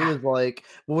things, too, is like,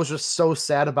 what was just so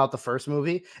sad about the first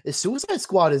movie is Suicide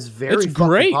Squad is very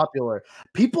fucking popular.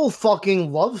 People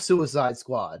fucking love Suicide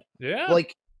Squad. Yeah.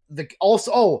 Like,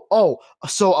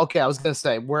 so okay, I was gonna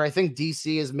say where I think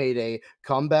DC has made a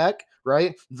comeback,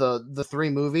 right? The three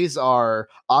movies are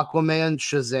Aquaman,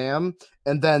 Shazam,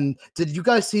 and then did you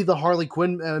guys see the Harley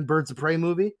Quinn and Birds of Prey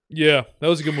movie? Yeah, that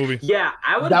was a good movie. Yeah,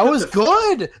 that was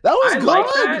good. That was good. Like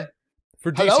that.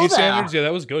 For DC standards, yeah,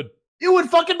 that was good. You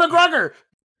and fucking McGregor.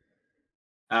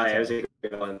 Oh, yeah, it was a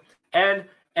good one. And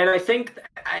I think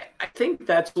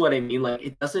that's what I mean. Like,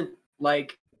 it doesn't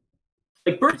like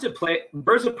Birds of Prey and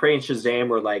Shazam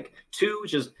were like two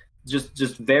just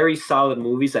very solid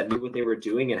movies that knew what they were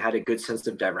doing and had a good sense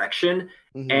of direction.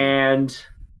 Mm-hmm. And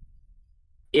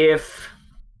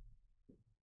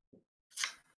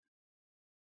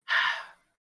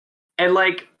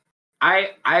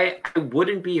I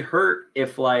wouldn't be hurt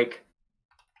if like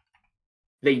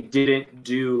they didn't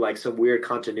do like some weird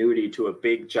continuity to a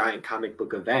big giant comic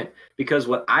book event, because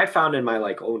what I found in my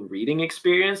like own reading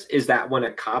experience is that when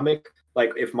a comic,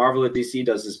 like if Marvel or DC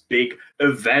does this big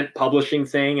event publishing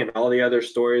thing and all the other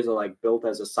stories are like built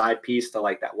as a side piece to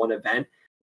like that one event,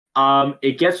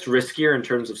 it gets riskier in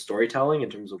terms of storytelling, in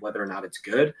terms of whether or not it's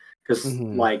good. Because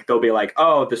like they'll be like,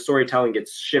 oh, the storytelling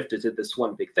gets shifted to this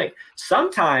one big thing.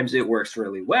 Sometimes it works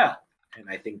really well. And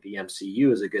I think the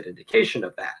MCU is a good indication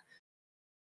of that.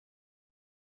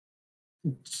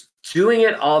 Doing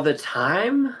it all the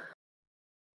time,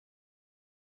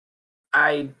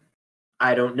 I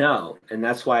don't know. And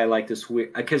that's why I like this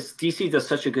weird, because DC does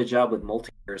such a good job with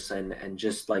multiverse and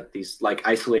just like these like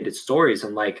isolated stories.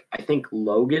 And like I think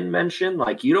Logan mentioned,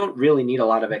 like you don't really need a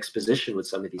lot of exposition with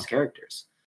some of these characters.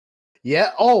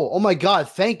 Yeah. Oh my God.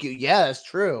 Thank you. Yeah, that's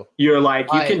true. You're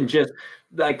like, you can just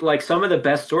like some of the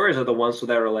best stories are the ones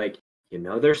that are like, you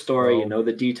know their story, you know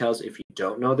the details. If you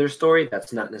don't know their story,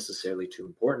 that's not necessarily too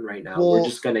important right now. We're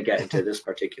just going to get into this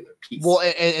particular piece. Well,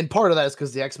 and part of that is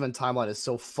because the X-Men timeline is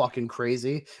so fucking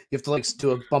crazy. You have to like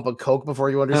do a bump of coke before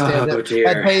you understand it. Dear.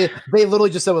 And they literally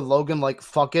just said with Logan, like,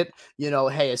 fuck it.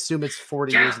 Hey, assume it's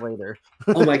 40 years later.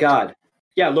 Oh my God.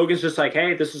 Yeah, Logan's just like,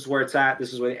 hey, this is where it's at.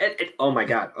 This is where oh my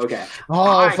God. Okay.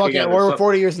 Oh, fuck it. We're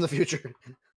 40 years in the future.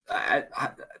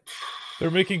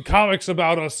 They're making comics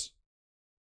about us.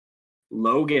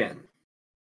 Logan.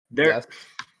 Yes.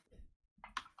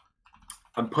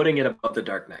 I'm putting it above The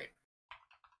Dark Knight.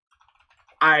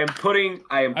 I think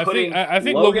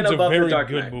Logan's a very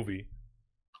good movie.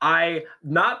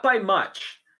 Not by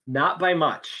much.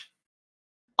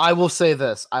 I will say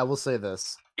this. I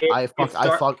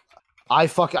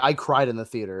cried in the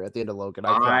theater at the end of Logan.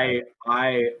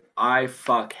 I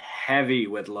fuck heavy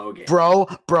with Logan. Bro,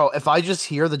 if I just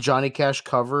hear the Johnny Cash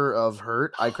cover of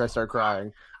Hurt, I start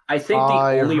crying. I think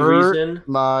the only reason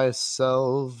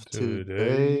myself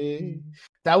today.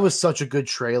 That was such a good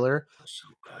trailer. So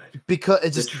good. Because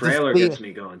it's just the trailer gets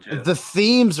me going too. The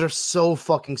themes are so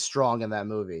fucking strong in that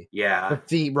movie. Yeah. The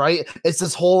theme, right? It's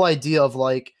this whole idea of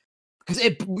like, because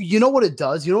you know what it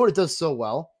does? You know what it does so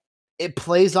well? It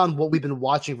plays on what we've been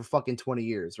watching for fucking 20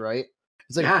 years, right?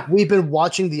 It's like we've been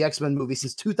watching the X-Men movie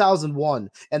since 2001,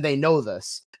 and they know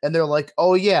this. and they're like,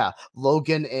 oh yeah,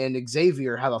 Logan and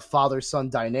Xavier have a father-son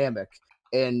dynamic.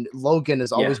 And Logan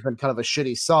has always been kind of a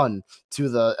shitty son to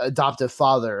the adoptive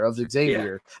father of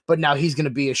Xavier, but now he's going to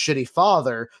be a shitty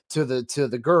father to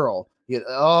the girl.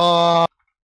 Oh, I'm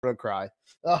gonna cry.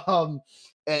 And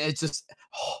it's just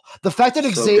the fact that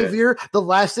Xavier, the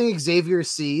last thing Xavier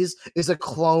sees is a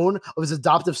clone of his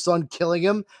adoptive son killing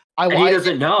him. He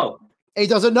doesn't know. He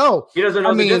doesn't know. He doesn't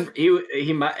know the difference.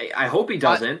 He might. I hope he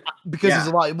doesn't. Because he's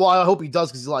a lot. Well, I hope he does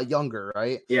because he's a lot younger,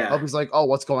 right? Yeah. I hope he's like, oh,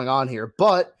 what's going on here?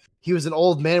 But he was an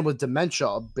old man with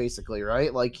dementia, basically,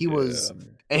 right? Like he was,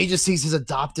 and he just sees his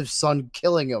adoptive son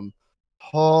killing him.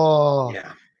 Oh,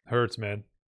 yeah, hurts, man.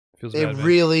 Feels it bad, man.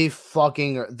 Really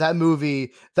fucking that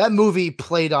movie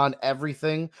played on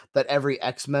everything that every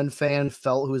X-Men fan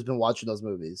felt who has been watching those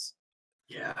movies.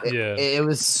 Yeah, it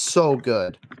was so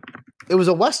good. It was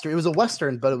a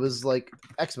western, but it was like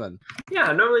X-Men. Yeah,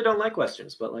 I normally don't like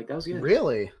westerns, but like that was good.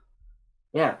 Really?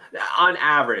 Yeah, on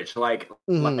average, like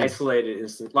isolated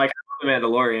instance, like The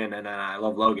Mandalorian and I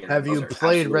love Logan. Have you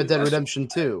played Red Dead Redemption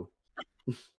 2?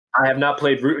 I have not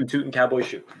played Root and Toot and Cowboy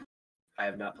Shoot. I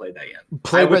have not played that yet.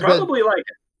 I would probably like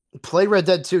it. Play Red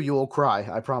Dead 2, you will cry.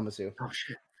 I promise you. Oh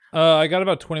shit. I got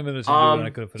about 20 minutes into it and I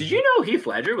couldn't finish. Did you know Heath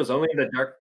Ledger was only in the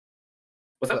dark?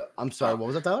 What's up? I'm sorry. What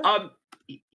was that, Tyler?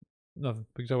 Nothing.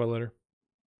 We can talk about it later.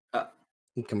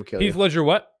 Can kill Heath Ledger,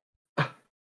 what?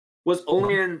 Was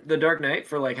only in The Dark Knight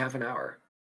for like half an hour.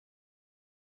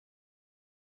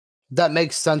 That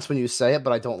makes sense when you say it,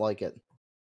 but I don't like it.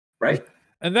 Right?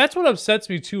 And that's what upsets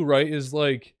me too, right? Is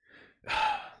like,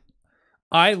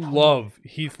 I love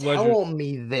Heath Ledger. Tell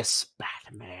me this,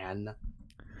 Batman.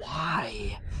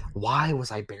 Why? Why was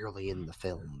I barely in the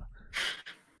film?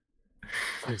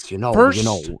 Because you know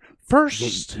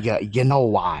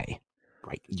why,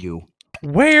 right?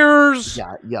 Where's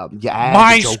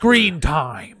my screen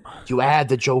time? You add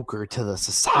the Joker to the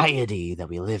society that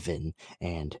we live in,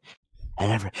 and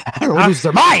everyone loses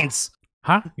their minds.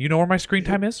 Huh? You know where my screen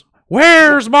time is?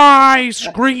 Where's my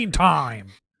screen time?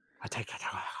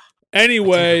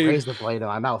 Anyway, I raise the blade in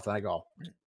my mouth and I go.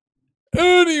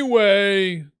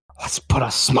 Anyway, let's put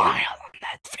a smile on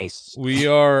that face. We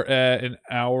are at an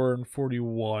hour and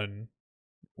 41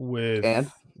 with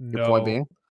your point being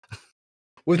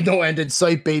with no end in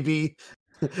sight, baby.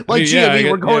 Like Jimmy,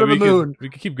 we're going to the moon. We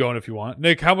can keep going if you want.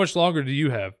 Nick, how much longer do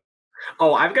you have?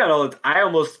 Oh, I've got all.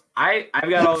 I've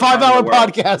got all. 5-hour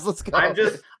podcast. Let's go.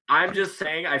 I'm just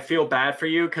saying. I feel bad for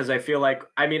you because I feel like.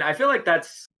 I mean, I feel like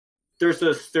there's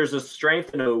a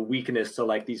strength and a weakness to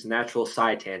like these natural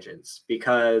side tangents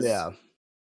because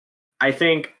I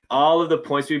think all of the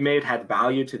points we made had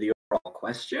value to the overall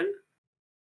question,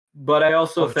 but I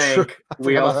also think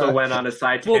we also went on a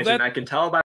side tangent. I can tell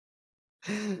about.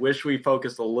 Wish we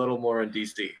focused a little more on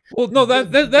DC. Well, no,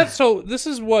 that's so. This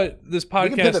is what this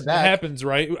podcast happens,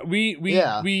 right?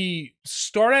 We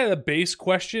start at a base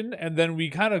question and then we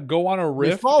kind of go on a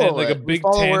riff and like a big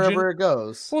tangent wherever it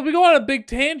goes. Well, we go on a big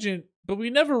tangent, but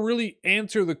we never really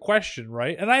answer the question,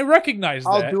 right? And I recognize that.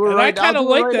 I'll do it right. I kind of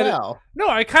like that. No,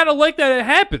 I kind of like that it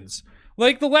happens.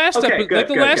 Like the last episode of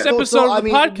the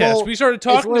podcast, we started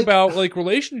talking about like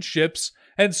relationships,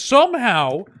 and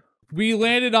somehow we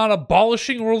landed on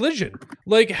abolishing religion.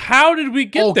 Like, how did we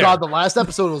get there? Oh, God, the last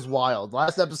episode was wild.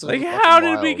 Like, how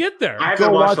did we get there? I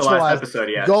haven't watched the last episode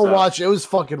yet. Watch it. It was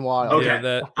fucking wild. Okay,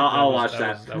 yeah, I'll watch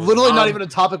that. Literally not even a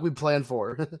topic we planned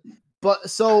for. But,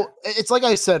 so, it's like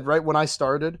I said, right, when I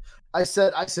started, I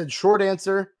said, short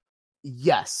answer,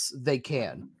 yes, they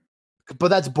can. But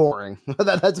that's boring.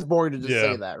 That's boring to just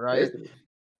say that, right?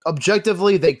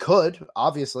 Objectively, they could,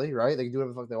 obviously, right? They can do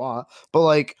whatever the fuck they want. But,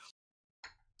 like,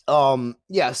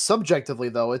 subjectively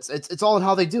though, it's all in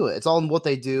how they do it. It's all in what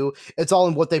they do. It's all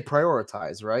in what they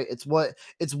prioritize, right? It's what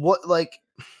like,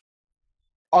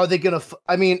 are they gonna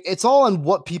I mean, it's all in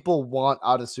what people want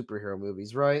out of superhero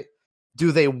movies, right?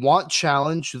 Do they want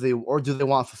challenge? Do they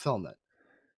want fulfillment?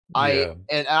 I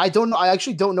don't know. I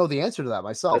actually don't know the answer to that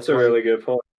myself. That's a really good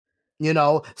point. You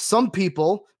know, some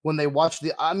people when they watch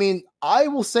I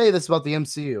will say this about the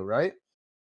MCU, right?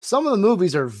 Some of the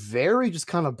movies are very just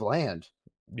kind of bland.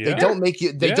 Yeah. They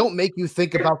don't make you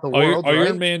think about the world.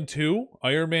 Iron Man 2?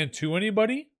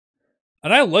 Anybody?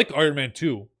 And I like Iron Man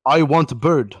 2. I want a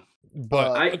bird.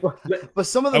 But but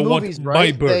some of the movies,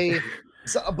 right? But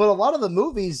a lot of the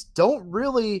movies don't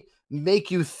really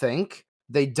make you think.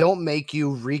 They don't make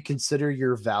you reconsider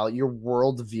your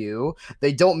worldview.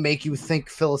 They don't make you think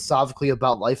philosophically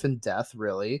about life and death,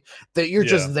 really. That you're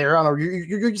just there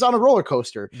you're just on a roller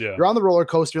coaster. Yeah. You're on the roller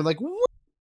coaster like, ooh,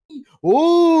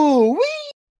 wee.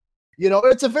 You know,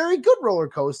 it's a very good roller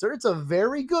coaster. It's a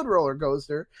very good roller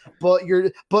coaster. But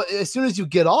as soon as you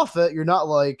get off it, you're not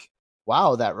like,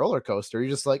 wow, that roller coaster. You're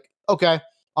just like, okay,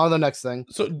 on to the next thing.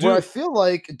 So where I feel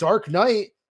like Dark Knight,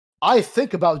 I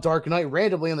think about Dark Knight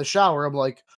randomly in the shower. I'm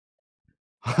like,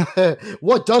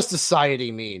 what does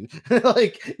society mean?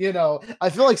 Like, you know,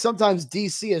 I feel like sometimes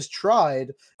DC has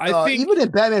tried, even in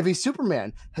Batman v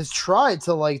Superman, has tried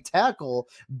to like tackle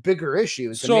bigger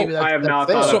issues. So maybe I have not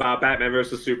thought about Batman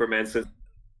versus Superman since.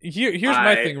 Here's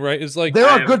my thing, right? Is like there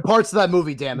are good parts of that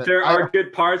movie. Damn it, there are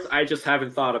good parts. I just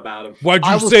haven't thought about them. Why'd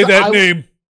you say that name?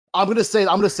 I'm gonna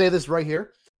say this right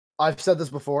here. I've said this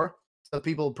before to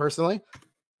people personally.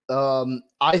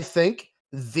 I think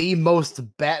the most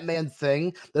Batman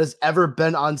thing that has ever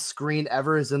been on screen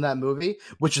ever is in that movie,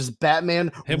 which is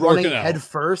Batman running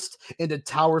headfirst into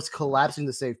towers collapsing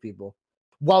to save people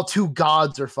while two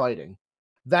gods are fighting.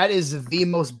 That is the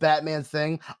most Batman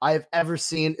thing I have ever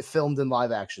seen filmed in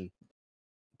live action.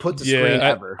 Put to screen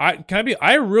ever.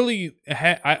 I really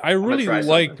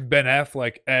liked Ben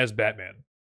Affleck as Batman.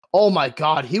 Oh my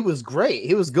god, he was great.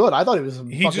 He was good. I thought he was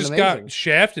amazing. Got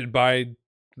shafted by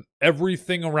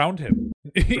everything around him.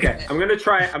 Okay, I'm gonna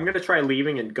try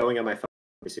leaving and going on my phone.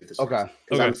 Let me see if this works.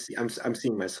 Okay. I'm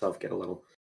seeing myself get a little.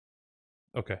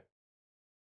 Okay.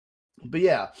 But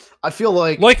yeah, I feel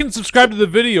like and subscribe to the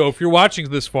video if you're watching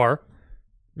this far.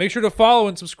 Make sure to follow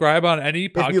and subscribe on any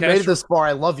podcast. If you made it this far,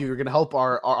 I love you. You're gonna help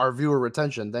our viewer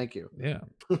retention. Thank you. Yeah.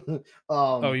 You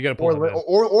gotta pull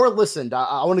or listen.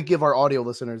 I want to give our audio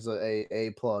listeners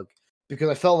a plug. Because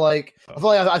I felt like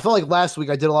last week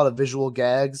I did a lot of visual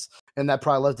gags, and that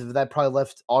probably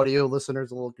left audio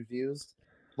listeners a little confused.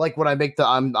 Like when I make the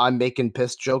I'm making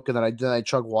piss joke, and then I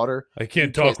chug water. I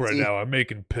can't talk right now. I'm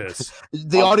making piss.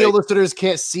 The audio listeners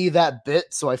can't see that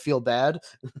bit, so I feel bad.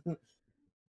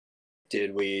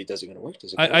 Does it gonna work?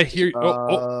 I hear.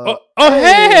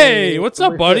 Hey, what's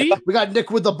up, buddy? We got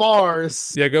Nick with the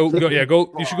bars. Yeah, go. Yeah,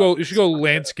 go. You should go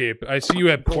landscape. I see you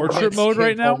have portrait mode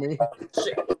right now.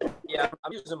 Yeah,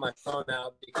 I'm using my phone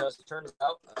now because it turns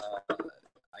out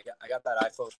I got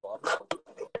that iPhone 12.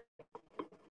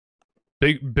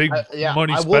 Big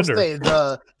money spender. I will say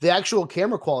the actual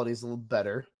camera quality is a little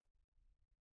better.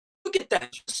 Look at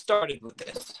that! Just started with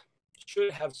this.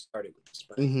 Should have started with this,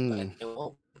 but it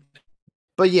won't.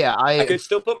 But yeah, I could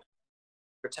still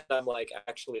pretend I'm like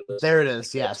actually listening. There it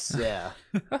is. Yes, yeah.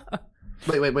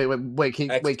 Wait.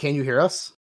 Can you hear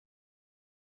us?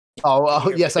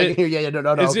 Oh, yes, I can hear you. Yeah, no.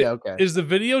 Okay. Is the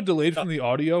video delayed from the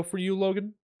audio for you,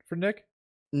 Logan? For Nick?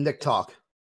 Nick, talk.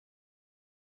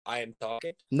 I am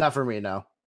talking. Not for me, no.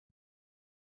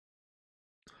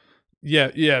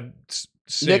 Yeah.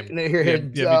 Same. Nick, here,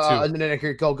 Nick,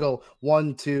 here, go.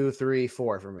 1, 2, 3,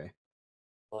 4 for me.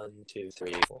 1, 2,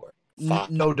 3, 4.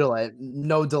 No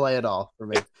delay at all for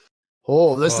me.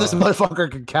 Oh, this motherfucker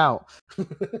can count.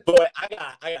 Boy, I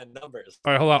got numbers.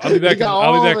 All right, hold on. I'll be back.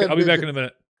 I'll be back in a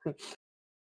minute.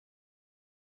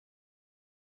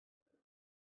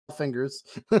 Fingers.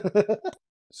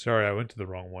 Sorry, I went to the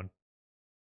wrong one.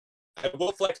 I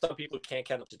will flex on people who can't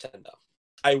count up to 10, though.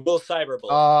 I will cyberbully.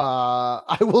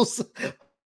 I will.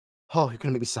 Oh, you're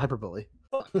gonna make me cyberbully.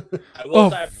 I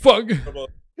will cyberbully.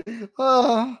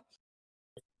 Fuck.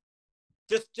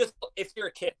 Just if you're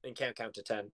a kid and can't count to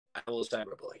 10, I will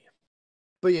cyberbully you.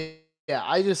 But yeah,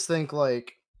 I just think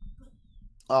like,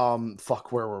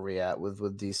 fuck, where were we at with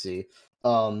DC?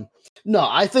 No,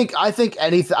 I think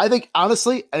anything. I think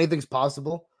honestly, anything's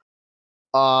possible.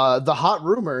 The hot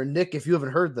rumor, Nick, if you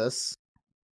haven't heard this,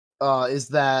 is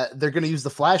that they're gonna use the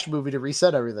Flash movie to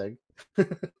reset everything.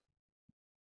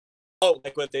 Oh,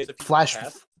 like what? There's a Flash.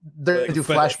 They're gonna do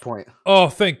Flashpoint. Oh,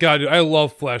 thank God, dude. I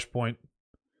love Flashpoint.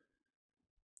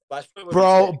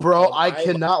 Bro, I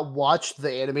cannot watch the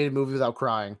animated movie without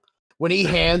crying. When he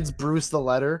hands Bruce the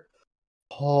letter,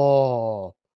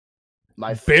 oh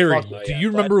my Barry, do you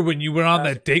remember when you went on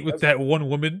that date with that one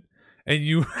woman and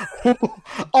you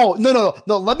Oh, no,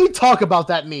 let me talk about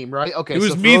that meme, right? Okay. It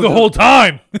was me the whole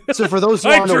time. So for those who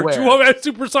aren't aware, you at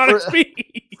supersonic speed.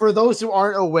 For those who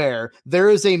aren't aware, there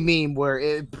is a meme where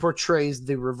it portrays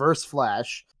the reverse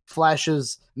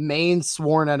Flash's main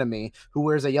sworn enemy, who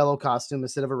wears a yellow costume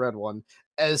instead of a red one,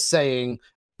 as saying,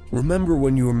 "Remember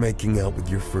when you were making out with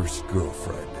your first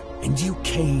girlfriend, and you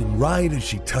came right as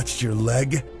she touched your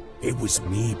leg? It was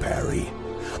me, Barry.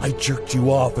 I jerked you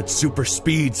off at super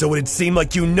speed so it'd seem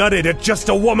like you nutted at just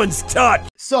a woman's touch."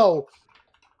 So,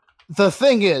 the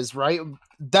thing is, right,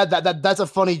 that's a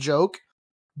funny joke,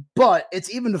 But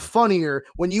it's even funnier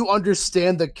when you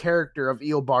understand the character of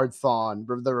Eobard Thawne,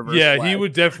 the Reverse Flash. He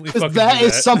would definitely fucking that do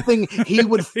is that. something he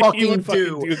would fucking, would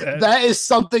do. that. That is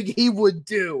something he would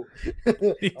do.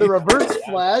 The Reverse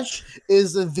Flash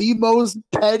is the most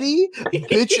petty,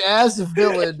 bitch-ass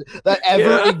villain that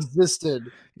ever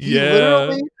existed. He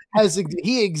literally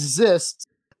he exists.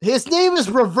 His name is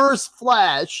Reverse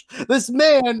Flash. This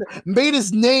man made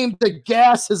his name to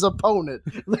gas his opponent.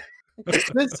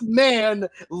 This man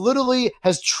literally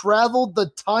has traveled the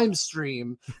time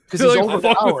stream because he's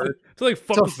overpowered to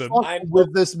fuck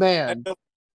with this man.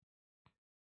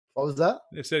 What was that?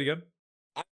 Say it again.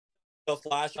 The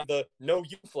Flash, the no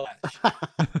you Flash.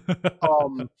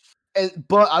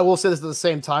 But I will say this at the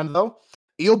same time though.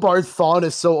 Eobard Thawne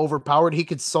is so overpowered he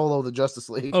could solo the Justice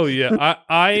League. Oh yeah,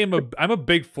 I'm a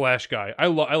big Flash guy. I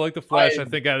like the Flash. I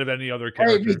think out of any other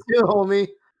character. Hey, me too, homie.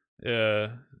 Yeah,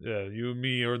 you and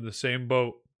me are in the same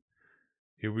boat.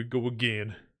 Here we go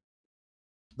again.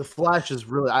 The Flash is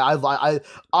really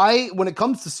I when it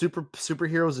comes to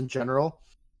superheroes in general,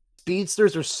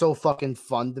 speedsters are so fucking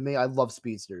fun to me. I love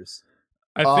speedsters.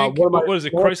 I think what is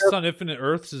it? Crisis on Infinite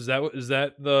Earths? Is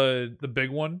that the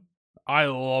big one? I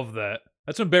love that.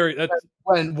 That's when Barry.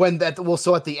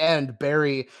 So at the end,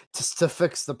 Barry to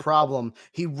fix the problem,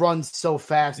 he runs so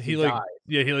fast he dies.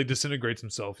 He disintegrates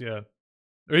himself. Yeah.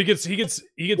 Or he gets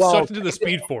sucked into the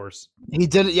Speed Force. He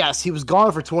did it. Yes, he was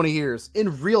gone for 20 years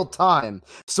in real time.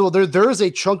 So there is a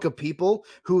chunk of people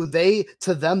who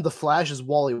to them the Flash is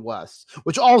Wally West,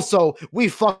 which also we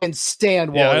fucking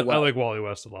stand Wally West. I like Wally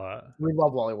West a lot. We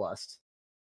love Wally West.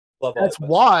 That's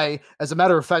why, as a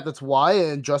matter of fact, that's why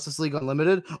in Justice League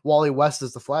Unlimited, Wally West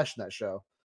is the Flash in that show.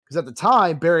 Because at the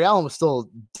time, Barry Allen was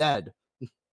still dead.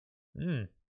 Dude,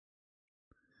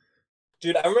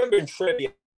 I remember in trivia,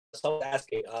 someone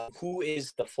asking, who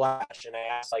is the Flash? And I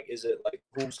asked, like, is it like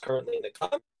who's currently in the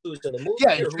comics, who's in the movie?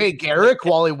 Yeah, Jay Garrick,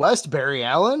 Wally West, Barry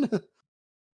Allen. And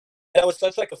I was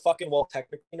such like a fucking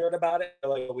technical nerd about it. They're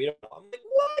like, we don't know. I'm like,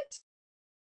 what?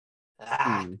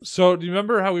 So, do you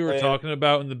remember how we were talking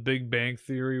about in the Big Bang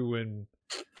Theory when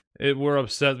we're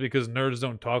upset because nerds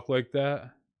don't talk like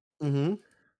that? Mm-hmm.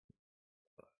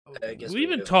 We've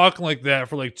been talking like that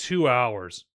for like 2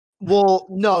 hours. Well,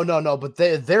 no, but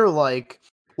they're like,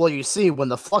 well, you see, when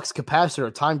the flux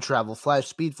capacitor time travel Flash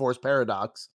Speed Force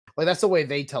paradox, like that's the way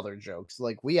they tell their jokes.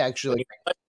 Like we actually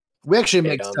make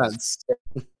sense.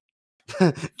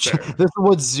 This is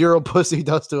what zero pussy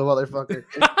does to a motherfucker.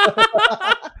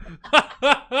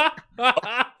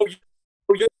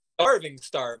 You're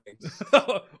starving.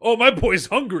 Oh, my boy's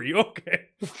hungry. Okay.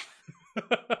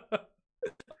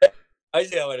 I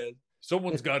see how it is.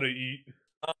 Someone's got to eat.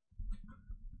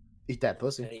 Eat that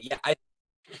pussy. Yeah, I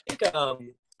think.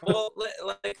 Well,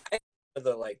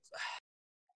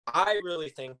 I really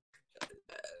think.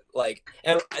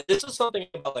 And this is something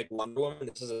about like Wonder Woman.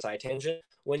 This is a side tangent.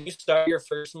 When you start your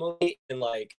first movie in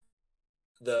like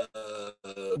the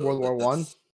World War One,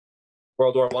 so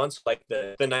like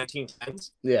the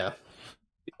 1910s, yeah,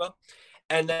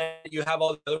 and then you have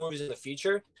all the other movies in the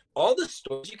future. All the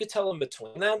stories you could tell in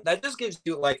between that just gives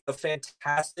you like a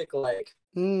fantastic growth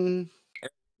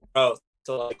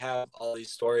to like have all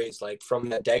these stories like from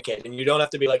that decade, and you don't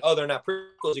have to be like, oh, they're not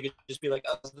prequels. You could just be like,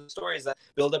 oh, the stories that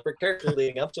build up her character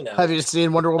leading up to now. Have you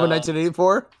seen Wonder Woman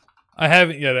 1984? I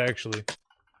haven't yet, actually.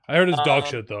 I heard it's dog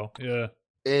shit though. Yeah,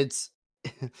 it's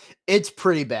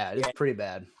pretty bad. It's pretty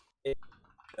bad. It's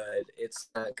good. It's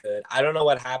not good. I don't know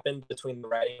what happened between the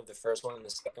writing of the first one and the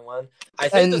second one. I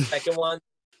think the second one.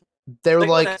 They're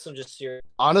like,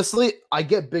 honestly, I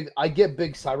get big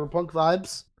Cyberpunk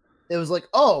vibes. It was like,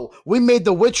 oh, we made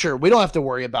The Witcher. We don't have to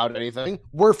worry about anything.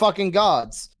 We're fucking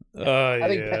gods. I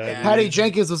think Patty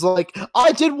Jenkins was like,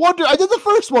 I did the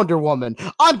first Wonder Woman.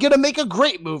 I'm gonna make a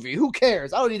great movie. Who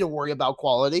cares? I don't need to worry about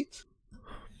quality.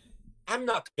 I'm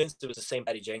not convinced it was the same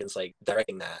Patty Jenkins like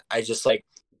directing that. I just like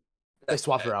they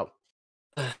swapped her out.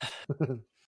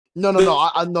 No.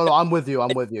 I'm with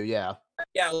you. Yeah.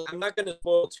 Yeah, I'm not gonna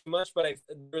spoil too much, but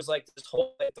there's like this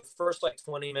whole like the first like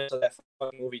 20 minutes of that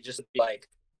fucking movie just to be like,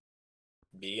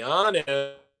 be honest,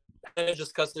 and it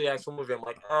just cuts to the actual movie. I'm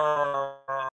like,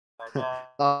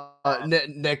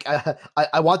 Nick,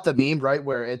 I want the meme right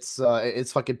where it's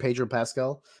fucking Pedro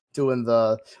Pascal doing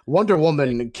the Wonder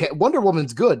Woman. Wonder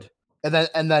Woman's good, and then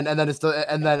it's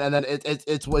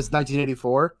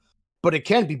 1984, but it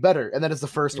can be better, and then it's the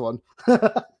first one.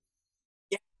 Yeah,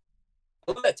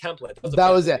 I love that template.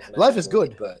 That was it. Life is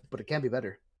good, but it can be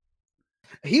better.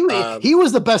 He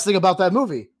was the best thing about that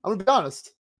movie. I'm gonna be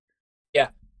honest. Yeah,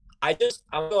 I'm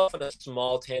going off on a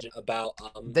small tangent about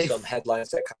some headlines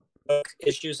that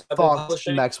issues have been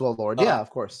publishing. Maxwell Lord, yeah, of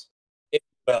course.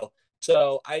 well.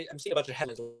 So I'm seeing a bunch of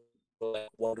headlines like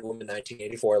Wonder Woman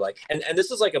 1984, like, and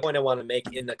this is like a point I want to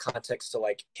make in the context to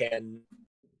like, can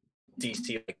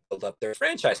DC like build up their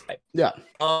franchise type? Yeah.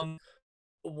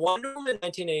 Wonder Woman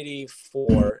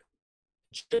 1984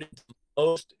 generated the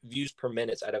most views per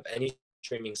minute out of any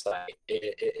streaming site.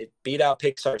 It beat out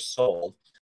Pixar's Soul.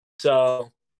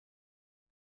 So,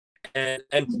 and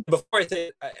before I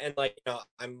say, and like, you know,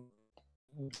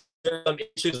 there's some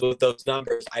issues with those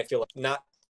numbers. I feel like not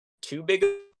too big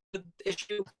of an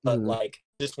issue, but like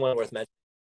just one worth mentioning.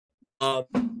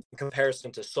 In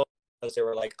comparison to Soul, because they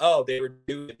were like, oh, they were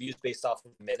doing the views based off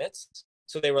of minutes.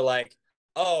 So they were like,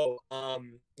 oh,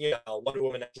 you know, Wonder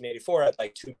Woman 1984 had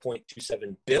like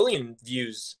 2.27 billion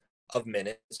views of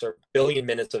minutes, or billion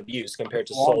minutes of views, compared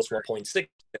to Soul's 1.6.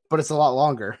 But it's a lot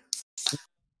longer.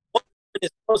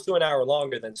 It's close to an hour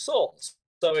longer than Soul's.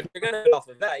 So if you're gonna go off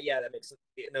of that, yeah, that makes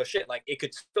no shit. Like, it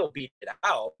could still beat it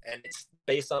out, and it's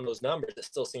based on those numbers. It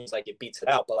still seems like it beats it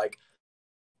out, but like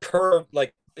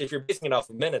if you're basing it off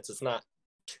of minutes, it's not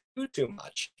too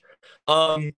much.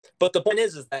 But the point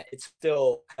is that it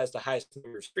still has the highest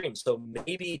number of streams. So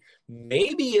maybe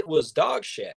it was dog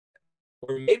shit,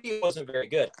 or maybe it wasn't very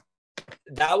good.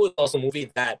 That was also a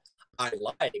movie that I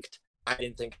liked. I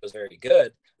didn't think it was very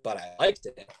good, but I liked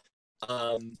it.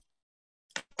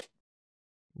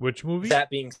 Which movie? That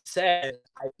being said,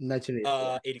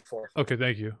 1984. Okay,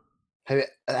 thank you.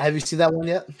 Have you seen that one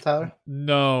yet, Tyler?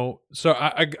 No. So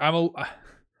I'm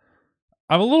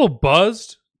a little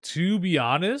buzzed, to be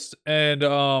honest, and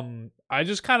I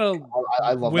just kind of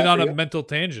went on a mental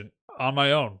tangent on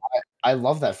my own. I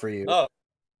love that for you. Oh,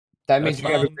 that means you're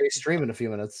gonna have a great stream in a few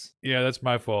minutes. Yeah, that's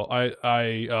my fault.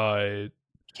 I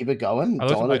keep it going. I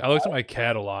looked at my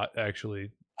cat a lot,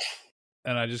 actually,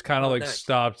 and I just kind of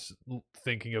stopped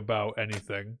thinking about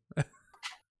anything.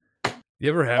 You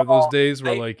ever have those days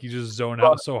where like you just zone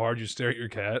out so hard you stare at your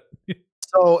cat?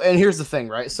 So, and here's the thing,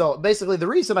 right? So basically the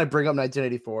reason I bring up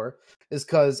 1984 is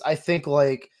because I think,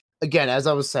 like, again, as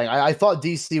I was saying, I thought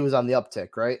DC was on the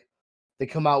uptick, right? They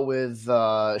come out with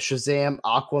Shazam,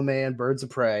 Aquaman, Birds of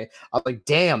Prey. I'm like,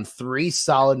 damn, 3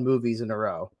 solid movies in a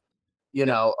row. You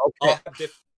know, okay. All have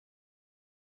different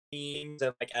themes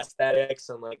and like aesthetics,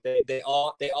 and like they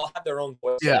all have their own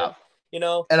voice. Yeah. You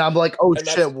know? And I'm like, oh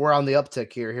shit, we're on the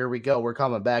uptick here. Here we go. We're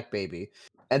coming back, baby.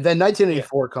 And then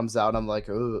 1984 comes out, and I'm like,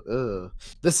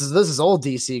 this is old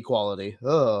DC quality.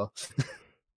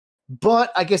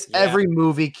 But I guess every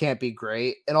movie can't be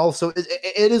great, and also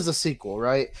it is a sequel,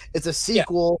 right? It's a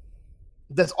sequel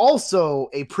that's also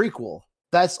a prequel.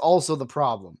 That's also the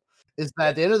problem. Is that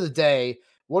at the end of the day,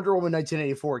 Wonder Woman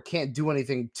 1984 can't do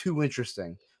anything too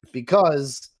interesting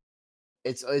because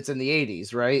it's in the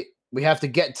 80s, right? We have to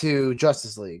get to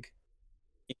Justice League.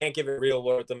 You can't give it real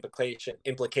world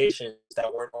implications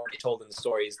that weren't already told in the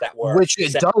stories that were, which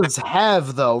it does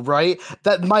have, though, right?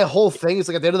 That my whole thing is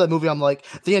like, at the end of that movie, I'm like,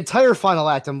 the entire final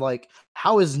act, I'm like,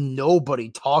 how has nobody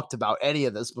talked about any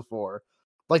of this before?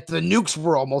 Like, the nukes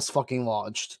were almost fucking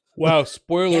launched. Wow,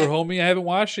 spoiler, homie, I haven't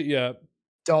watched it yet.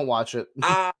 Don't watch it.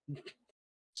 Not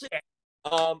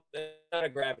a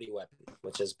gravity weapon,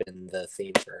 which has been the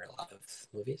theme for a lot of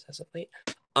movies as of late.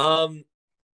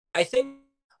 I think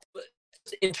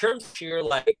in terms of your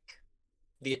like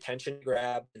the attention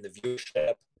grab and the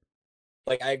viewership,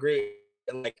 like I agree.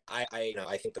 Like I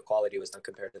I think the quality was not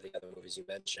compared to the other movies you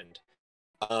mentioned.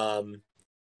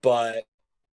 But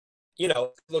you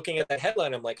know, looking at that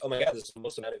headline, I'm like, oh my god, this is the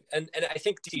most amount of, and I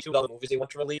think DC with all the movies they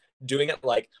want to release, doing it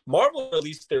like Marvel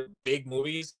released their big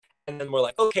movies, and then we're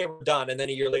like, okay, we're done, and then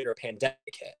a year later, a pandemic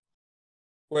hit.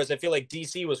 Whereas I feel like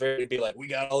DC was ready to be like, we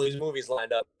got all these movies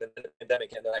lined up, and then the pandemic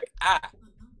hit, and they're like,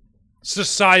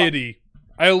 Society.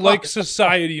 I like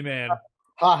Society, man.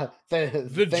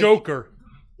 The Joker.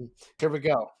 Here we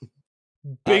go.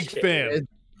 Big fan.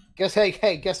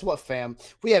 Guess what, fam?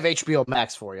 We have HBO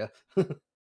Max for you.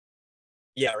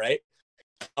 Yeah, right.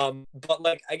 But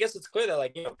like, I guess it's clear that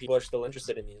like, you know, people are still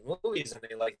interested in these movies, and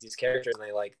they like these characters, and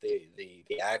they like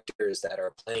the actors that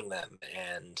are playing them,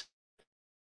 and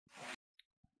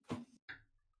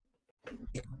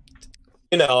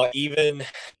you know, even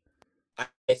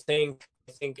I think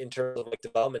in terms of like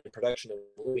development and production of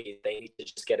movies, they need to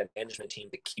just get a management team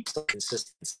that keeps some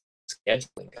consistent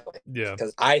scheduling going. Yeah,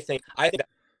 because I think that's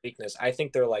weakness. I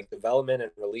think their like development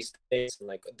and release dates and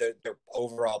like their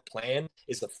overall plan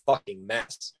is a fucking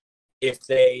mess. If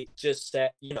they just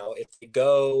set, you know, if they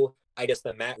go, I guess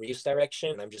the Matt Reeves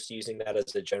direction, I'm just using that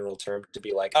as a general term to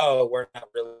be like, oh, we're not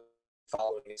really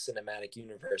following a cinematic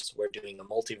universe, we're doing a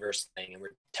multiverse thing, and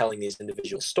we're telling these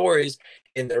individual stories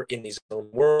in these own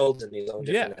worlds and these own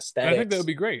different aesthetics. I think that would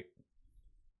be great.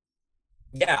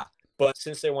 Yeah, But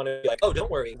since they want to be like, oh, don't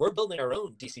worry, we're building our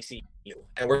own DCCU,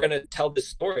 and we're gonna tell this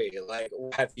story. Like,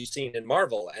 what have you seen in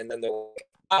Marvel? And then they're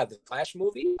like, the Flash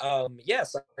movie.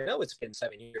 Yes, I know it's been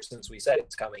 7 years since we said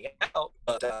it's coming out,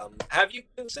 but have you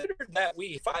considered that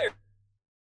we fired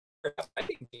half the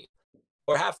writing team,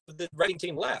 or half of the writing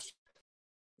team left?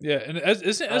 Yeah, and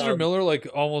isn't Ezra Miller like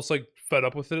almost like fed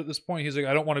up with it at this point? He's like,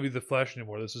 I don't want to be the Flash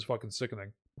anymore. This is fucking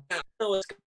sickening.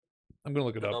 I'm gonna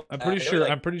look it up. I'm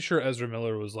pretty sure Ezra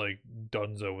Miller was like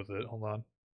donezo with it. Hold on.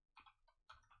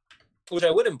 Which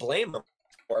I wouldn't blame him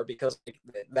for, because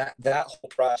that whole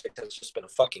project has just been a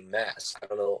fucking mess. I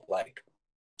don't know, like,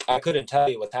 I couldn't tell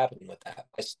you what happened with that.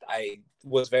 I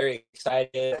was very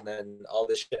excited, and then all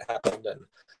this shit happened.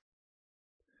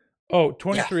 And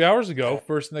 23 hours ago,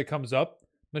 first thing that comes up,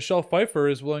 Michelle Pfeiffer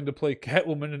is willing to play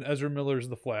Catwoman and Ezra Miller's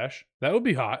The Flash. That would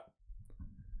be hot.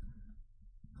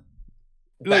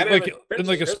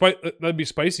 That'd be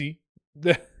spicy.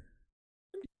 Okay,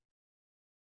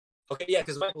 yeah,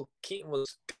 because Michael Keaton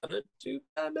was gonna do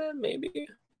Batman, maybe.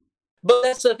 But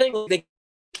that's the thing. They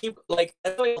keep like,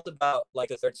 I felt about like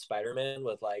the third Spider-Man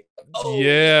with like.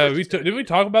 Did we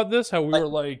talk about this? How we were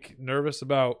like nervous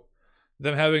about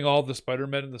them having all the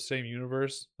Spider-Men in the same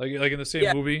universe, like in the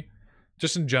same movie,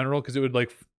 just in general, because it would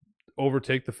like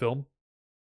overtake the film.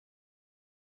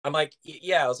 I'm like,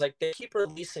 I was like, they keep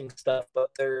releasing stuff,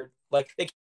 but they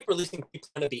keep releasing people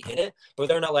trying to be in it, but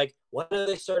they're not like, when have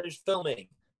they started filming?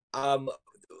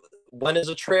 When is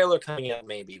a trailer coming out?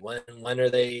 Maybe when are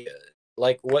they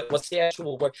like, what's the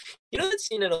actual work? You know that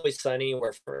scene in Always Sunny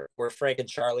where Frank and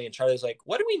Charlie's like,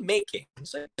 what are we making?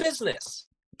 It's like, business.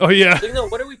 Oh yeah. Like, no,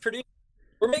 what are we producing?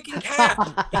 We're making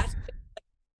Cap. That's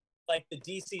like the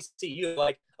DCCU.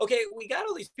 Like, okay, we got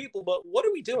all these people, but what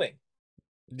are we doing?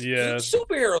 Yeah,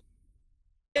 superhero.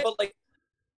 But like,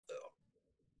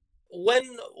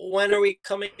 when are we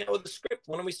coming out with the script?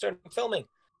 When are we starting filming?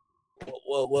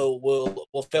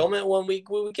 We'll film it when we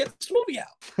get this movie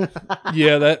out.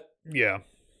 Yeah.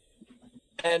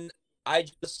 And I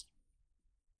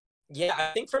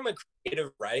think from a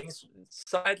creative writing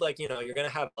side, like, you know, you're gonna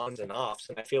have ons and offs,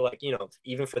 and I feel like, you know,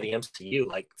 even for the MCU,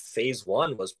 like Phase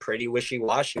 1 was pretty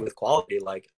wishy-washy with quality.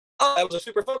 Like, oh, that was a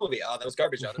super fun movie. Oh, that was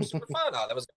garbage. Oh, that was super fun. Oh,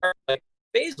 that was garbage. Like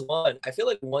Phase 1. I feel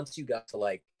like once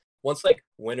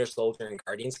Winter Soldier and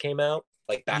Guardians came out,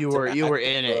 like you were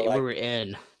in it. You were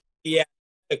in. Yeah,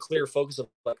 a clear focus of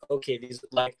like, okay, these,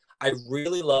 like, I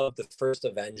really love the first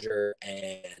Avenger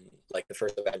and like the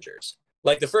first Avengers.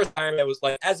 Like the first Iron Man was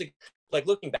like,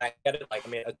 looking back at it, like, I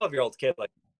mean, a 12-year-old kid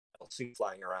like suit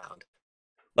flying around.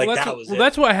 Like,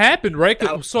 that's what happened, right?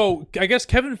 So I guess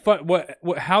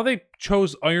how they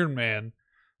chose Iron Man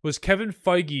was Kevin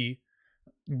Feige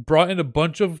brought in a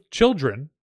bunch of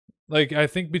children, like I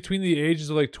think between the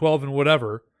ages of like 12 and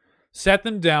whatever, sat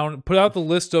them down, put out the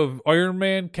list of Iron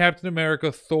Man, Captain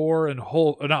America, Thor, and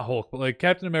Hulk. Not Hulk, but like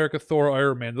Captain America, Thor,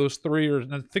 Iron Man. Those three, or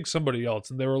I think somebody else,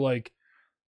 and they were like,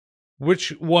 which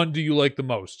one do you like the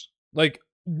most? Like,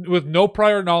 with no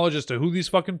prior knowledge as to who these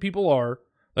fucking people are,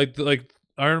 like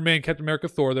Iron Man, Captain America,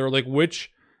 Thor, they were like, which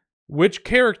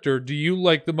character do you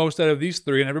like the most out of these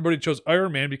three? And everybody chose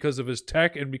Iron Man because of his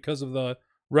tech and because of the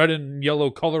red and yellow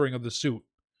coloring of the suit.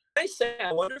 I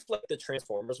wonder if like the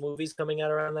Transformers movies coming out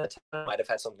around that time might have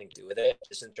had something to do with it,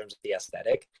 just in terms of the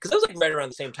aesthetic. Because that was like right around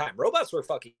the same time. Robots were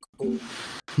fucking cool.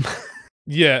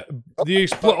 Yeah,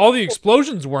 all the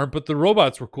explosions weren't, but the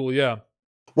robots were cool. Yeah.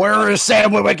 Where is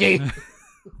Sam Witwicky?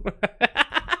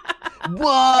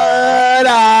 What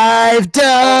I've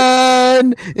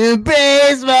done in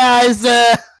base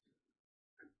myself.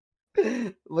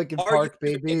 Linkin Park,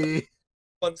 baby.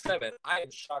 1-7. I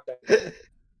am shocked at you.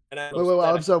 And wait,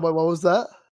 I'm sorry. What was that?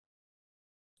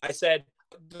 I said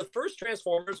the first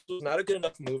Transformers was not a good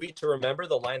enough movie to remember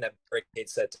the line that Barricade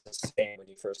said to Sam when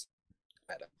he first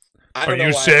met him. Are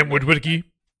you Sam Witwicky?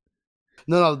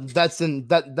 No, that's in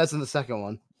the second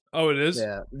one. Oh, it is?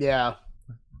 Yeah.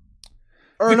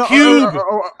 The Cube!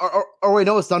 Or wait,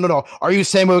 no, it's not. No. Are you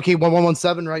Sam Witwicky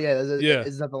 1117? Right? Yeah.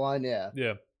 Is that the line? Yeah.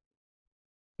 Yeah.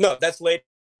 No, that's late.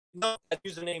 No, that's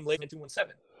username late in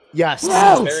 217. Yes.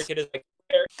 Barricade is like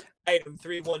item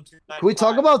 31295. Can we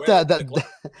talk about that?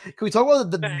 Can we talk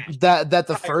about that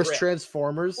the first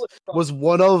Transformers was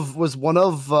one of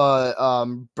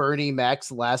Bernie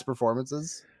Mac's last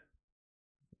performances?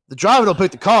 The driver don't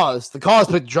pick the cars. The cars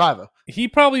pick the driver. He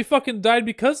probably fucking died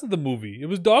because of the movie. It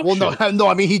was dog shit. Well, no.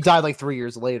 I mean, he died like 3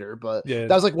 years later, but that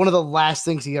was like one of the last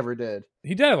things he ever did.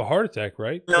 He died of a heart attack,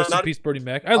 right? No, Rest in peace, Bernie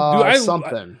Mac.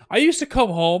 Something. I used to come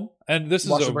home, and this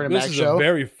is a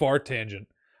very far tangent.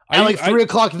 At like 3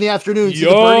 o'clock in the afternoon, see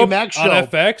the Bernie Mac show on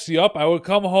FX. Yup, I would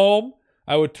come home,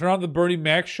 I would turn on the Bernie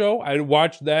Mac show. I'd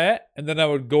watch that, and then I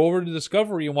would go over to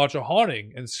Discovery and watch A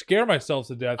Haunting and scare myself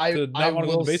to death to not want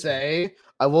to go to the basement.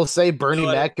 I will say Bernie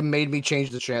Mac made me change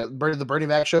the channel. The Bernie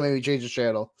Mac show made me change the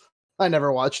channel. I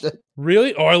never watched it.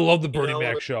 Really? Oh, I love the Bernie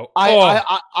Mac show.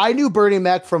 I knew Bernie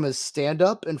Mac from his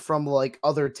stand-up and from like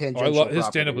other tangential his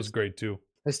stand-up was great too.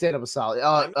 His stand-up was solid.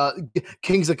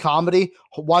 Kings of Comedy.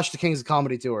 Watch the Kings of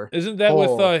Comedy tour. Isn't that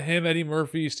with him, Eddie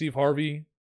Murphy, Steve Harvey?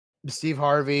 Steve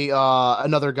Harvey,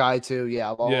 another guy too.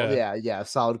 Yeah, yeah,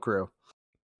 solid crew.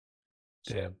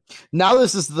 Damn. Now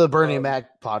this is the Bernie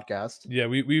Mac podcast. Yeah,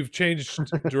 we've changed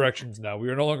directions now. We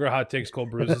are no longer Hot Takes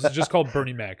Cold Brews. This is just called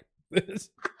Bernie Mac.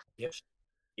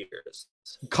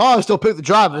 Cars don't pick the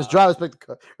drivers. Drivers pick the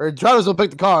car. Or drivers don't pick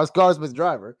the cars. Cars pick the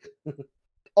driver.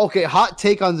 Okay, hot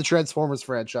take on the Transformers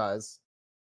franchise.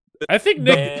 I think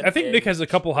Nick has a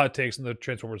couple hot takes on the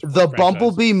Transformers. The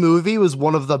Bumblebee movie was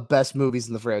one of the best movies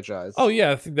in the franchise. Oh yeah,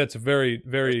 I think that's a very,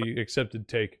 very accepted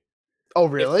take. Oh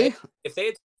really? If they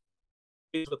had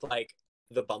with like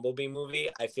the Bumblebee movie,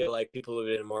 I feel like people would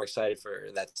have been more excited for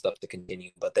that stuff to continue.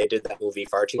 But they did that movie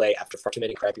far too late after far too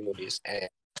many crappy movies. And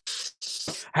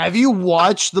have you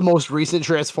watched the most recent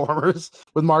Transformers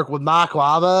with Mark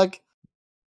Wahlberg?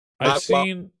 I've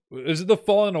seen. Is it the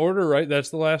Fallen Order? Right, that's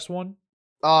the last one.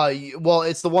 Well,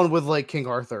 it's the one with like King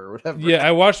Arthur or whatever. Yeah,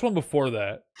 I watched one before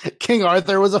that. King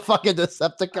Arthur was a fucking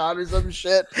Decepticon or some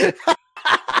shit.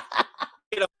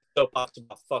 So pumped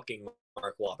about fucking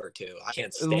Mark Wahlberg too. I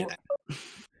can't stand that.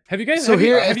 Have you guys?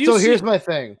 Here's my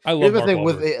thing. I love Mark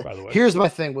Wahlberg, by the way. Here's my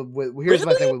thing with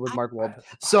Mark Wahlberg.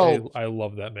 So I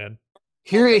love that man.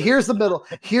 Here's the middle.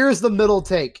 Here's the middle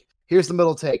take.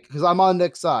 Because I'm on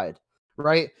Nick's side,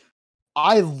 right?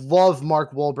 I love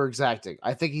Mark Wahlberg's acting.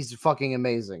 I think he's fucking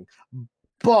amazing.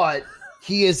 But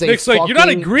he is a Nick's like, you're not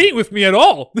agreeing with me at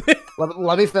all.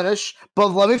 let me finish.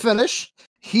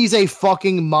 He's a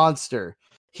fucking monster.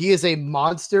 He is a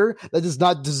monster that does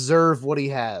not deserve what he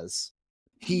has.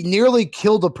 He nearly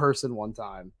killed a person one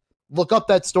time. Look up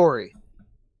that story.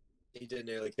 He did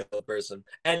nearly kill a person.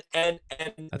 And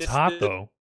that's hot though.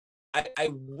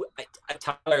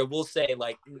 Tyler, I will say,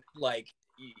 like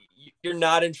you're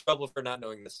not in trouble for not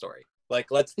knowing the story. Like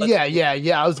let's yeah.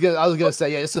 I was gonna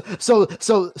say yeah.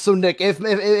 So Nick,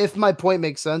 if my point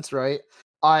makes sense, right?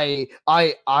 I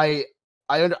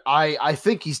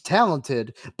think he's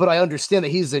talented, but I understand that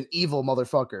he's an evil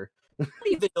motherfucker. I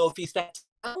don't even know if he's that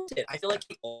talented. I feel like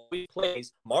he always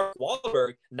plays Mark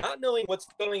Wahlberg, not knowing what's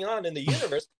going on in the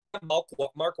universe. Mark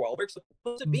Wahlberg's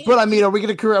supposed to be. But I mean, are we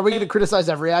gonna criticize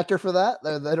every actor for that?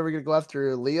 Then are we gonna go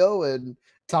after Leo and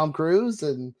Tom Cruise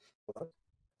and?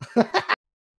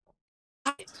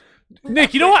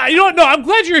 Nick, you know what? No, I'm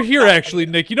glad you're here. Actually,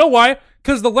 Nick, you know why?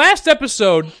 Because the last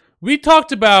episode we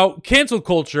talked about cancel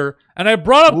culture, and I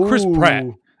brought up Chris Pratt,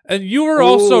 and you were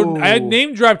also I had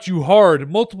name dropped you hard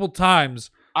multiple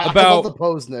times about the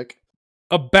pose, Nick.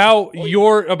 About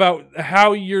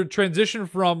how your transition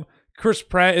from Chris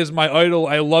Pratt is my idol,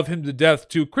 I love him to death,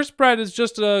 to Chris Pratt is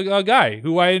just a guy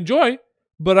who I enjoy,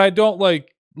 but I don't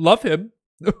like love him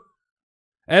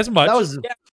as much.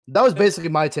 That was basically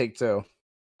my take too.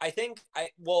 I think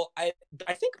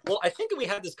we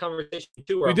had this conversation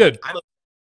too. We did. I'm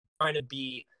trying to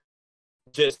be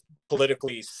just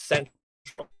politically central,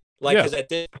 because at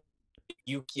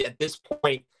this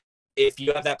point, if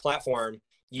you have that platform,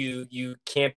 you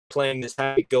can't be playing this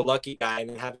happy-go-lucky guy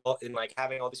and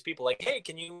having all these people like, hey,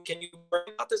 can you bring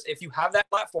about this? If you have that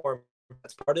platform,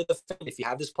 that's part of the thing. If you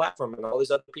have this platform and all these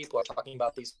other people are talking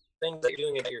about these things that you're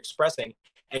doing and that you're expressing,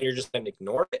 and you're just going to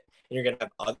ignore it, and you're going to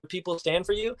have other people stand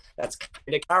for you, that's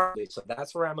kind of cowardly. So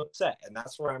that's where I'm upset, and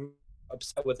that's where I'm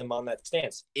upset with him on that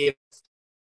stance. If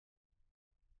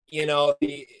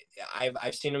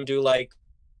I've seen him do like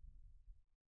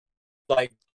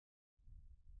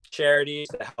charities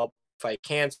to help fight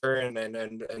cancer and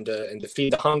to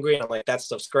feed the hungry, and I'm like, that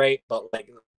stuff's great, but like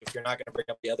if you're not going to bring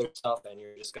up the other stuff and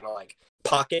you're just going to like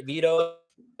pocket veto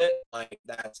it, like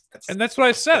that's what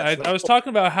I said. I was talking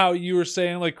about how you were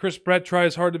saying like Chris Pratt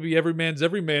tries hard to be every man's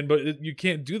every man, but you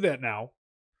can't do that now.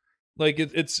 Like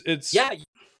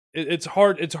it's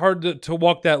hard to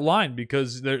walk that line,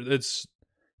 because it's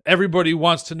everybody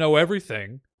wants to know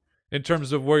everything in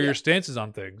terms of where your stance is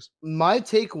on things. My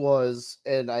take was,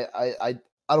 and I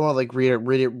don't want to like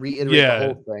reiterate the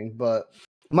whole thing, but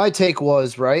my take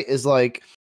was, right, is like,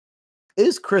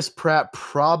 is Chris Pratt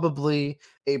probably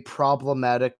a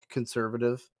problematic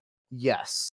conservative?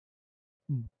 Yes.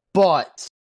 But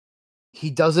he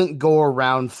doesn't go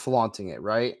around flaunting it,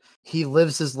 right? He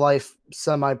lives his life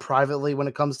semi-privately when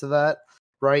it comes to that,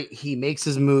 right? He makes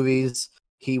his movies.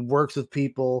 He works with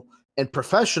people. And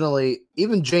professionally,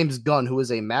 even James Gunn, who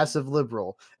is a massive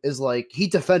liberal, is like, he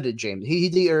defended James.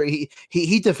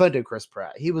 He defended Chris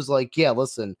Pratt. He was like, yeah,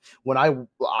 listen, when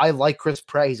I like Chris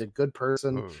Pratt, he's a good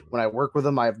person. When I work with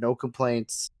him, I have no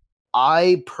complaints.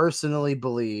 I personally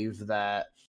believe that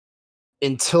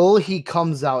until he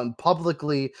comes out and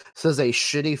publicly says a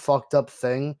shitty, fucked up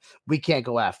thing, we can't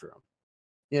go after him.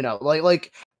 You know,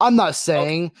 like I'm not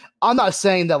saying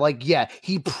that, like, yeah,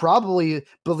 he probably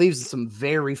believes in some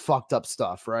very fucked up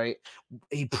stuff, right?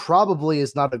 He probably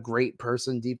is not a great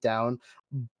person deep down,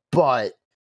 but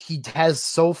he has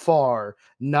so far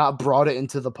not brought it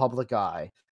into the public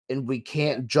eye, and we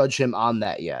can't judge him on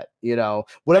that yet. You know,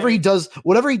 whatever he does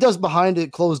behind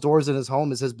it, closed doors in his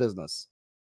home is his business.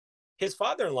 His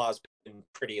father-in-law's been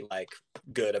pretty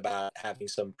good about having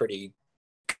some pretty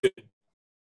good.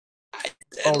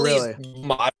 At really?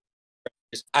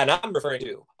 And I'm referring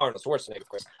to Arnold Schwarzenegger, of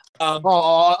course.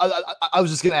 I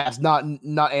was just gonna ask, not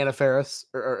Anna Faris,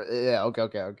 or yeah,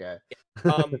 okay.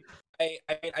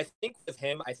 I think with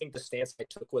him, I think the stance I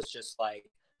took was just like,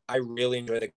 I really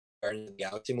enjoy the Guardians of the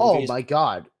Galaxy movies. Oh my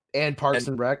god, and Parks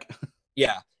and Rec.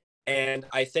 Yeah, and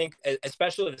I think,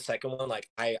 especially the second one, like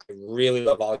I really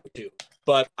love Volume 2.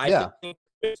 But I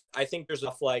think there's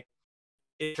enough, like,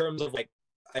 in terms of like,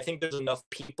 I think there's enough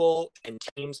people and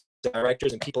teams,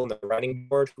 directors, and people in the writing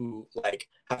board who like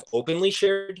have openly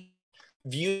shared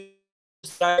views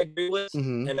that I agree with.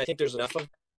 Mm-hmm. And I think there's enough of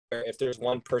where if there's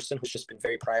one person who's just been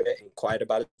very private and quiet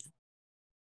about it,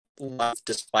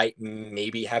 despite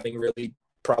maybe having really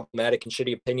problematic and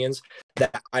shitty opinions,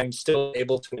 that I'm still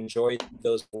able to enjoy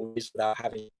those movies without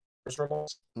having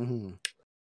remorse. Mm-hmm.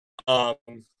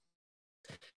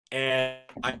 And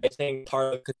I think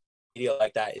part of media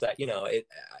like that is that, you know,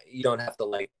 you don't have to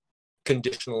like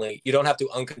you don't have to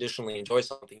unconditionally enjoy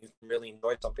something. You can really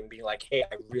enjoy something, being like, hey,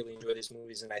 I really enjoy these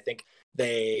movies and I think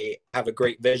they have a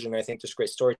great vision. I think there's great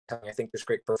storytelling. I think there's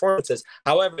great performances.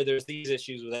 However, there's these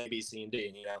issues with A, B, C, and D,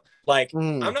 and, you know, like,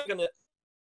 I'm not gonna,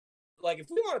 like, if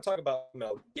we want to talk about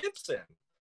Mel Gibson,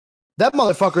 that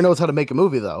motherfucker knows how to make a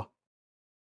movie, though.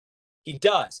 He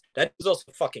does. That is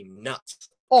also fucking nuts.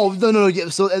 Oh, no, yeah.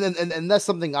 So, and that's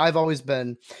something I've always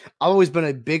been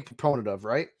a big proponent of,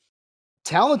 right?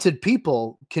 Talented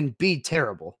people can be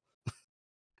terrible.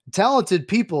 Talented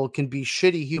people can be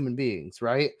shitty human beings,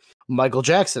 right? Michael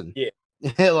Jackson.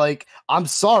 Yeah. Like, I'm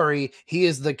sorry, he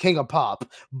is the king of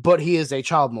pop, but he is a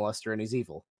child molester and he's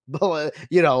evil. But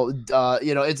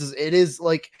it is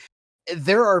like,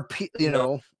 there are people, you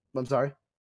know. I'm sorry.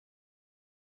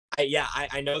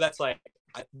 I know that's like,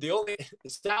 the only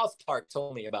South Park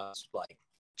told me about like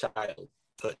childhood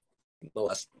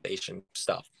molestation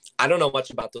stuff. I don't know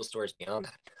much about those stories beyond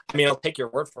that. I mean, I'll take your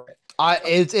word for it.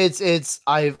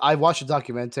 I watched a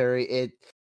documentary.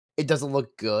 It doesn't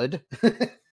look good.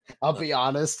 I'll be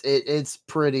honest. It's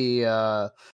pretty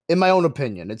in my own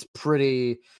opinion, it's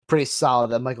pretty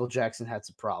solid that Michael Jackson had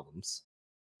some problems.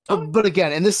 But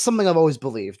again, and this is something I've always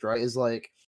believed, right? Is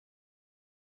like,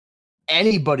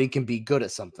 anybody can be good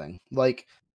at something. Like,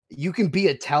 you can be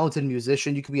a talented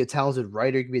musician, you can be a talented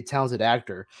writer, you can be a talented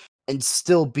actor, and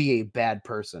still be a bad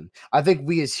person. I think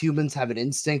we as humans have an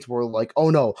instinct where we're like, oh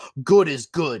no, good is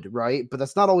good, right? But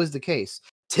that's not always the case.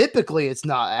 Typically, it's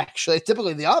not actually. It's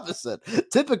typically the opposite.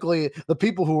 Typically, the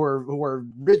people who are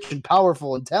rich and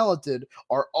powerful and talented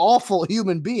are awful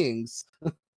human beings.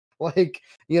 Like,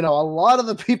 you know, a lot of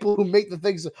the people who make the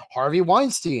things, Harvey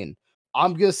Weinstein,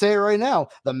 I'm going to say it right now.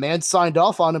 The man signed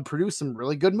off on and produced some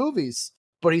really good movies,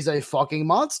 but he's a fucking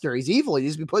monster. He's evil. He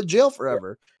needs to be put in jail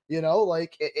forever. You know,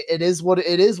 like, it is what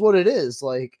it is.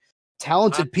 Like,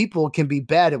 talented people can be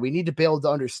bad, and we need to be able to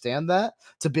understand that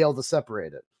to be able to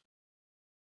separate it.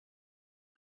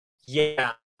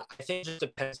 Yeah, I think it just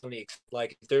depends on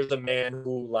like, if there's a man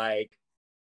who, like,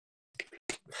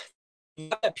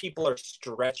 not that people are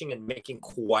stretching and making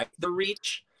quite the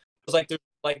reach. It's like, there's,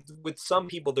 like, with some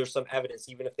people, there's some evidence,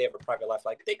 even if they have a private life,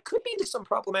 like, they could be into some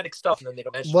problematic stuff, and then they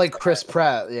don't mention, like Chris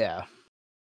Pratt, yeah,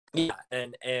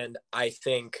 and I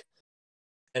think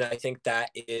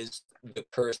that is the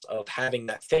curse of having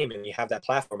that fame and you have that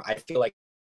platform. I feel like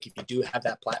if you do have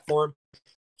that platform,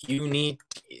 you need,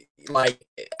 like,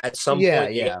 at some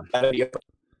point, you gotta be,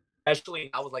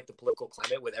 especially now with, like, the political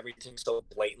climate, with everything so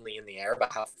blatantly in the air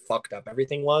about how fucked up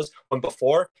everything was. When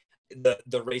before, the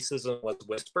racism was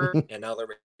whispered, and now the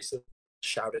racism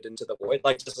shouted into the void.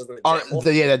 Like, just as an example.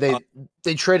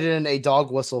 They traded in a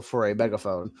dog whistle for a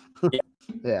megaphone.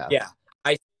 Yeah.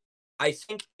 I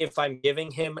think if I'm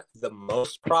giving him the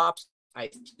most props, I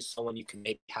think he's someone you can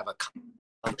maybe have a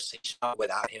conversation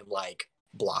without him, like,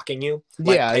 blocking you.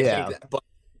 Like, I think that,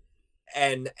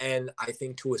 and I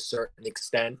think to a certain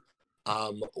extent,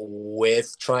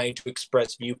 with trying to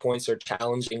express viewpoints or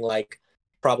challenging like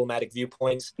problematic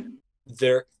viewpoints,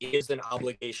 there is an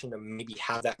obligation to maybe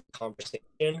have that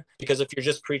conversation, because if you're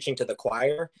just preaching to the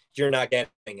choir, you're not getting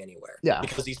anywhere. Yeah.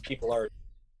 Because these people are,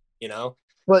 you know,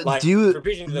 but like, do you, if you're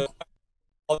preaching to the choir,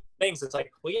 all the things, it's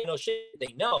like, well, shit,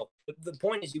 they know. But the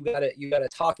point is, you gotta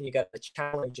talk, and you gotta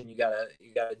challenge, and you gotta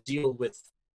deal with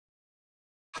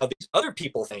how these other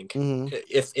people think.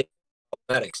 If it's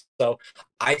problematic. So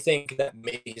I think that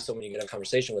maybe someone you can have a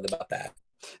conversation with about that.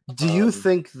 Do you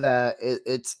think that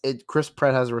Chris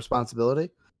Pratt has a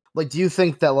responsibility? Like, do you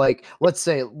think that, like, let's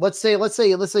say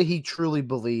he truly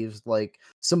believes like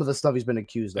some of the stuff he's been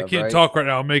accused of? I can't right? talk right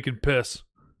now. I'm making piss.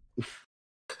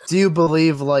 Do you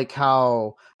believe like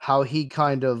how he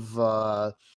kind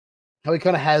of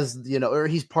has, or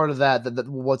he's part of that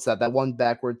what's that one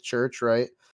backward church, right?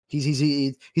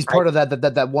 He's part of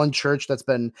that one church that's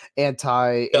been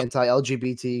anti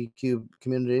LGBTQ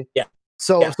community. Yeah.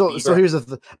 So here's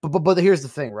but here's the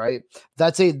thing, right?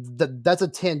 That's a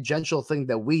tangential thing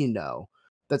that we know.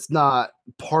 That's not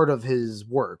part of his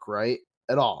work, right?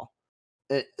 At all.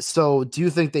 So do you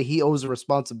think that he owes a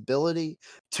responsibility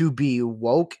to be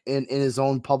woke in his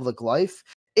own public life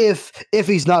if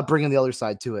he's not bringing the other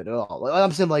side to it at all? Like,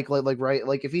 I'm saying like right,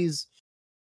 like if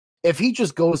he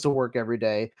just goes to work every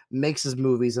day, makes his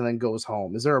movies, and then goes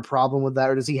home, is there a problem with that,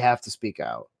 or does he have to speak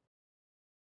out?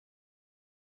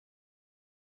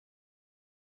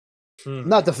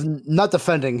 Not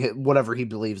defending whatever he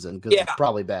believes in, because it's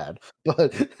probably bad.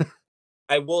 But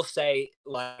I will say,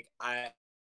 like,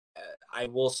 I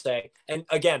will say, and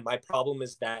again, my problem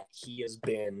is that he has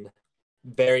been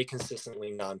very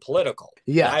consistently non-political.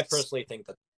 Yeah, I personally think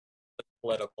that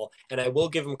political, and I will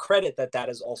give him credit that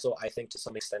is also, I think, to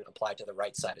some extent applied to the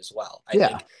right side as well. I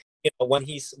think,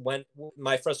 when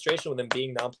my frustration with him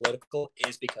being non-political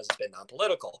is because it's been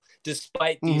non-political,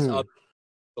 despite these other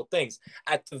things.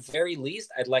 At the very least,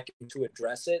 I'd like him to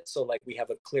address it, so like we have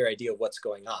a clear idea of what's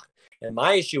going on. And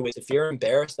my issue is, if you're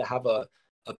embarrassed to have a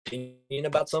opinion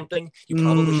about something, you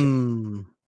probably should.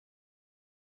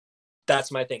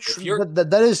 That's my thing. If you're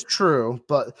that is true,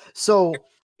 but so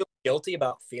feel guilty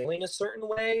about feeling a certain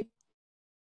way,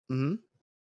 and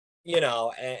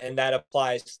that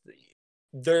applies.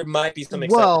 There might be some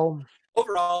exceptions. Well,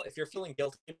 overall, if you're feeling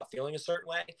guilty about feeling a certain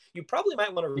way, you probably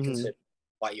might want to reconsider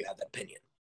why you have that opinion.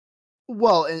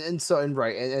 Well, and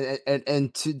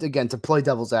to play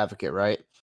devil's advocate, right?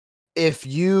 If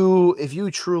you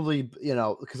truly,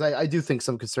 because I do think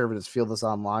some conservatives feel this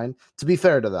online. To be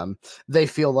fair to them, they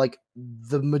feel like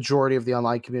the majority of the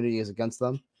online community is against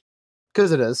them, because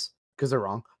they're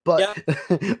wrong. But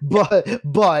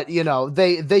but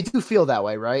they do feel that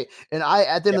way, right? And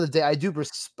at the end of the day,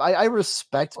 I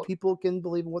respect people can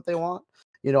believe in what they want.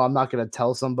 I'm not going to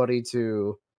tell somebody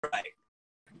to. Right.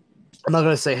 I'm not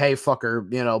going to say, hey, fucker,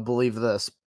 believe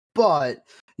this. But,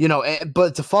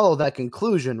 but to follow that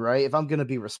conclusion, right, if I'm going to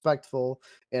be respectful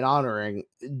and honoring,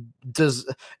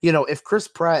 if Chris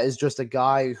Pratt is just a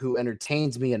guy who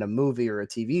entertains me in a movie or a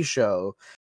TV show,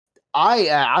 I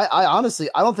honestly,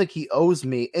 I don't think he owes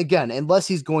me, again, unless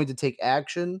he's going to take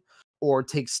action or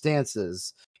take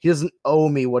stances, he doesn't owe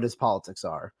me what his politics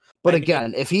are. But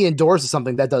again, if he endorses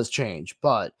something, that does change.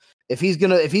 But if he's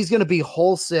gonna be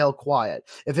wholesale quiet,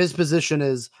 if his position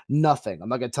is nothing, I'm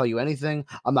not gonna tell you anything,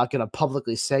 I'm not gonna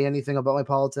publicly say anything about my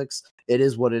politics, it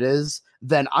is what it is,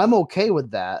 then I'm okay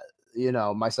with that,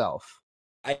 myself.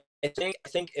 I think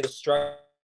in a structure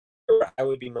I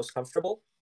would be most comfortable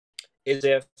is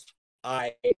if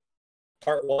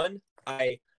part one,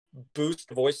 I boost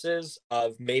voices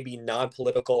of maybe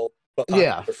non-political, but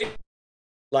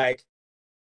like,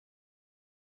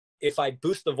 if I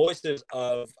boost the voices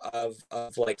of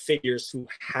like figures who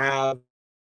have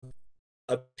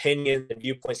opinions and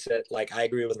viewpoints that like I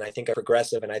agree with and I think are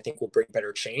progressive and I think will bring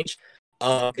better change,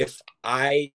 if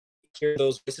I hear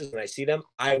those voices and I see them,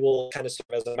 I will kind of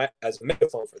serve as a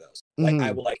megaphone for those. Like I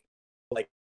will like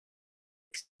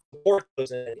support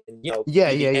those and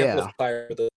amplify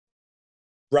those,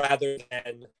 rather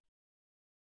than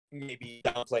maybe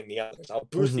downplaying the others. I'll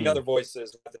boost the other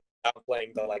voices rather than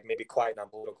downplaying the like maybe quiet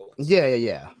non-political ones.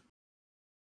 Yeah.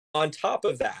 On top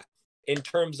of that, in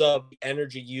terms of the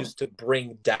energy used to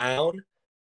bring down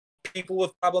people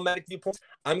with problematic viewpoints,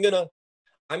 I'm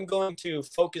going to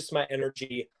focus my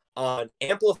energy on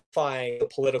amplifying the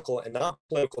political and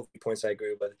non-political viewpoints I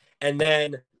agree with, and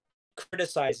then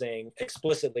criticizing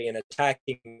explicitly and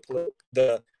attacking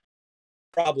the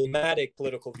problematic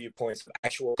political viewpoints of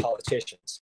actual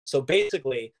politicians. So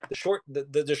basically,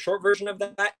 the short version of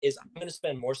that is I'm going to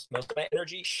spend most of my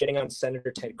energy shitting on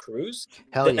Senator Ted Cruz.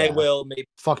 I will maybe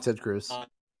fuck Ted Cruz.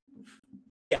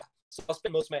 So I'll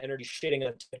spend most of my energy shitting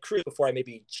on Ted Cruz before I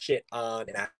maybe shit on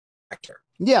an actor.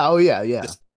 Yeah. Oh yeah. Yeah.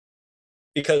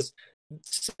 Because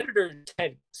Senator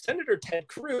Ted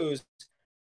Cruz,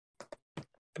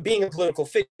 being a political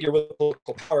figure with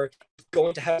political power, is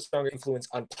going to have a stronger influence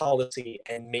on policy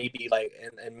and maybe like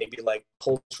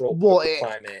cultural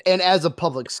climate. And as a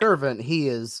public servant,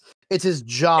 it's his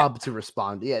job to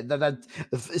respond. Yeah,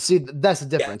 see, that's the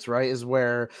difference, right? Is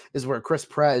where Chris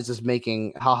Pratt is just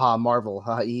making haha Marvel,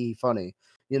 haha funny.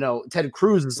 You know, Ted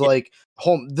Cruz is like,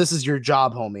 this is your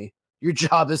job, homie. Your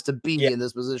job is to be in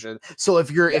this position. So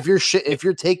if your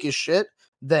take is shit,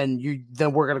 then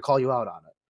we're gonna call you out on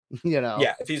it. You know?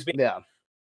 Yeah, if he's being,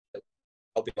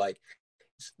 I'll be like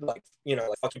fuck you,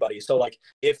 buddy. So like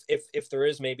if there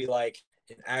is maybe like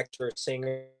an actor,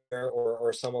 singer,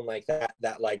 or someone like that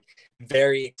like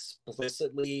very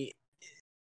explicitly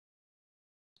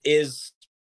is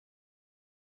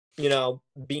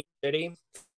being shitty,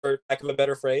 for lack of a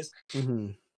better phrase,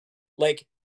 like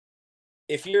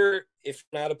if you're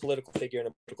not a political figure and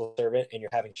a political servant and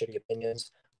you're having shitty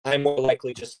opinions, I'm more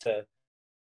likely just to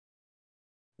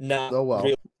not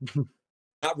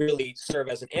really serve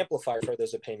as an amplifier for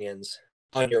those opinions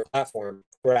on your platform.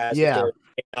 Whereas if they're a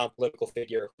non-political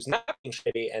figure who's not being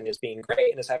shitty and is being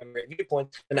great and is having great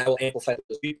viewpoints, then I will amplify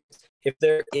those viewpoints. If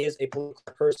there is a political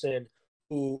person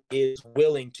who is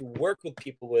willing to work with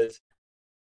people with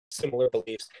similar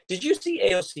beliefs. Did you see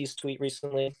AOC's tweet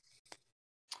recently?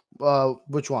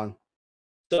 Which one?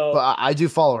 So but I do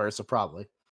follow her, so probably.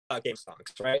 Game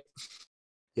Stonks, right?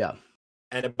 Yeah.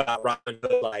 And about Robin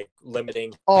Hood like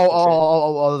limiting.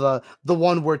 The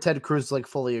one where Ted Cruz like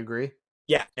fully agree.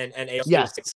 Yeah, and AOC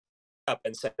was up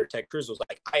and Senator Ted Cruz was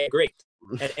like, I agree.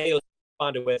 And AOC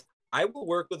responded with, I will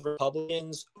work with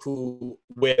Republicans who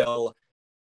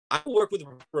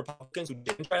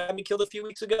didn't try to have me killed a few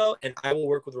weeks ago, and I will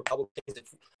work with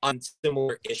Republicans on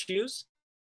similar issues.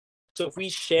 So if we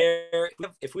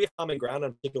have common ground on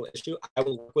a particular issue, I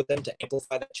will work with them to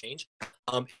amplify that change.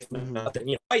 If not,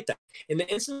 then fight that. In the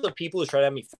instance of people who try to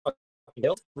have me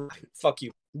killed, fuck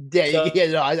you.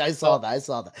 I saw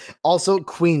that. Also,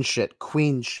 queen shit.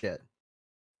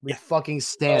 We fucking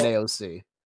stand AOC.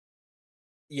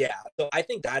 Yeah, so I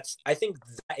think that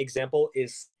example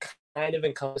is kind of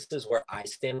encompasses where I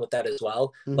stand with that as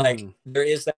well. Like there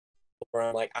is that where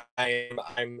I'm like,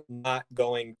 I'm not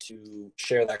going to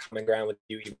share that common ground with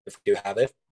you even if we do have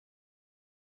it.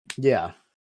 Yeah.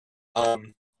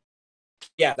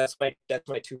 Yeah, that's my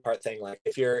 2-part thing. Like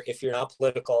if you're not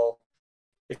political,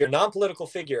 if you're a non-political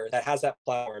figure that has that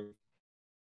platform,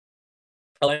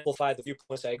 I'll amplify the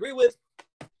viewpoints I agree with,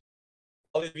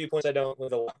 all the viewpoints I don't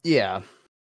with a lot. Yeah.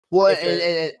 Well,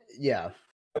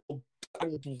 I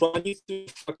will run you through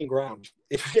the fucking ground.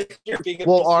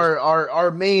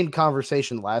 Our main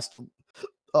conversation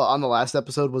on the last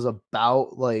episode was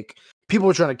about like people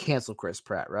were trying to cancel Chris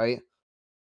Pratt, right?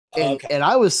 And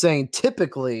I was saying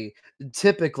typically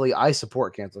I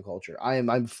support cancel culture.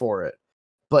 I'm for it.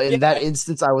 But in that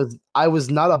instance, I was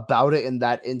not about it in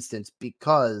that instance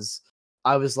because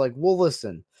I was like, well,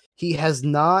 listen, he has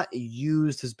not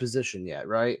used his position yet,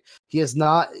 right? He has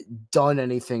not done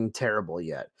anything terrible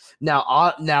yet.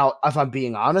 Now, if I'm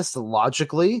being honest,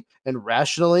 logically and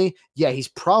rationally, yeah, he's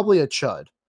probably a chud.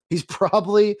 He's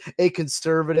probably a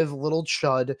conservative little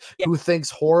chud who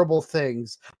thinks horrible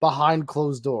things behind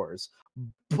closed doors.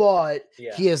 But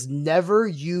he has never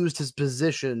used his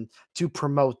position to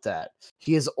promote that.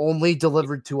 He has only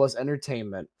delivered to us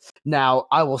entertainment. Now,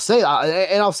 I will say,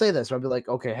 and I'll say this, I'll be like,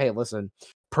 okay, hey, listen,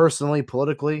 personally,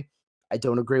 politically, I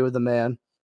don't agree with the man.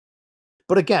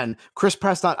 But again, Chris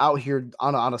Pratt's not out here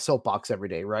on a soapbox every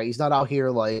day, right? He's not out here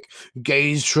like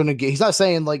gays shouldn't get. He's not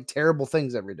saying like terrible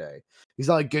things every day. He's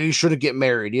not like gays shouldn't get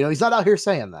married. You know, he's not out here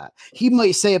saying that. He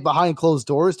might say it behind closed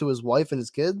doors to his wife and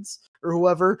his kids or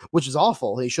whoever, which is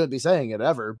awful. He shouldn't be saying it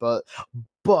ever.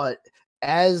 But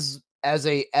as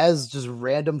just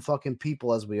random fucking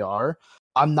people as we are,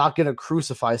 I'm not going to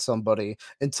crucify somebody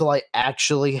until I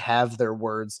actually have their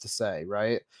words to say,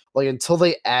 right? Like until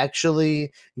they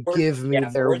actually give me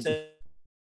their,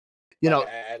 you know,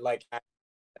 like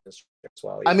as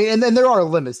well. I mean, and then there are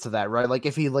limits to that, right? Like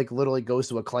if he like literally goes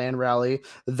to a Klan rally,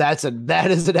 that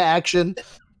is an action.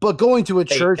 But going to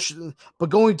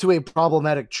a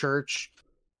problematic church,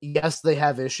 yes, they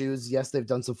have issues. Yes, they've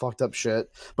done some fucked up shit.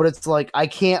 But it's like I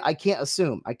can't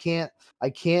assume. I can't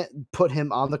put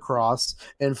him on the cross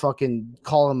and fucking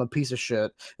call him a piece of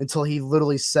shit until he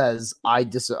literally says I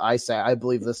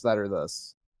believe this, that, or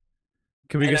this.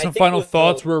 Can we get some final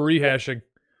thoughts? We're rehashing.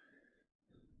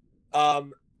 I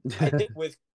think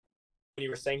with when you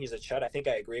were saying he's a chud, I think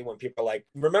I agree when people are like,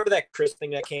 remember that Chris thing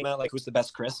that came out, like who's the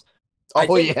best Chris?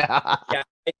 Yeah.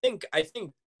 I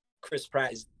think Chris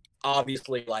Pratt is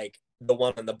obviously like the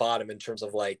one on the bottom in terms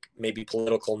of like maybe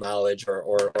political knowledge or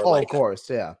like of course,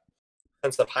 yeah.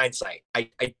 Sense of hindsight. I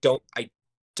don't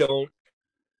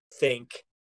think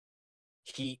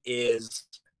he is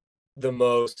the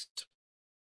most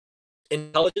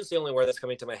intelligence. The only word that's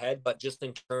coming to my head, but just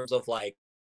in terms of like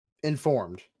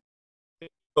informed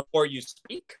before you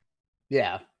speak,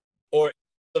 yeah, or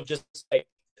of just like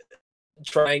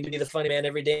trying to be the funny man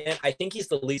every day. I think he's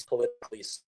the least politically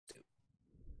astute.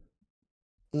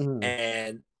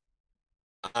 And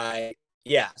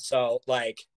so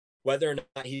like whether or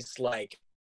not he's like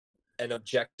an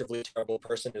objectively terrible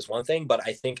person is one thing, but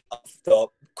I think of the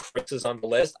Chris is on the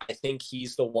list, I think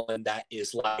he's the one that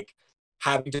is like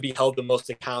having to be held the most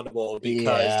accountable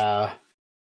because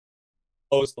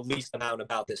he knows the least amount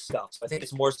about this stuff. So I think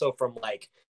it's more so from like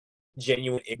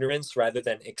genuine ignorance rather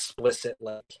than explicit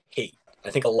like hate. I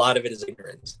think a lot of it is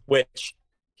ignorance, which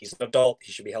he's an adult.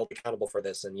 He should be held accountable for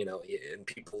this, and and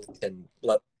people can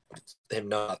let him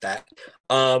know about that.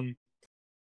 How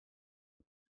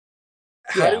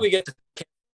did we get to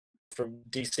from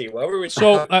DC? What were we?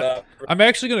 So I'm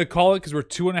actually going to call it because we're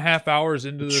 2.5 hours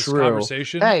into this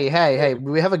conversation. Hey!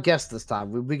 We have a guest this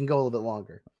time. We can go a little bit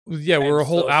longer. Yeah, we're a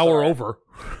whole hour over.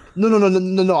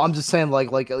 No. I'm just saying,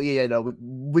 like,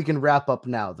 we can wrap up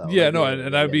now, though. Yeah,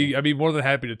 and I'd be more than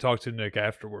happy to talk to Nick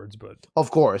afterwards, but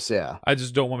of course, yeah. I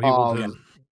just don't want people to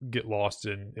get lost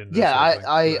in. Yeah,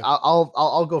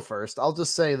 I'll go first. I'll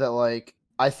just say that, like,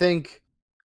 I think,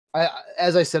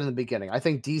 as I said in the beginning, I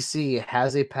think DC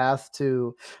has a path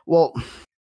to, well,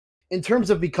 in terms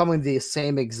of becoming the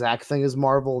same exact thing as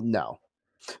Marvel, no.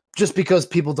 Just because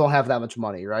people don't have that much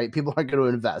money, right? People aren't going to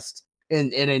invest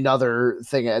in another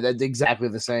thing that's exactly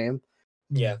the same.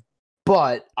 Yeah.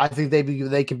 But I think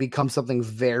they can become something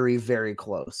very, very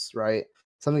close, right?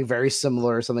 Something very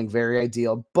similar, something very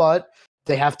ideal. But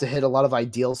they have to hit a lot of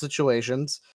ideal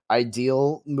situations,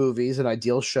 ideal movies, and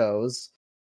ideal shows.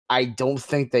 I don't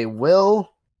think they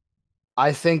will.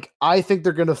 I think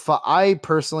they're going to I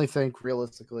personally think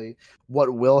realistically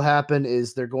what will happen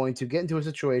is they're going to get into a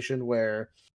situation where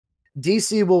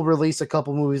DC will release a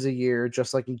couple movies a year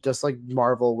just like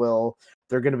Marvel will.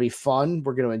 They're going to be fun.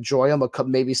 We're going to enjoy them.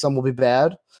 Maybe some will be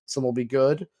bad, some will be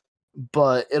good,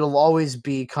 but it'll always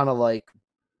be kind of like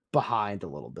behind a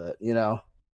little bit,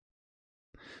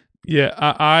 Yeah,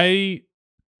 I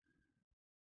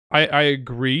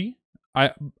agree.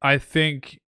 I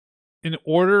think in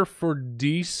order for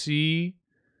DC,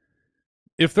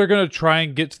 if they're going to try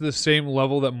and get to the same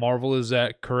level that Marvel is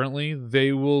at currently,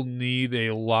 they will need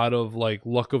a lot of like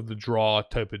luck of the draw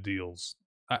type of deals.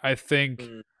 I think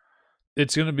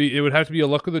it would have to be a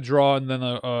luck of the draw and then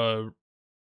a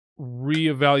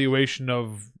reevaluation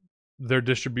of their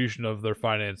distribution of their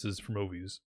finances for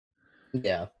movies.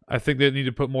 Yeah. I think they need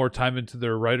to put more time into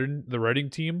the writing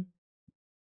team.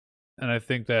 And I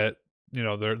think that,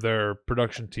 their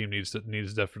production team needs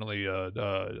definitely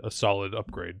a solid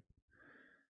upgrade.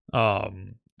 Do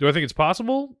I think it's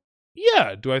possible?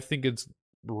 Yeah. Do I think it's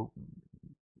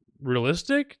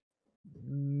realistic?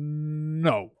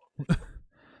 No.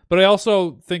 But I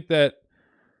also think that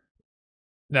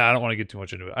I don't want to get too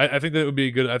much into it. I think that it would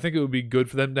be good. I think it would be good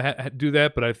for them to do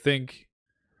that, but I think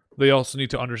they also need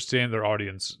to understand their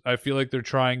audience. I feel like they're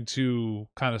trying to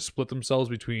kind of split themselves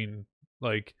between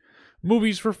like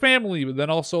movies for family, but then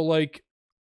also like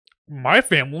my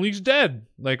family's dead.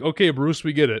 Like, okay, Bruce,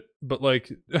 we get it, but like,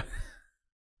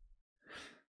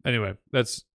 anyway, I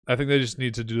think they just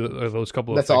need to do those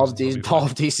couple of things. That's all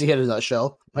of DC in a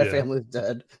nutshell. My family's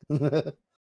dead.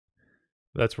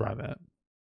 That's where I'm at.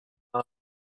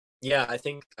 Yeah, I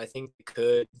think we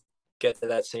could get to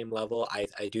that same level. I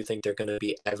do think they're going to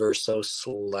be ever so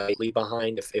slightly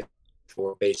behind if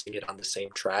we're basing it on the same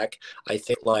track. I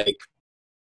think like,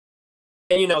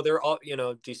 and they're all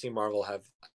DC and Marvel have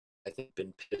I think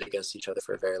been pitted against each other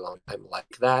for a very long time like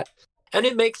that, and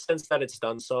it makes sense that it's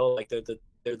done so. Like they're the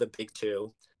big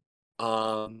two.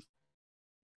 I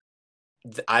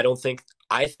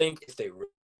think if they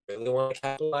really want to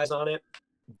capitalize on it,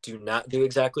 do not do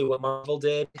exactly what Marvel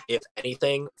did. If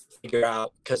anything, figure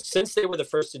out, because since they were the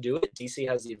first to do it, DC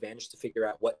has the advantage to figure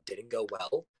out what didn't go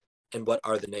well and what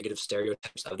are the negative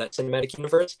stereotypes of that cinematic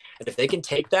universe. And if they can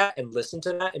take that and listen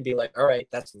to that and be like, all right,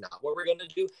 that's not what we're going to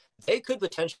do, they could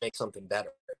potentially make something better.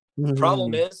 The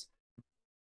problem is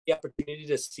the opportunity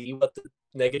to see what the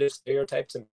negative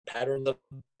stereotypes and patterns of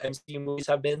MCU movies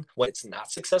have been when it's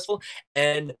not successful.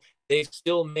 And they've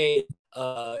still made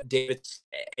David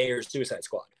Ayer's Suicide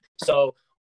Squad. So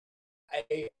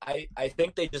I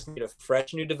think they just need a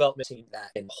fresh new development team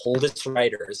that can hold its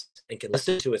writers and can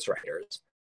listen to its writers,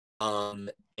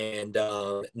 and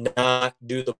not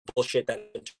do the bullshit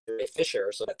that Ray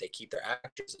Fisher, so that they keep their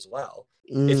actors as well.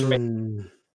 It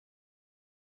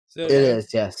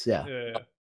is, yes, yeah.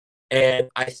 And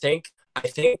I think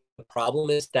the problem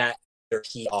is that their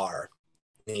PR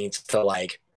needs to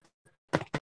like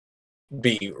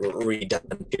be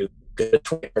redone to good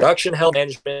production hell,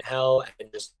 management hell,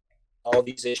 and just all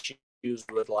these issues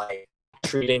with like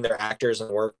treating their actors and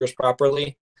workers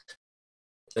properly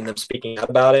and them speaking out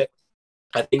about it.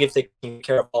 I think if they take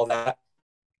care of all that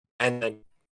and then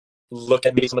look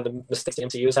at maybe some of the mistakes the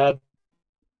MCU has had,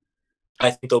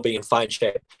 I think they'll be in fine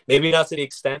shape. Maybe not to the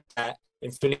extent that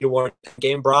Infinity War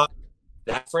game brought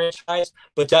that franchise,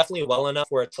 but definitely well enough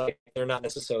where it's like they're not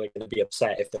necessarily going to be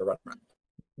upset if they're runner-up.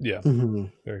 Yeah,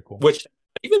 very cool. Which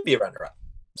even be a runner-up.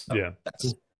 So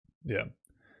yeah.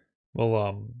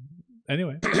 Well,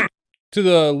 anyway, to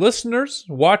the listeners,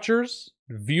 watchers,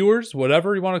 viewers,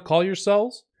 whatever you want to call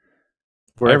yourselves,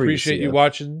 Wherever I appreciate you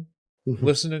watching,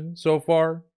 listening so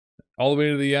far, all the way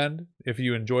to the end. If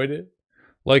you enjoyed it,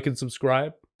 like and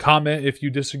subscribe. Comment if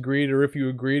you disagreed or if you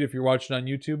agreed, if you're watching on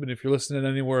YouTube. And if you're listening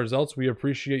anywhere else, we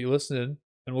appreciate you listening.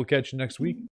 And we'll catch you next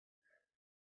week.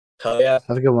 Hell yeah.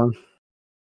 Have a good one.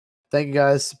 Thank you,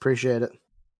 guys. Appreciate it.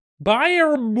 Bye,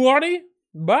 everybody.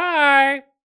 Bye.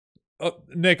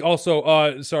 Nick,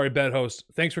 also, sorry, bad host.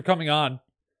 Thanks for coming on.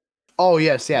 Oh,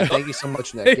 yes. Yeah. Thank you so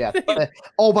much, Nick. Yeah.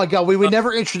 Oh, my God. We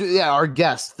never introduced our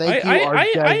guest. Thank you.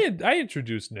 I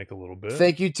introduced Nick a little bit.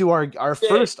 Thank you to our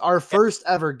first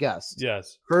ever guest.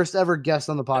 Yes. First ever guest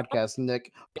on the podcast,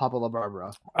 Nick Papa La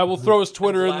Barbara. I will throw his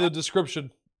Twitter in the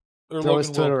description. Throw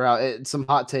his Twitter out. Some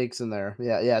hot takes in there.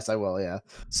 Yeah. Yes, I will. Yeah.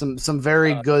 Some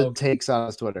very good takes on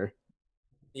his Twitter.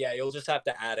 Yeah. You'll just have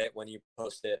to add it when you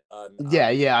post it.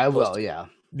 Yeah. I will. Yeah.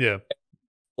 Yeah.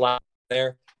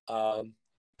 There.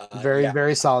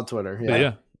 Very solid Twitter.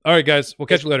 Yeah. All right, guys. We'll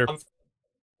catch you later.